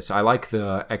like this. I like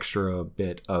the extra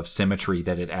bit of symmetry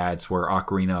that it adds where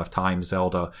Ocarina of Time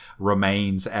Zelda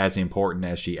remains as important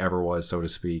as she ever was, so to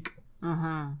speak. Mm-hmm.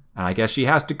 And I guess she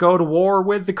has to go to war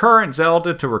with the current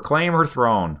Zelda to reclaim her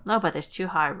throne. No, but there's 2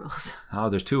 Hyrules. Oh,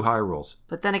 there's 2 Hyrules.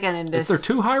 But then again, in this... Is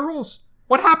there 2 Hyrules?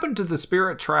 What happened to the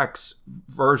Spirit Tracks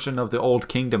version of the Old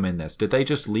Kingdom in this? Did they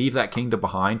just leave that kingdom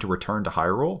behind to return to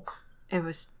Hyrule? It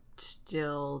was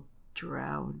still...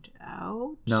 drowned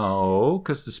out? No,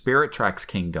 because the Spirit Tracks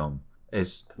Kingdom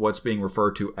is what's being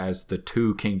referred to as the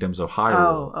 2 kingdoms of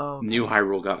Hyrule. Oh. Okay. New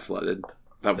Hyrule got flooded.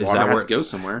 That water had to go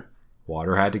somewhere.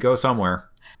 Water had to go somewhere.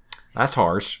 That's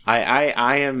harsh.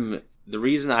 I am... The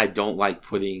reason I don't like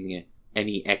putting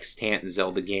any extant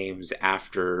Zelda games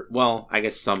after... Well, I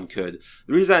guess some could.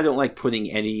 The reason I don't like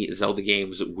putting any Zelda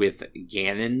games with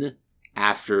Ganon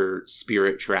after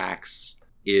Spirit Tracks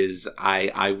is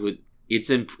I would...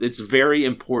 It's very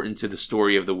important to the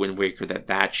story of the Wind Waker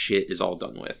that shit is all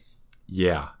done with.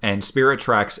 Yeah, and Spirit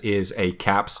Tracks is a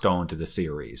capstone to the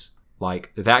series.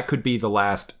 Like, that could be the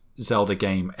last Zelda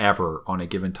game ever on a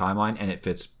given timeline, and it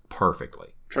fits perfectly.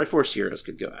 Triforce Heroes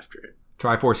could go after it.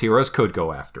 Triforce Heroes could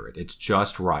go after it. It's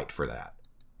just right for that.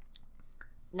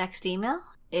 Next email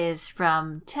is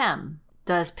from Tim.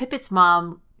 Does Pippet's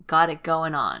mom got it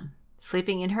going on?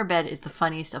 Sleeping in her bed is the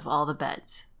funniest of all the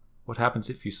beds. What happens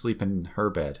if you sleep in her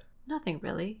bed? Nothing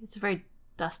really. It's a very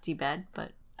dusty bed,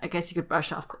 but I guess you could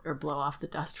brush off or blow off the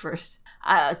dust first.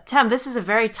 Tim, this is a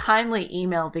very timely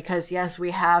email because, yes,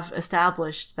 we have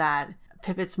established that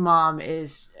Pippet's mom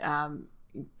is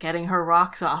getting her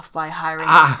rocks off by hiring...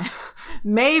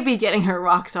 maybe getting her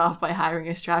rocks off by hiring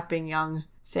a strapping young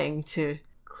thing to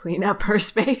clean up her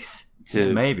space.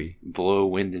 To maybe blow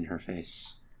wind in her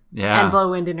face. Yeah. And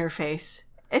blow wind in her face.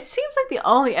 It seems like the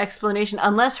only explanation,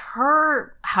 unless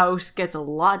her house gets a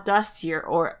lot dustier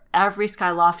or every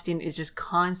Skyloftian is just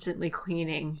constantly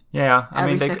cleaning. Yeah,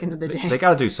 every second of the day. They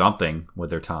got to do something with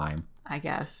their time. I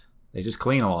guess. They just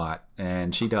clean a lot,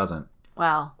 and she doesn't.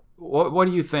 Well. What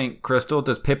do you think, Crystal?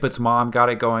 Does Pippet's mom got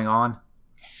it going on?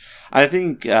 I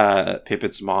think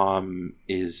Pippet's mom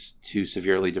is too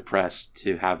severely depressed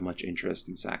to have much interest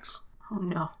in sex. Oh,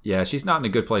 no. Yeah, she's not in a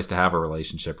good place to have a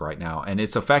relationship right now, and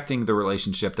it's affecting the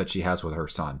relationship that she has with her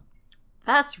son.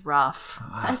 That's rough.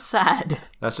 That's sad.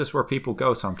 That's just where people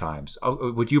go sometimes.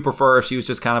 Oh, would you prefer if she was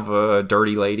just kind of a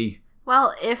dirty lady?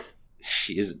 Well, if...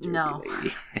 She is a dirty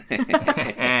lady.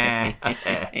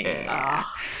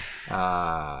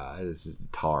 This is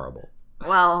horrible.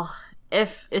 Well,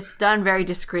 if it's done very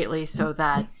discreetly so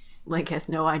that Link has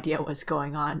no idea what's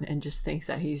going on and just thinks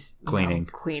that he's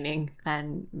cleaning,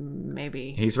 then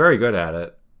maybe... He's very good at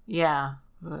it. Yeah.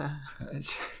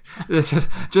 It's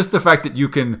just the fact that you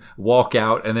can walk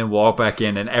out and then walk back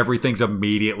in and everything's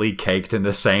immediately caked in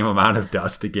the same amount of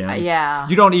dust again. Yeah.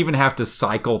 You don't even have to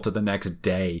cycle to the next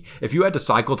day. If you had to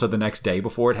cycle to the next day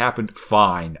before it happened,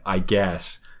 fine, I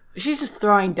guess. She's just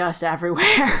throwing dust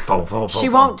everywhere. She She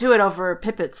won't do it over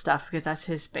Pipit's stuff because that's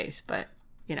his space, but,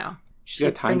 She's got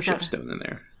a time shift stone in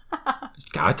there.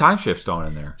 Got a time shift stone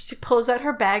in there. She pulls out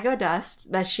her bag of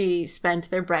dust that she spent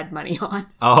their bread money on.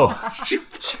 Oh.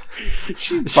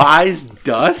 She buys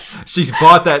dust? She's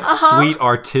bought that sweet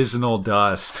artisanal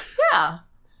dust. Yeah.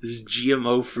 This is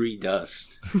GMO-free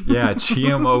dust. Yeah,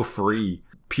 GMO-free.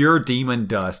 Pure demon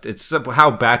dust. It's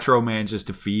how Batro manages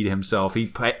to feed himself.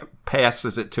 He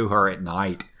passes it to her at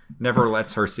night. Never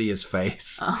lets her see his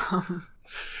face.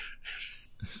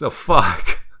 So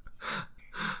fuck.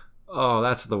 Oh,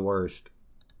 that's the worst.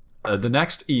 The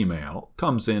next email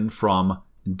comes in from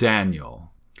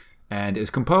Daniel and is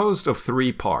composed of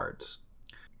 3 parts.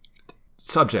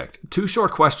 Subject: 2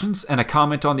 short questions and a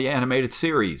comment on the animated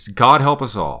series. God help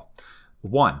us all.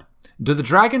 1. Do the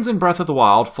dragons in Breath of the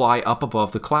Wild fly up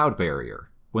above the cloud barrier?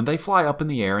 When they fly up in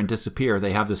the air and disappear,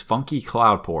 they have this funky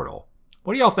cloud portal.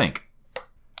 What do y'all think?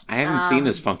 I haven't seen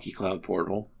this funky cloud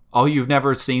portal. Oh, you've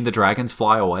never seen the dragons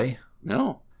fly away?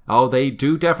 No. Oh, they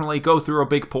do definitely go through a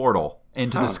big portal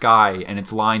into the sky, and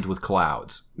it's lined with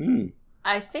clouds.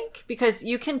 I think because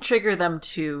you can trigger them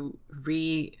to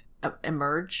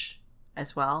re-emerge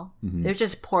as well. Mm-hmm. They're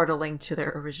just portaling to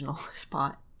their original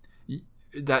spot.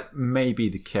 That may be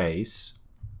the case.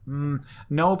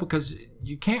 No, because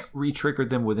you can't re-trigger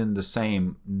them within the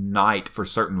same night for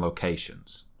certain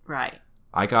locations. Right.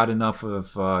 I got enough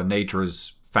of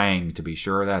Nadra's Fang to be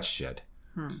sure of that shit.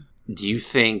 Do you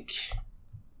think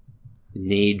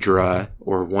Nadra,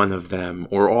 or one of them,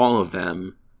 or all of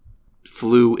them,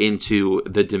 flew into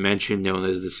the dimension known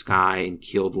as the sky and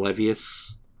killed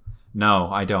Levius? No,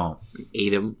 I don't.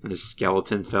 Ate him, and his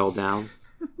skeleton fell down?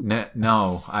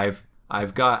 No,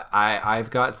 I've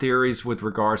got theories with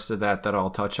regards to that I'll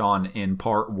touch on in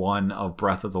part 1 of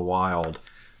Breath of the Wild,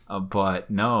 but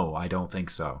no, I don't think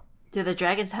so. Do the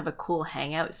dragons have a cool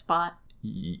hangout spot?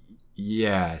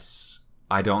 Yes.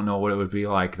 I don't know what it would be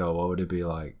like, though. What would it be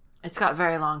like? It's got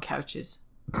very long couches.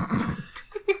 I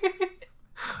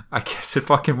guess it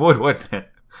fucking would, wouldn't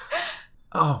it?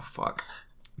 Oh, fuck.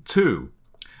 2.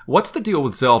 What's the deal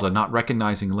with Zelda not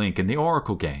recognizing Link in the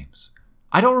Oracle games?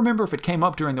 I don't remember if it came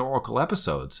up during the Oracle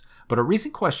episodes, but a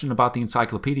recent question about the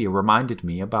encyclopedia reminded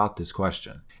me about this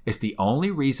question. It's the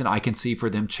only reason I can see for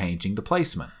them changing the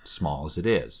placement, small as it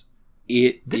is.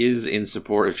 It is in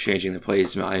support of changing the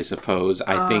placement, I suppose.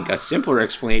 I think a simpler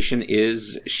explanation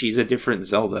is she's a different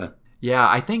Zelda. Yeah,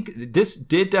 I think this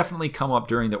did definitely come up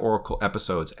during the Oracle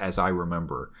episodes, as I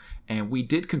remember. And we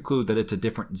did conclude that it's a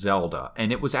different Zelda.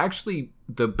 And it was actually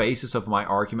the basis of my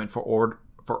argument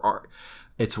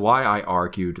it's why I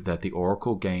argued that the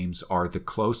Oracle games are the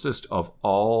closest of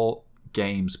all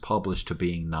games published to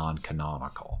being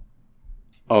non-canonical.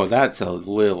 Oh, that's a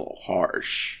little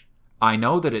harsh. I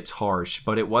know that it's harsh,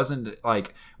 but it wasn't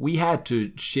like we had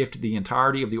to shift the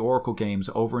entirety of the Oracle games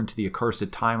over into the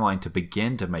Accursed Timeline to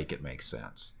begin to make it make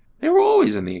sense. They were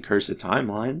always in the Accursed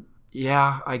Timeline.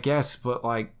 Yeah, I guess, but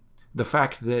like the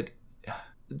fact that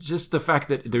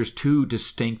there's 2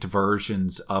 distinct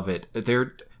versions of it.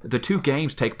 The 2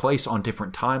 games take place on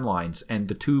different timelines, and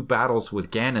the 2 battles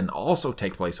with Ganon also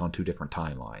take place on 2 different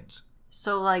timelines.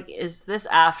 So, like, is this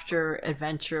after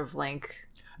Adventure of Link?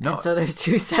 No. And so there's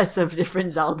 2 sets of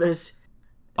different Zeldas.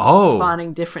 Oh.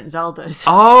 Spawning different Zeldas.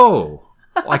 Oh.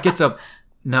 Like it's a...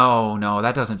 No,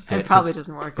 that doesn't fit. It probably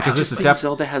doesn't work because this is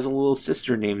Zelda has a little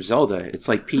sister named Zelda. It's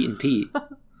like Pete and Pete.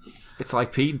 It's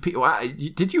like Pete and Pete. Wow.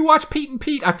 Did you watch Pete and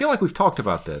Pete? I feel like we've talked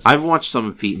about this. I've watched some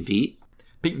of Pete and Pete.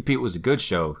 Pete and Pete was a good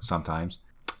show sometimes.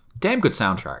 Damn good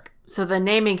soundtrack. So the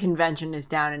naming convention is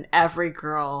down, and every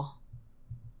girl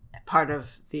part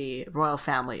of the royal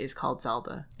family is called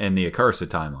Zelda. In the Accursed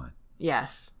Timeline.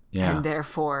 Yes. Yeah. And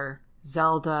therefore,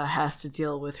 Zelda has to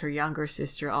deal with her younger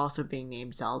sister also being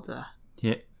named Zelda.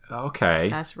 Yeah. Okay.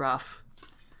 That's rough.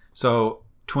 So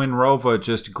Twin Rova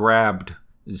just grabbed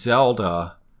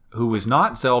Zelda, who was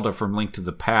not Zelda from Link to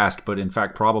the Past, but in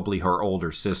fact probably her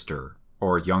older sister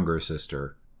or younger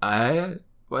sister. Well,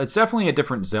 it's definitely a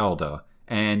different Zelda.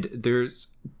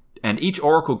 and each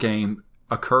Oracle game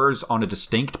occurs on a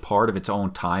distinct part of its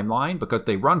own timeline because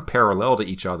they run parallel to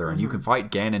each other, and you can fight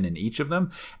Ganon in each of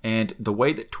them. And the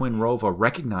way that Twinrova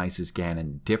recognizes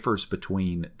Ganon differs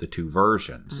between the two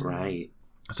versions. Right.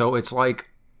 So it's like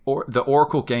the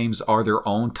Oracle games are their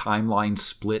own timeline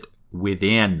split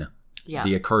within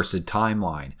the accursed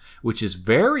timeline, which is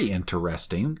very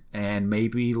interesting and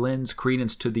maybe lends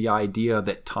credence to the idea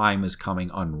that time is coming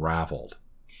unraveled.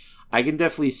 I can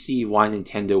definitely see why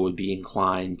Nintendo would be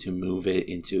inclined to move it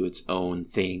into its own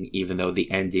thing, even though the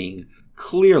ending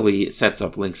clearly sets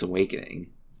up Link's Awakening.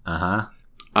 What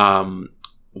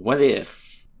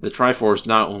if the Triforce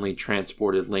not only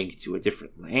transported Link to a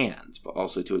different land, but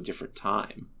also to a different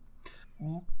time?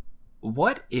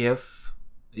 What if...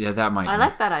 Yeah, that might... I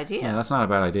like that idea. Yeah, that's not a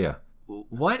bad idea.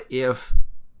 What if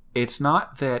it's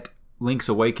not that Link's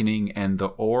Awakening and the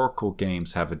Oracle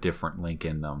games have a different Link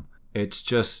in them? It's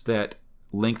just that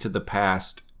Link to the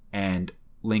Past and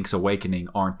Link's Awakening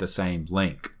aren't the same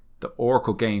Link. The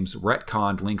Oracle games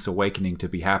retconned Link's Awakening to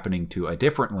be happening to a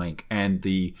different Link, and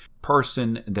the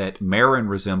person that Marin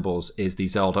resembles is the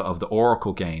Zelda of the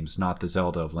Oracle games, not the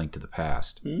Zelda of Link to the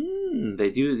Past. They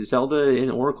do. Zelda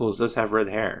in Oracles does have red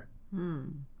hair.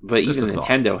 But Just even a thought.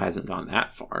 Nintendo hasn't gone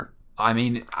that far. I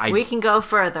mean, we can go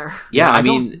further. Yeah, I I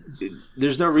mean,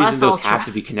 there's no reason Plus those Ultra. have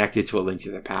to be connected to a Link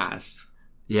to the Past.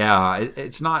 Yeah,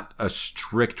 it's not a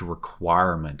strict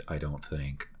requirement, I don't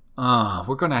think.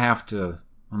 We're going to have to...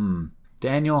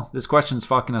 Daniel, this question's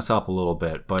fucking us up a little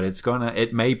bit, but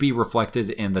it may be reflected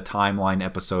in the timeline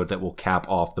episode that will cap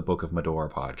off the Book of Medora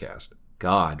podcast.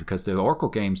 God, because the Oracle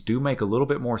games do make a little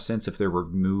bit more sense if they're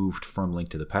removed from Link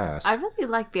to the Past. I really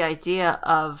like the idea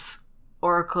of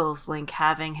Oracle's Link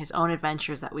having his own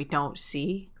adventures that we don't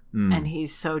see. And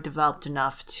he's so developed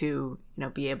enough to,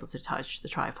 be able to touch the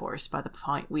Triforce by the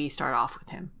point we start off with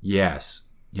him. Yes,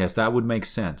 that would make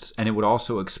sense. And it would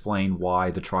also explain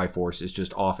why the Triforce is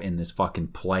just off in this fucking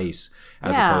place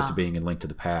as opposed to being in Link to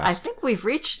the Past. I think we've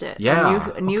reached it. Yeah.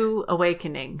 A new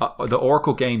awakening. The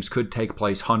Oracle games could take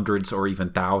place hundreds or even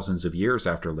thousands of years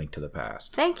after Link to the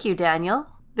Past. Thank you, Daniel.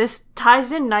 This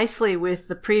ties in nicely with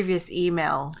the previous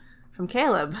email from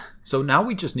Caleb. So now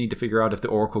we just need to figure out if the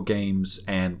Oracle games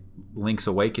and Link's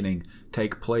Awakening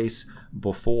take place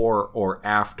before or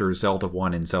after Zelda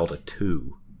 1 and Zelda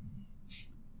 2.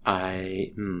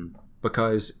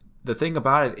 Because the thing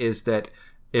about it is that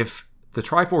if the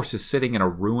Triforce is sitting in a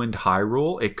ruined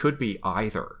Hyrule, it could be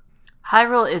either.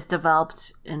 Hyrule is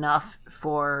developed enough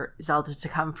for Zelda to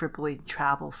comfortably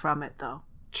travel from it, though.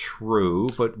 True,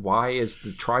 but why is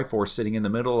the Triforce sitting in the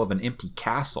middle of an empty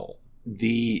castle? Do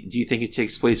you think it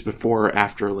takes place before or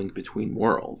after A Link Between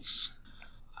Worlds?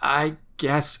 I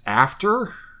guess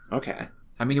after? Okay.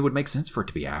 I mean, it would make sense for it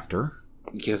to be after.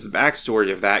 Because the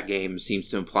backstory of that game seems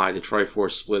to imply the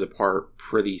Triforce split apart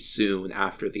pretty soon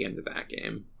after the end of that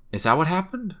game. Is that what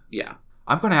happened? Yeah.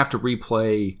 I'm going to have to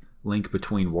replay Link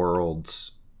Between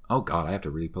Worlds. Oh god, I have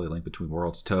to replay Link Between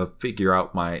Worlds to figure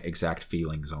out my exact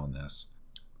feelings on this.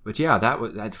 But yeah,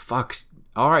 that fuck.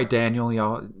 All right, Daniel,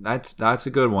 y'all, that's a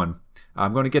good one.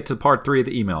 I'm going to get to part 3 of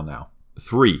the email now.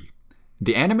 3.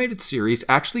 The animated series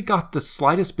actually got the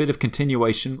slightest bit of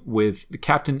continuation with the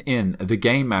Captain N, the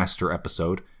Game Master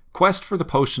episode, Quest for the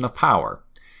Potion of Power,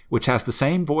 which has the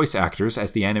same voice actors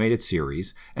as the animated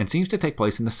series and seems to take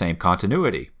place in the same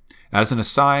continuity. As an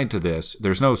aside to this,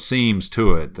 there's no seams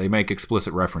to it. They make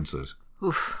explicit references.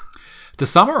 Oof. To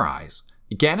summarize,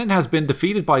 Ganon has been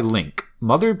defeated by Link.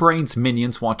 Mother Brain's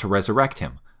minions want to resurrect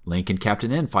him. Link and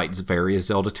Captain N fight various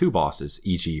Zelda 2 bosses,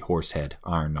 e.g. Horsehead,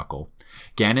 Iron Knuckle.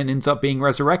 Ganon ends up being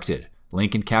resurrected.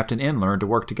 Link and Captain N learn to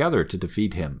work together to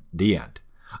defeat him. The end.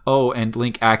 Oh, and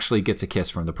Link actually gets a kiss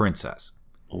from the princess.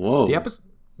 Whoa.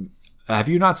 Have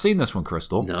you not seen this one,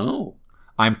 Crystal? No.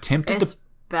 I'm tempted It's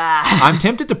bad. I'm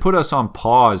tempted to put us on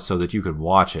pause so that you can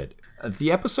watch it.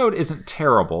 The episode isn't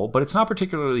terrible, but it's not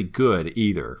particularly good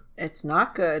either. It's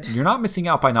not good. You're not missing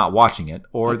out by not watching it,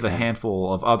 or the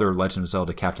handful of other Legend of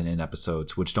Zelda Captain N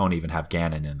episodes, which don't even have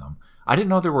Ganon in them. I didn't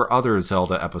know there were other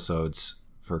Zelda episodes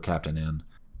for Captain N.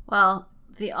 Well,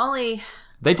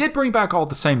 They did bring back all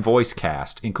the same voice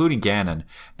cast, including Ganon,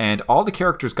 and all the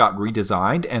characters got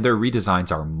redesigned, and their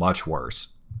redesigns are much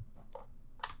worse.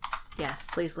 Yes,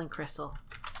 please link Crystal.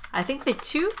 I think the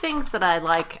 2 things that I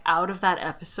like out of that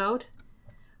episode,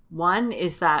 one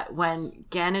is that when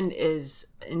Ganon is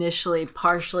initially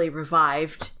partially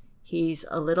revived, he's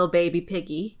a little baby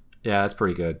piggy. Yeah, that's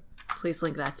pretty good. Please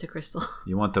link that to Crystal.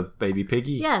 You want the baby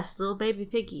piggy? Yes, little baby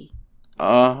piggy.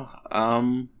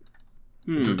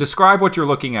 Describe what you're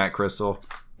looking at, Crystal.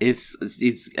 It's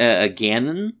a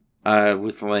Ganon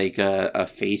With like a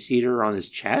face eater on his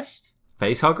chest?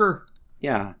 Face hugger?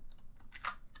 Yeah.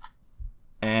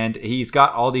 And he's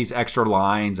got all these extra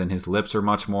lines, and his lips are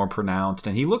much more pronounced,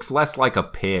 and he looks less like a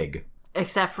pig.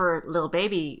 Except for little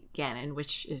baby Ganon,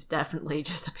 which is definitely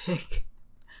just a pig.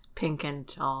 Pink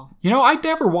and all. You know, I'd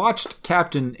never watched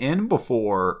Captain N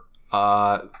before.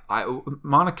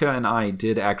 Monica and I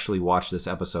did actually watch this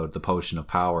episode, The Potion of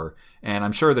Power, and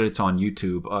I'm sure that it's on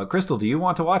YouTube. Crystal, do you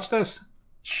want to watch this?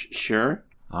 Sure.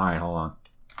 All right, hold on.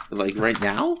 Like right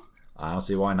now? I don't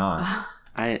see why not.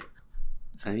 I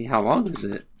mean, how long is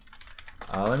it?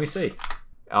 Let me see.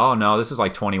 Oh no, this is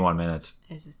like 21 minutes.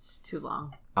 It's too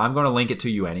long. I'm going to link it to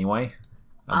you anyway.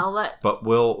 But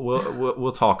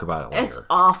we'll talk about it later. It's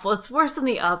awful. It's worse than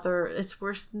the other. It's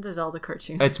worse than the Zelda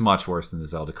cartoon. It's much worse than the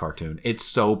Zelda cartoon. It's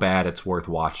so bad it's worth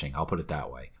watching. I'll put it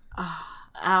that way.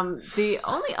 The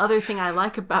only other thing I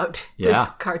like about this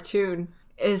cartoon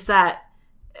is that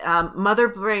Mother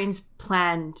Brain's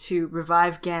plan to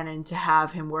revive Ganon to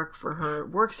have him work for her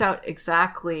works out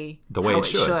exactly the way how it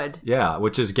should. Yeah,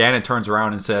 which is Ganon turns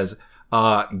around and says,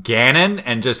 Ganon,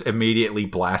 and just immediately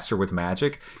blasts her with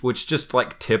magic, which just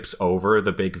like tips over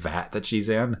the big vat that she's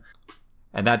in.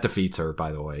 And that defeats her,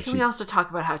 by the way. Can we also talk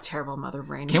about how terrible Mother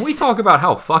Brain is? Can we talk about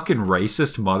how fucking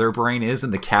racist Mother Brain is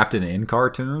in the Captain N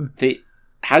cartoon?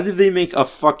 How did they make a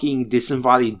fucking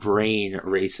disembodied brain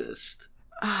racist?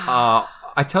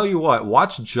 I tell you what,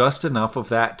 watch just enough of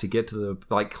that to get to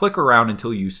the... click around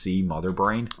until you see Mother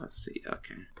Brain. Let's see,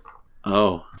 okay.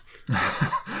 Oh.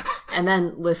 And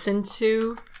then listen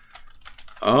to...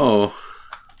 Oh.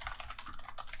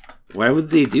 Why would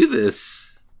they do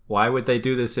this? Why would they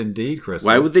do this indeed, Chris?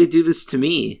 Why would they do this to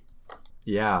me?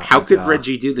 Yeah. How could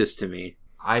Reggie do this to me?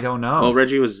 I don't know. Well,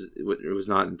 Reggie was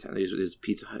not intent. He was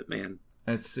Pizza Hut man.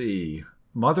 Let's see.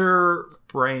 Mother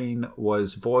Brain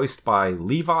was voiced by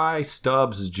Levi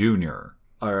Stubbs Jr.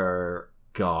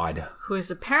 God. Who is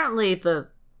apparently the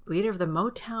leader of the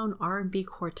Motown R&B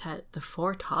quartet, the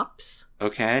Four Tops.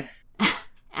 Okay.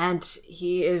 And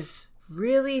he is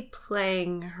really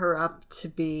playing her up to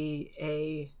be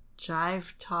a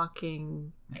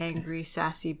jive-talking, angry,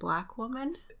 sassy black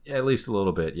woman. At least a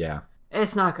little bit, yeah.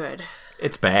 It's not good.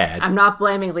 It's bad. I'm not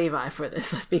blaming Levi for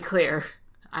this, let's be clear.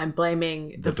 I'm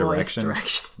blaming the voice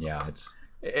direction. Yeah,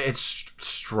 it's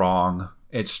strong.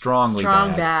 It's strongly bad.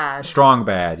 Strong bad. Strong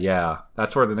bad, yeah.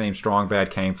 That's where the name Strong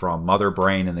Bad came from. Mother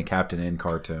Brain in the Captain N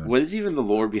cartoon. What is even the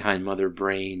lore behind Mother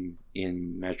Brain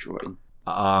in Metroid?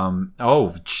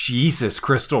 Oh, Jesus,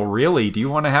 Crystal, really? Do you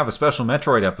want to have a special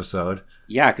Metroid episode?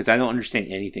 Yeah, because I don't understand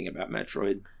anything about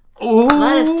Metroid. Ooh.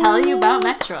 Let us tell you about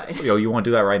Metroid. Yo, you want to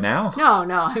do that right now?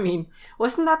 No, I mean,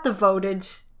 wasn't that the voted...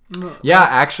 Yeah,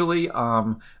 actually,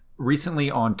 recently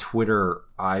on Twitter,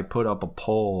 I put up a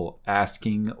poll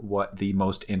asking what the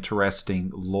most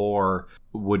interesting lore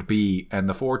would be, and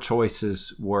the 4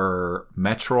 choices were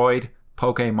Metroid,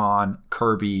 Pokemon,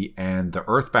 Kirby, and the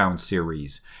Earthbound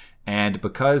series. And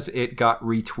because it got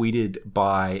retweeted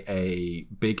by a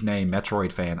big-name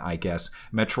Metroid fan, I guess,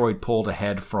 Metroid pulled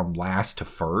ahead from last to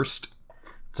first.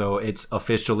 So it's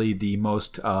officially the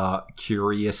most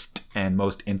curious and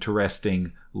most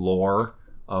interesting lore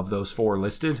of those 4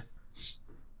 listed.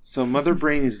 So Mother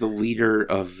Brain is the leader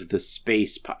of the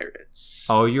space pirates.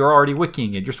 Oh, you're already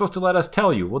wikiing it. You're supposed to let us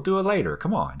tell you. We'll do it later.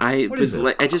 Come on. Why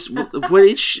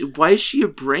is she a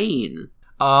brain?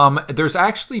 There's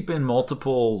actually been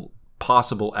multiple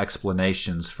possible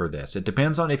explanations for this. It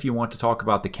depends on if you want to talk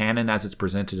about the canon as it's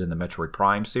presented in the Metroid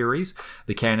Prime series,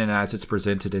 the canon as it's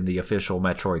presented in the official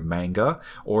Metroid manga,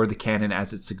 or the canon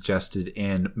as it's suggested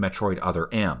in Metroid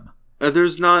Other M.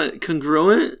 There's not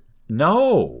congruent?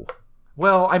 No.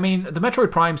 Well, I mean, the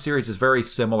Metroid Prime series is very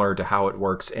similar to how it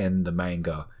works in the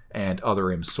manga and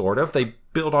Other M, sort of. They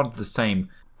build onto the same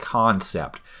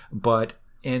concept. But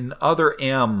in Other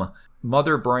M,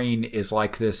 Mother Brain is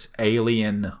like this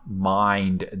alien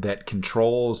mind that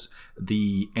controls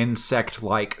the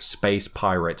insect-like space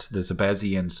pirates, the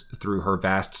Zebesians, through her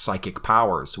vast psychic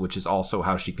powers, which is also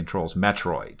how she controls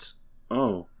Metroids.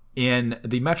 Oh. In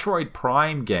the Metroid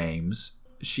Prime games,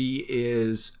 she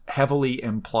is heavily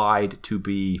implied to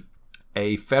be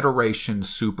a Federation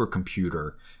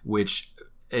supercomputer, which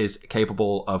is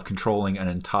capable of controlling an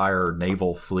entire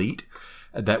naval fleet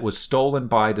that was stolen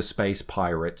by the space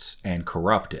pirates and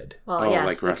corrupted. Well,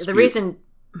 yes, like the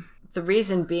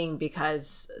reason being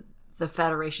because the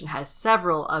Federation has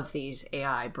several of these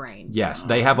AI brains. Yes,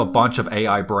 they have a bunch of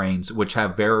AI brains which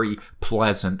have very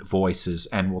pleasant voices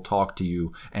and will talk to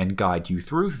you and guide you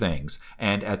through things.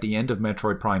 And at the end of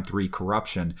Metroid Prime 3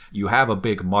 Corruption, you have a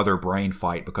big mother brain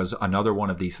fight because another one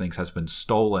of these things has been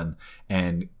stolen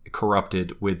and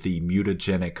corrupted with the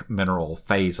mutagenic mineral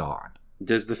Phazon.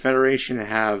 Does the Federation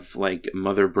have, like,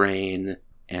 Mother Brain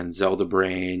and Zelda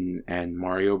Brain and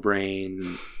Mario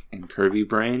Brain and Kirby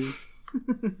Brain?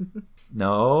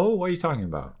 No? What are you talking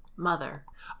about? Mother.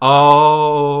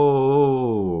 Oh!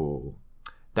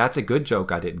 That's a good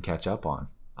joke I didn't catch up on.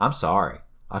 I'm sorry.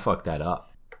 I fucked that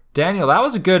up. Daniel, that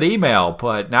was a good email,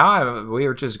 but now we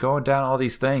are just going down all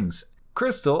these things.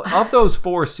 Crystal, of those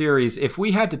 4 series, if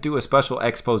we had to do a special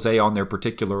expose on their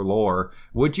particular lore,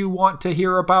 would you want to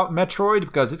hear about Metroid?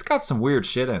 Because it's got some weird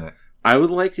shit in it. I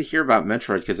would like to hear about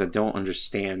Metroid because I don't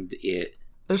understand it.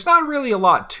 There's not really a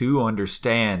lot to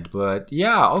understand, but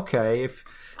yeah, okay.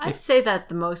 I'd say that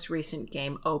the most recent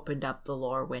game opened up the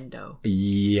lore window.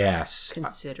 Yes.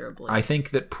 Considerably. I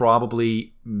think that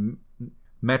probably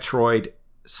Metroid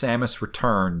Samus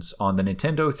Returns on the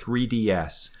Nintendo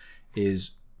 3DS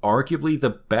is arguably the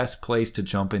best place to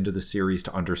jump into the series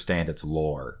to understand its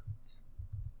lore,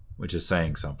 which is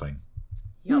saying something.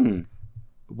 Yep.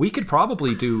 We could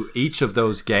probably do each of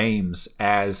those games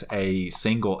as a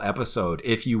single episode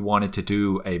if you wanted to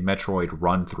do a Metroid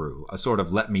run-through, a sort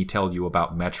of let me tell you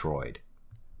about Metroid.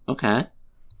 Okay.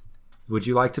 Would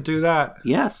you like to do that?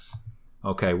 Yes.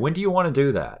 Okay, when do you want to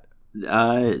do that?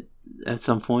 At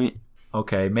some point.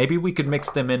 Okay, maybe we could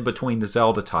mix them in between the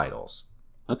Zelda titles.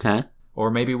 Okay. Or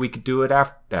maybe we could do it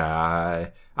after...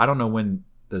 I don't know when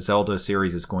the Zelda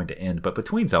series is going to end, but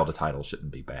between Zelda titles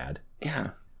shouldn't be bad. Yeah.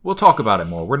 We'll talk about it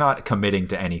more. We're not committing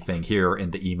to anything here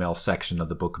in the email section of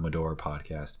the Book of Medora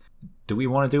podcast. Do we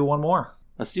want to do one more?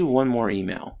 Let's do one more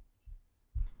email.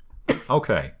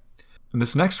 Okay. And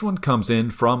this next one comes in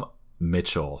from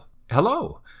Mitchell.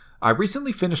 Hello. I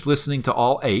recently finished listening to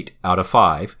all 8 out of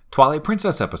 5 Twilight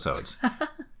Princess episodes.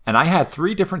 And I had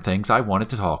 3 different things I wanted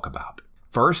to talk about.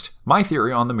 First, my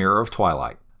theory on the Mirror of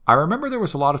Twilight. I remember there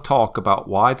was a lot of talk about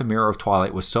why the Mirror of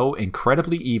Twilight was so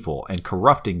incredibly evil and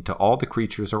corrupting to all the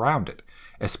creatures around it,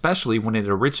 especially when it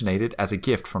originated as a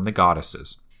gift from the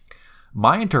goddesses.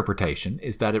 My interpretation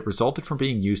is that it resulted from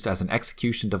being used as an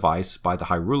execution device by the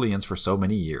Hyruleans for so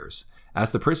many years.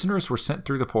 As the prisoners were sent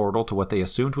through the portal to what they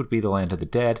assumed would be the land of the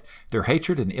dead, their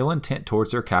hatred and ill intent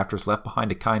towards their captors left behind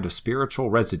a kind of spiritual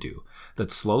residue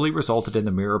that slowly resulted in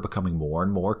the mirror becoming more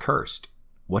and more cursed.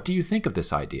 What do you think of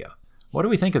this idea? What do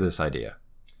we think of this idea?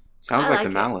 Sounds like the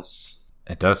Malice.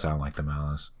 It does sound like the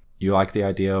Malice. You like the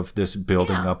idea of this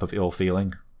building up of ill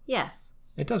feeling? Yes.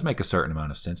 It does make a certain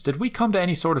amount of sense. Did we come to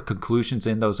any sort of conclusions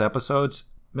in those episodes?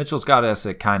 Mitchell's got us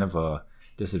at kind of a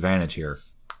disadvantage here.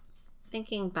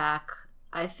 Thinking back,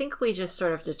 I think we just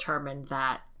sort of determined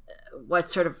that what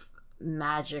sort of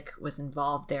magic was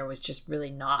involved there was just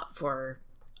really not for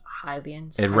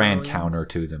Hylians. It ran counter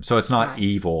to them. So it's not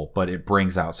evil, but it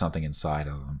brings out something inside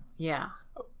of them. Yeah.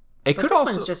 But this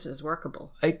one's just as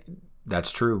workable.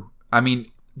 That's true. I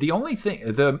mean, the only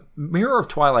thing... The Mirror of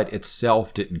Twilight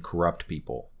itself didn't corrupt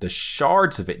people. The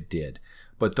shards of it did.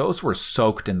 But those were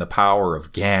soaked in the power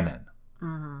of Ganon.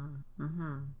 Mm-hmm.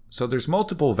 Mm-hmm. So there's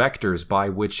multiple vectors by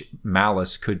which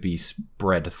malice could be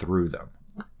spread through them.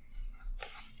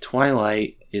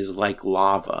 Twilight is like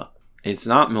lava. It's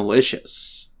not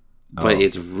malicious, but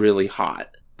it's really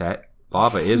hot. That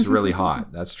lava is really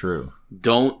hot. That's true.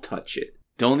 Don't touch it.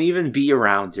 Don't even be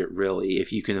around it, really,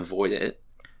 if you can avoid it.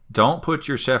 Don't put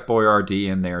your Chef Boyardee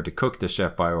in there to cook the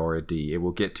Chef Boyardee. It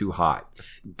will get too hot.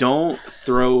 Don't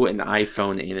throw an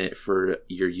iPhone in it for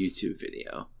your YouTube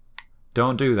video.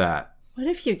 Don't do that. What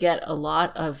if you get a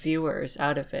lot of viewers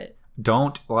out of it?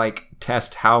 Don't,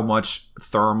 test how much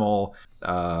thermal,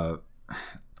 what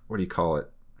do you call it?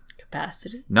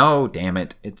 Capacity? No, damn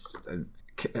it. It's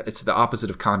the opposite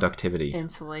of conductivity.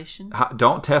 Insulation?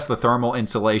 Don't test the thermal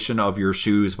insulation of your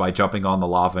shoes by jumping on the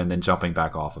lava and then jumping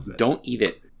back off of it. Don't eat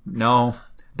it. No,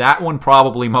 that one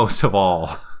probably most of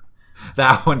all.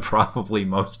 That one probably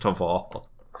most of all.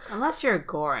 Unless you're a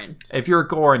Goron. If you're a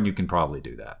Goron, you can probably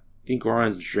do that. Think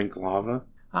Gorons drink lava?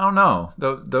 I don't know.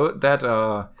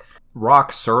 That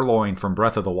rock sirloin from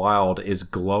Breath of the Wild is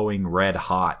glowing red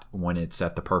hot when it's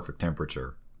at the perfect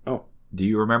temperature. Oh. Do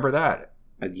you remember that?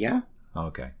 Yeah.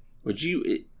 Okay. Would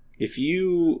you, if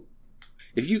you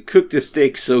cooked a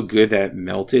steak so good that it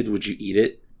melted, would you eat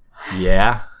it?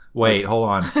 Yeah. Wait, hold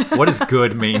on. What does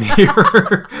good mean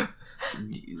here?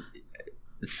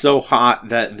 It's so hot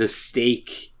that the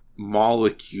steak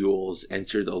molecules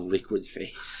enter the liquid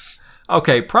phase.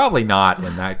 Okay, probably not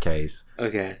in that case.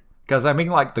 Okay. Because, I mean,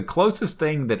 the closest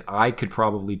thing that I could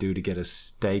probably do to get a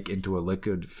steak into a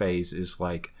liquid phase is,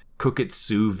 cook it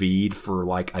sous vide for,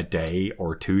 a day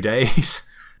or 2 days.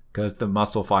 Because the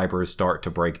muscle fibers start to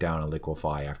break down and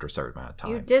liquefy after a certain amount of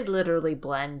time. You did literally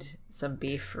blend some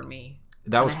beef for me.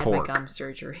 That was I had pork. my gum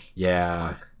surgery.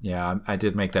 Yeah, yeah. I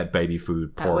did make that baby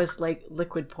food pork. That was like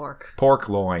liquid pork. Pork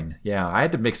loin. Yeah, I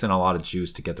had to mix in a lot of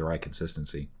juice to get the right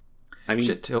consistency. I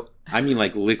mean,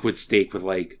 like liquid steak with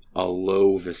like a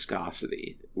low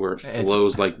viscosity where it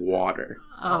flows like water.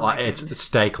 Oh, it's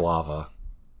steak lava.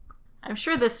 I'm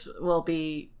sure this will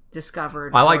be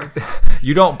discovered.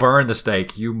 You don't burn the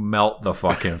steak, you melt the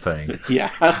fucking thing.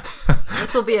 Yeah.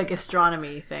 This will be a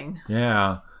gastronomy thing.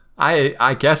 Yeah.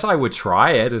 I guess I would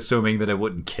try it, assuming that it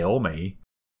wouldn't kill me.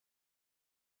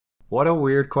 What a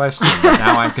weird question that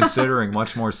now I'm considering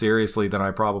much more seriously than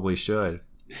I probably should.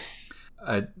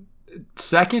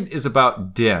 Second is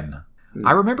about Din.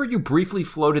 I remember you briefly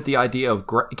floated the idea of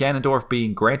Ganondorf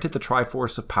being granted the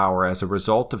Triforce of Power as a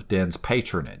result of Din's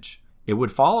patronage. It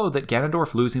would follow that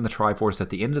Ganondorf losing the Triforce at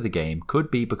the end of the game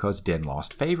could be because Din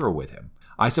lost favor with him.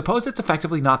 I suppose it's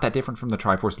effectively not that different from the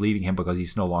Triforce leaving him because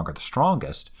he's no longer the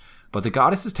strongest, but the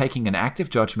goddesses taking an active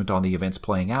judgment on the events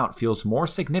playing out feels more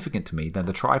significant to me than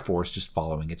the Triforce just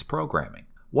following its programming.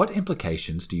 What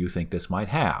implications do you think this might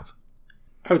have?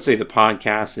 I would say the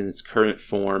podcast in its current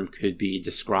form could be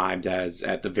described as,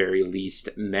 at the very least,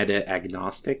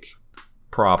 meta-agnostic.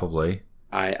 Probably.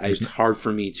 It's hard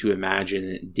for me to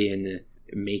imagine Din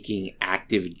making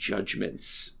active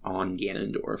judgments on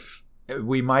Ganondorf.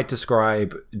 We might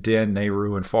describe Din,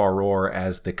 Nehru, and Faror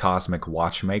as the cosmic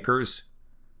watchmakers.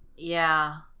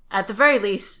 Yeah. At the very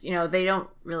least, they don't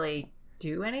really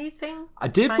do anything.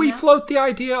 Did we float the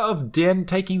idea of Din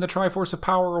taking the Triforce of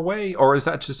Power away? Or is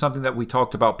that just something that we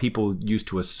talked about people used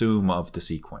to assume of the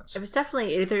sequence? It was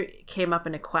definitely either came up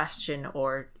in a question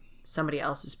or somebody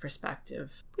else's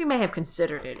perspective. We may have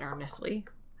considered it earnestly.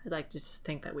 I'd like to just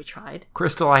think that we tried.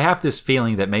 Crystal, I have this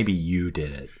feeling that maybe you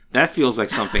did it. That feels like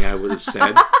something I would have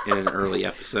said in an early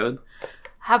episode.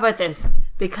 How about this?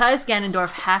 Because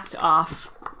Ganondorf hacked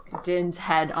off Din's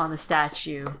head on the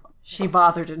statue, she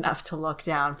bothered enough to look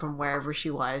down from wherever she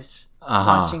was,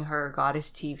 watching her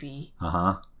goddess TV.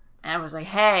 And was like,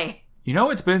 hey.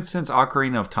 It's been since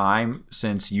Ocarina of Time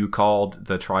since you called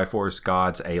the Triforce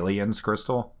gods aliens,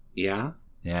 Crystal? Yeah?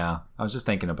 Yeah, I was just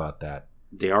thinking about that.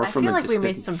 They are from a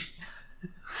distant...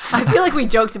 I feel like we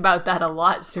joked about that a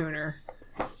lot sooner.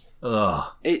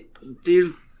 Ugh.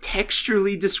 They're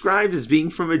texturally described as being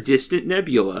from a distant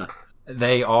nebula.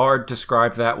 They are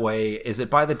described that way. Is it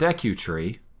by the Deku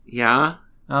Tree? Yeah.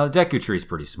 The Deku Tree is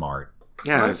pretty smart.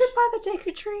 Yeah. Was it by the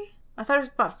Deku Tree? I thought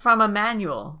it was from a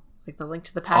manual. Like the Link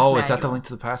to the Past manual. Is that the Link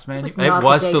to the Past manual? It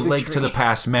was the Link to the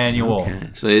Past manual. Okay.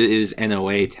 So it is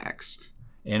NOA text.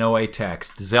 NOA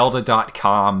text.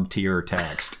 Zelda.com tier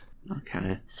text.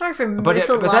 Okay. Sorry for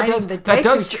misaligning the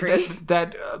Deku Tree.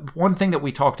 That one thing that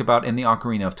we talked about in the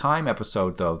Ocarina of Time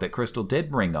episode, though, that Crystal did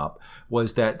bring up,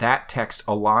 was that text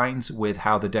aligns with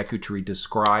how the Deku Tree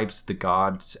describes the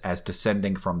gods as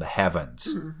descending from the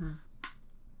heavens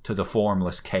to the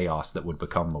formless chaos that would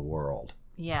become the world.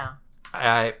 Yeah.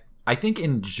 I think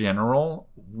in general,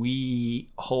 we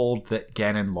hold that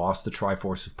Ganon lost the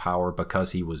Triforce of Power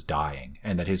because he was dying,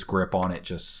 and that his grip on it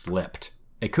just slipped.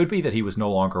 It could be that he was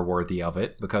no longer worthy of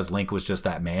it, because Link was just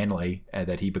that manly, and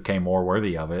that he became more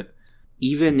worthy of it.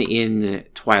 Even in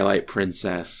Twilight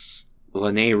Princess,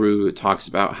 Lanayru talks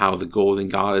about how the Golden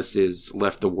Goddesses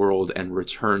left the world and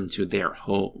returned to their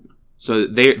home. So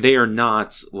they are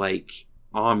not, like,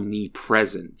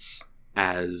 omnipresent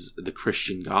as the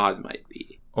Christian god might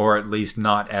be. Or at least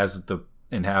not as the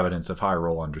inhabitants of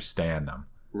Hyrule understand them.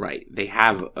 Right. They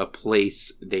have a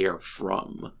place they are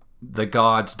from. The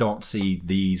gods don't see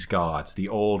these gods, the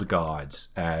old gods,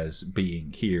 as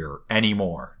being here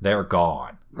anymore. They're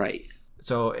gone. Right.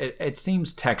 So it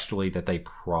seems textually that they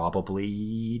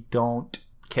probably don't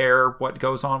care what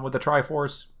goes on with the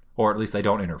Triforce, or at least they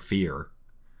don't interfere.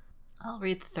 I'll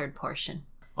read the third portion.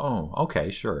 Oh, okay,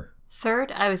 sure.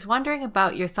 Third, I was wondering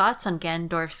about your thoughts on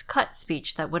Ganondorf's cut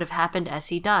speech that would have happened as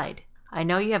he died. I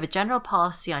know you have a general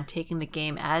policy on taking the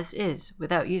game as is,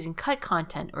 without using cut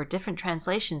content or different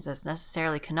translations as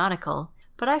necessarily canonical,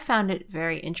 but I found it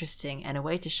very interesting and a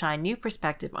way to shine new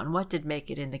perspective on what did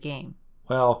make it in the game.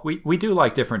 Well, we do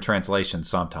like different translations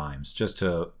sometimes, just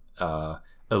to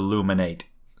illuminate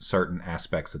certain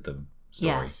aspects of the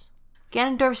story. Yes.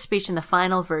 Ganondorf's speech in the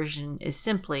final version is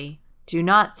simply, "Do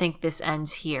not think this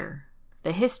ends here.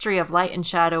 The history of light and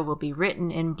shadow will be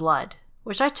written in blood,"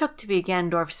 which I took to be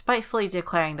Ganondorf spitefully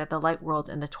declaring that the Light World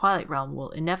and the Twilight Realm will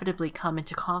inevitably come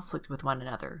into conflict with one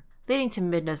another, leading to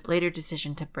Midna's later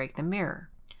decision to break the mirror.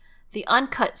 The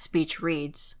uncut speech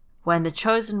reads, "When the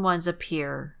Chosen Ones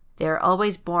appear, they are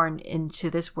always born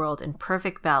into this world in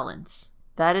perfect balance.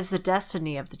 That is the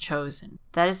destiny of the Chosen.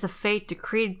 That is the fate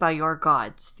decreed by your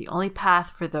gods, the only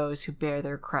path for those who bear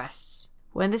their crests.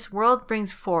 When this world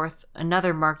brings forth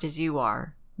another marked as you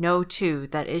are, know too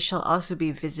that it shall also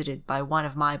be visited by one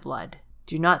of my blood.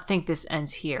 Do not think this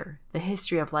ends here. The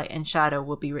history of light and shadow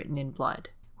will be written in blood.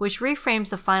 Which reframes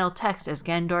the final text as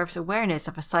Ganondorf's awareness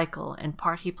of a cycle and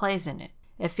part he plays in it.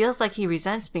 It feels like he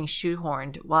resents being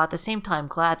shoehorned, while at the same time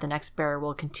glad the next bearer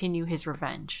will continue his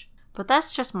revenge. But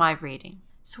that's just my reading.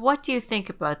 So what do you think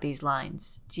about these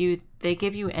lines? Do they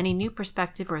give you any new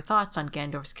perspective or thoughts on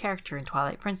Ganondorf's character in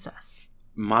Twilight Princess?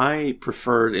 My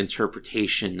preferred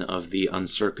interpretation of the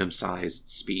uncircumcised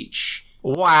speech.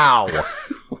 Wow.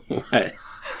 What?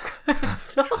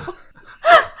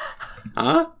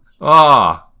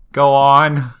 Huh? Go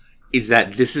on. Is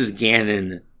that this is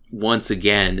Ganon once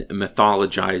again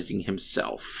mythologizing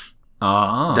himself.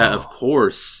 That, of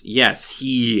course, yes,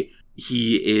 he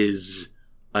is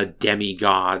a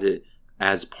demigod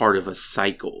as part of a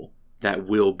cycle that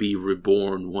will be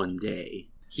reborn one day.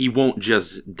 He won't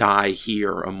just die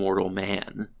here a mortal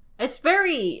man. It's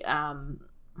very,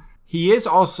 He is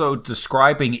also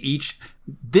describing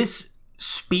this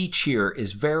speech here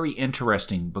is very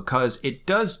interesting because it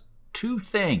does two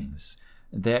things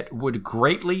that would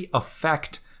greatly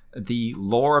affect the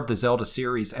lore of the Zelda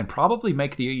series and probably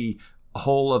make the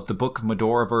whole of the Book of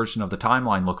Medora version of the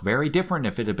timeline look very different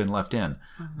if it had been left in.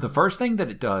 Mm-hmm. The first thing that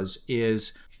it does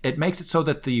is it makes it so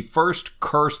that the first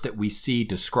curse that we see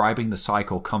describing the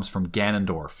cycle comes from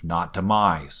Ganondorf, not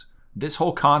Demise. This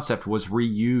whole concept was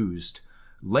reused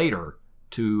later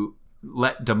to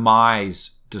let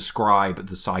Demise describe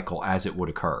the cycle as it would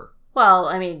occur. Well,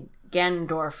 I mean,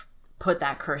 Ganondorf put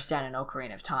that curse down in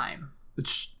Ocarina of Time.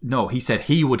 No, he said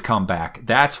he would come back.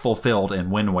 That's fulfilled in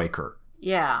Wind Waker.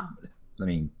 Yeah. I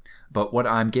mean, but what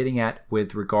I'm getting at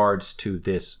with regards to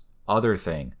this other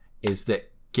thing is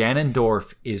that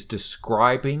Ganondorf is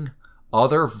describing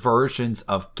other versions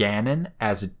of Ganon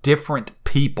as different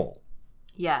people.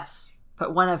 Yes,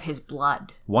 but one of his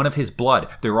blood. One of his blood.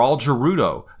 They're all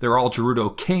Gerudo. They're all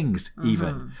Gerudo kings,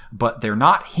 even. But they're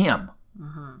not him.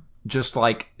 Mm-hmm. Just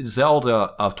like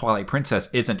Zelda of Twilight Princess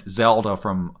isn't Zelda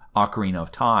from Ocarina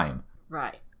of Time.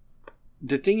 Right.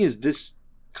 The thing is, this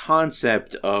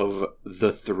concept of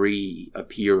the three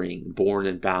appearing, born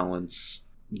in balance,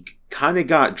 kind of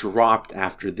got dropped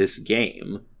after this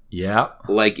game. Yeah.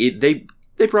 Like, they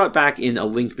brought back in A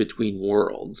Link Between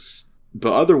Worlds,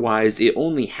 but otherwise it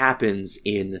only happens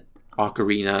in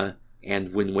Ocarina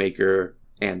and Wind Waker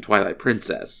and Twilight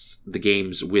Princess, the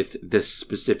games with this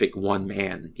specific one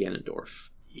man, Ganondorf.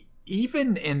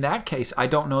 Even in that case, I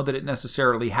don't know that it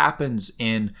necessarily happens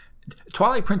in...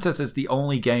 Twilight Princess is the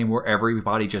only game where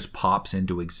everybody just pops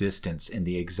into existence in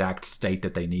the exact state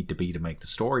that they need to be to make the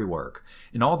story work.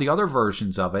 In all the other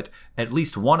versions of it, at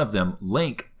least one of them,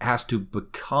 Link, has to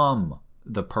become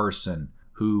the person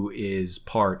who is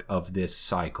part of this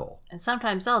cycle. And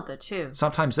sometimes Zelda, too.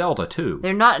 Sometimes Zelda, too.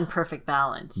 They're not in perfect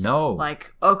balance. No.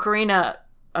 Like, Ocarina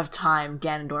of Time,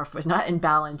 Ganondorf was not in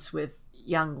balance with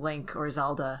young Link or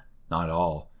Zelda. Not at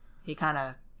all. He kind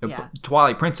of... Yeah.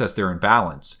 Twilight Princess, they're in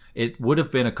balance. It would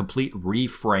have been a complete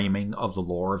reframing of the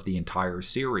lore of the entire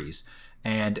series.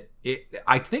 And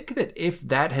I think that if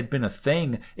that had been a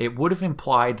thing, it would have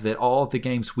implied that all of the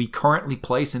games we currently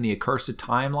place in the Accursed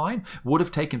Timeline would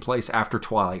have taken place after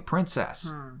Twilight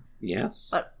Princess.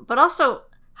 Yes. But also,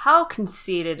 how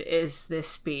conceited is this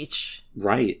speech?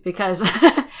 Right. Because,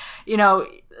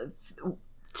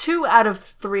 2 out of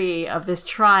 3 of this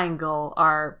triangle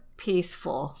are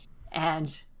peaceful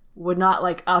and would not,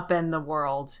 upend the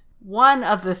world. One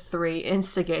of the 3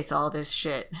 instigates all this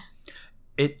shit.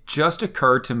 It just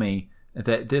occurred to me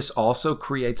that this also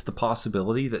creates the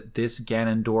possibility that this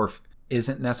Ganondorf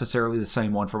isn't necessarily the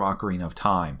same one from Ocarina of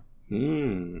Time.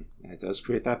 That does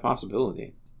create that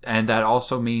possibility. And that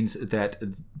also means that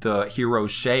the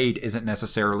hero's shade isn't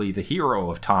necessarily the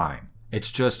hero of Time.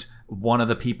 It's just one of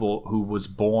the people who was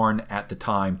born at the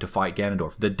time to fight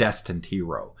Ganondorf, the destined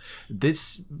hero.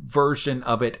 This version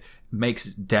of it makes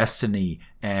destiny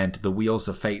and the wheels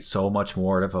of fate so much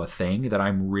more of a thing that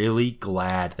I'm really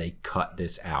glad they cut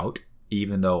this out,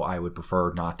 even though I would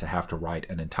prefer not to have to write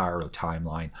an entire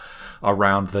timeline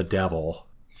around the devil.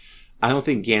 I don't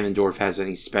think Ganondorf has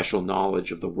any special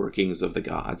knowledge of the workings of the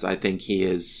gods. I think he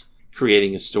is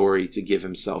creating a story to give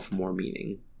himself more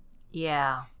meaning.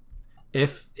 Yeah.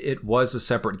 If it was a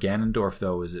separate Ganondorf,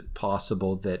 though, is it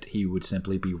possible that he would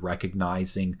simply be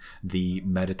recognizing the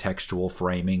metatextual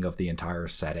framing of the entire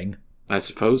setting? I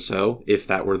suppose so, if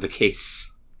that were the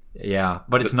case. Yeah,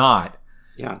 but it's not.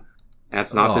 Yeah.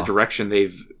 That's not the direction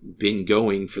they've been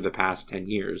going for the past 10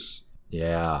 years.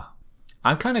 Yeah.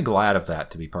 I'm kind of glad of that,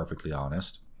 to be perfectly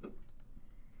honest.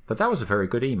 But that was a very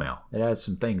good email. It had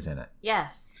some things in it.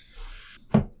 Yes.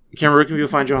 Cameron, where can people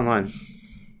find you online?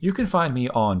 You can find me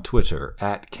on Twitter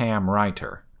at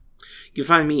CamWriter. You can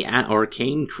find me at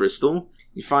Arcane Crystal.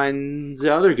 You find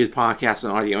the other good podcasts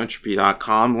on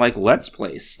audioentropy.com, like Let's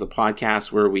Place, the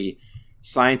podcast where we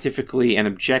scientifically and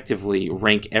objectively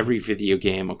rank every video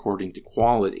game according to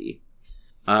quality.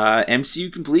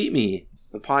 MCU Complete Me,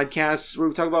 the podcast where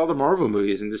we talk about all the Marvel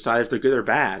movies and decide if they're good or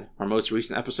bad. Our most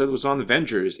recent episode was on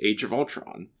Avengers: Age of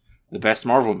Ultron, the best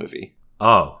Marvel movie.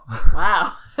 Oh.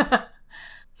 Wow.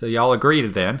 So y'all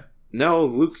agreed then? No,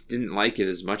 Luke didn't like it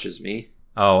as much as me.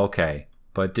 Oh, okay.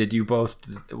 But did you both...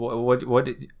 What?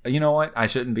 You know what? I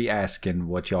shouldn't be asking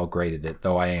what y'all graded it,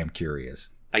 though I am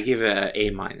curious. I give it an A-.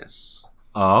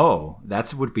 Oh,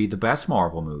 that would be the best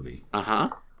Marvel movie. Uh-huh.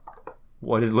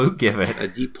 What did Luke give it? A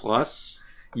D+. Yikes.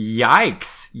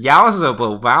 Yowza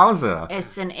bowowza.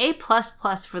 It's an A++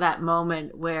 for that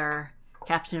moment where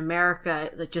Captain America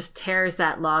just tears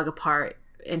that log apart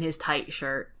in his tight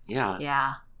shirt. Yeah.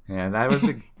 Yeah. Yeah, that was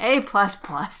a... A++.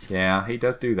 Yeah, he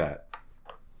does do that.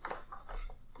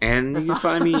 And you can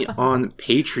find me on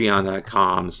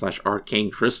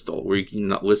patreon.com/arcanecrystal, where you can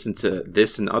listen to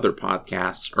this and other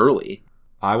podcasts early.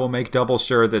 I will make double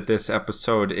sure that this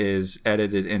episode is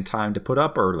edited in time to put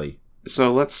up early.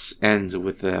 So let's end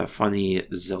with a funny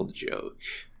Zelda joke.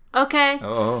 Okay.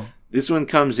 Oh. This one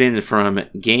comes in from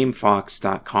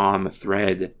GameFox.com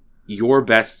thread, Your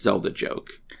Best Zelda Joke.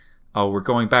 Oh, we're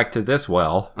going back to this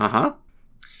well. Uh-huh.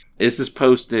 This is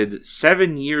posted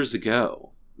 7 years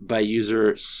ago by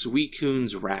user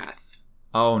Suikun's Wrath.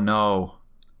 Oh, no.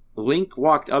 Link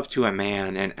walked up to a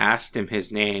man and asked him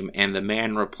his name, and the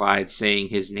man replied saying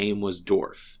his name was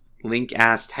Dorf. Link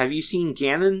asked, "Have you seen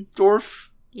Ganondorf?"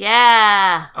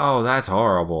 Yeah. Oh, that's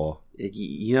horrible.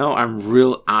 You know, I'm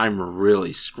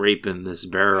really scraping this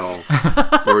barrel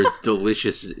for its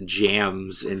delicious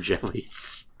jams and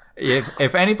jellies.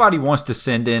 If anybody wants to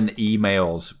send in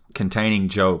emails containing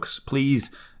jokes, please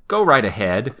go right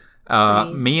ahead.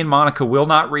 Me and Monica will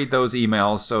not read those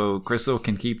emails, so Crystal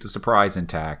can keep the surprise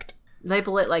intact.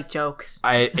 Label it like jokes.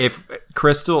 If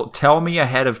Crystal, tell me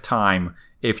ahead of time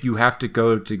if you have to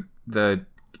go to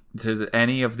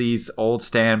any of these old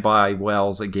standby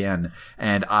wells again,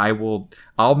 and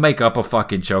I'll make up a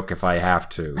fucking joke if I have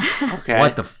to. Okay.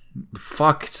 What the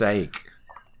fuck's sake?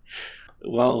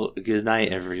 Well, good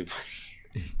night, everybody.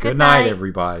 Good night,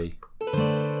 everybody.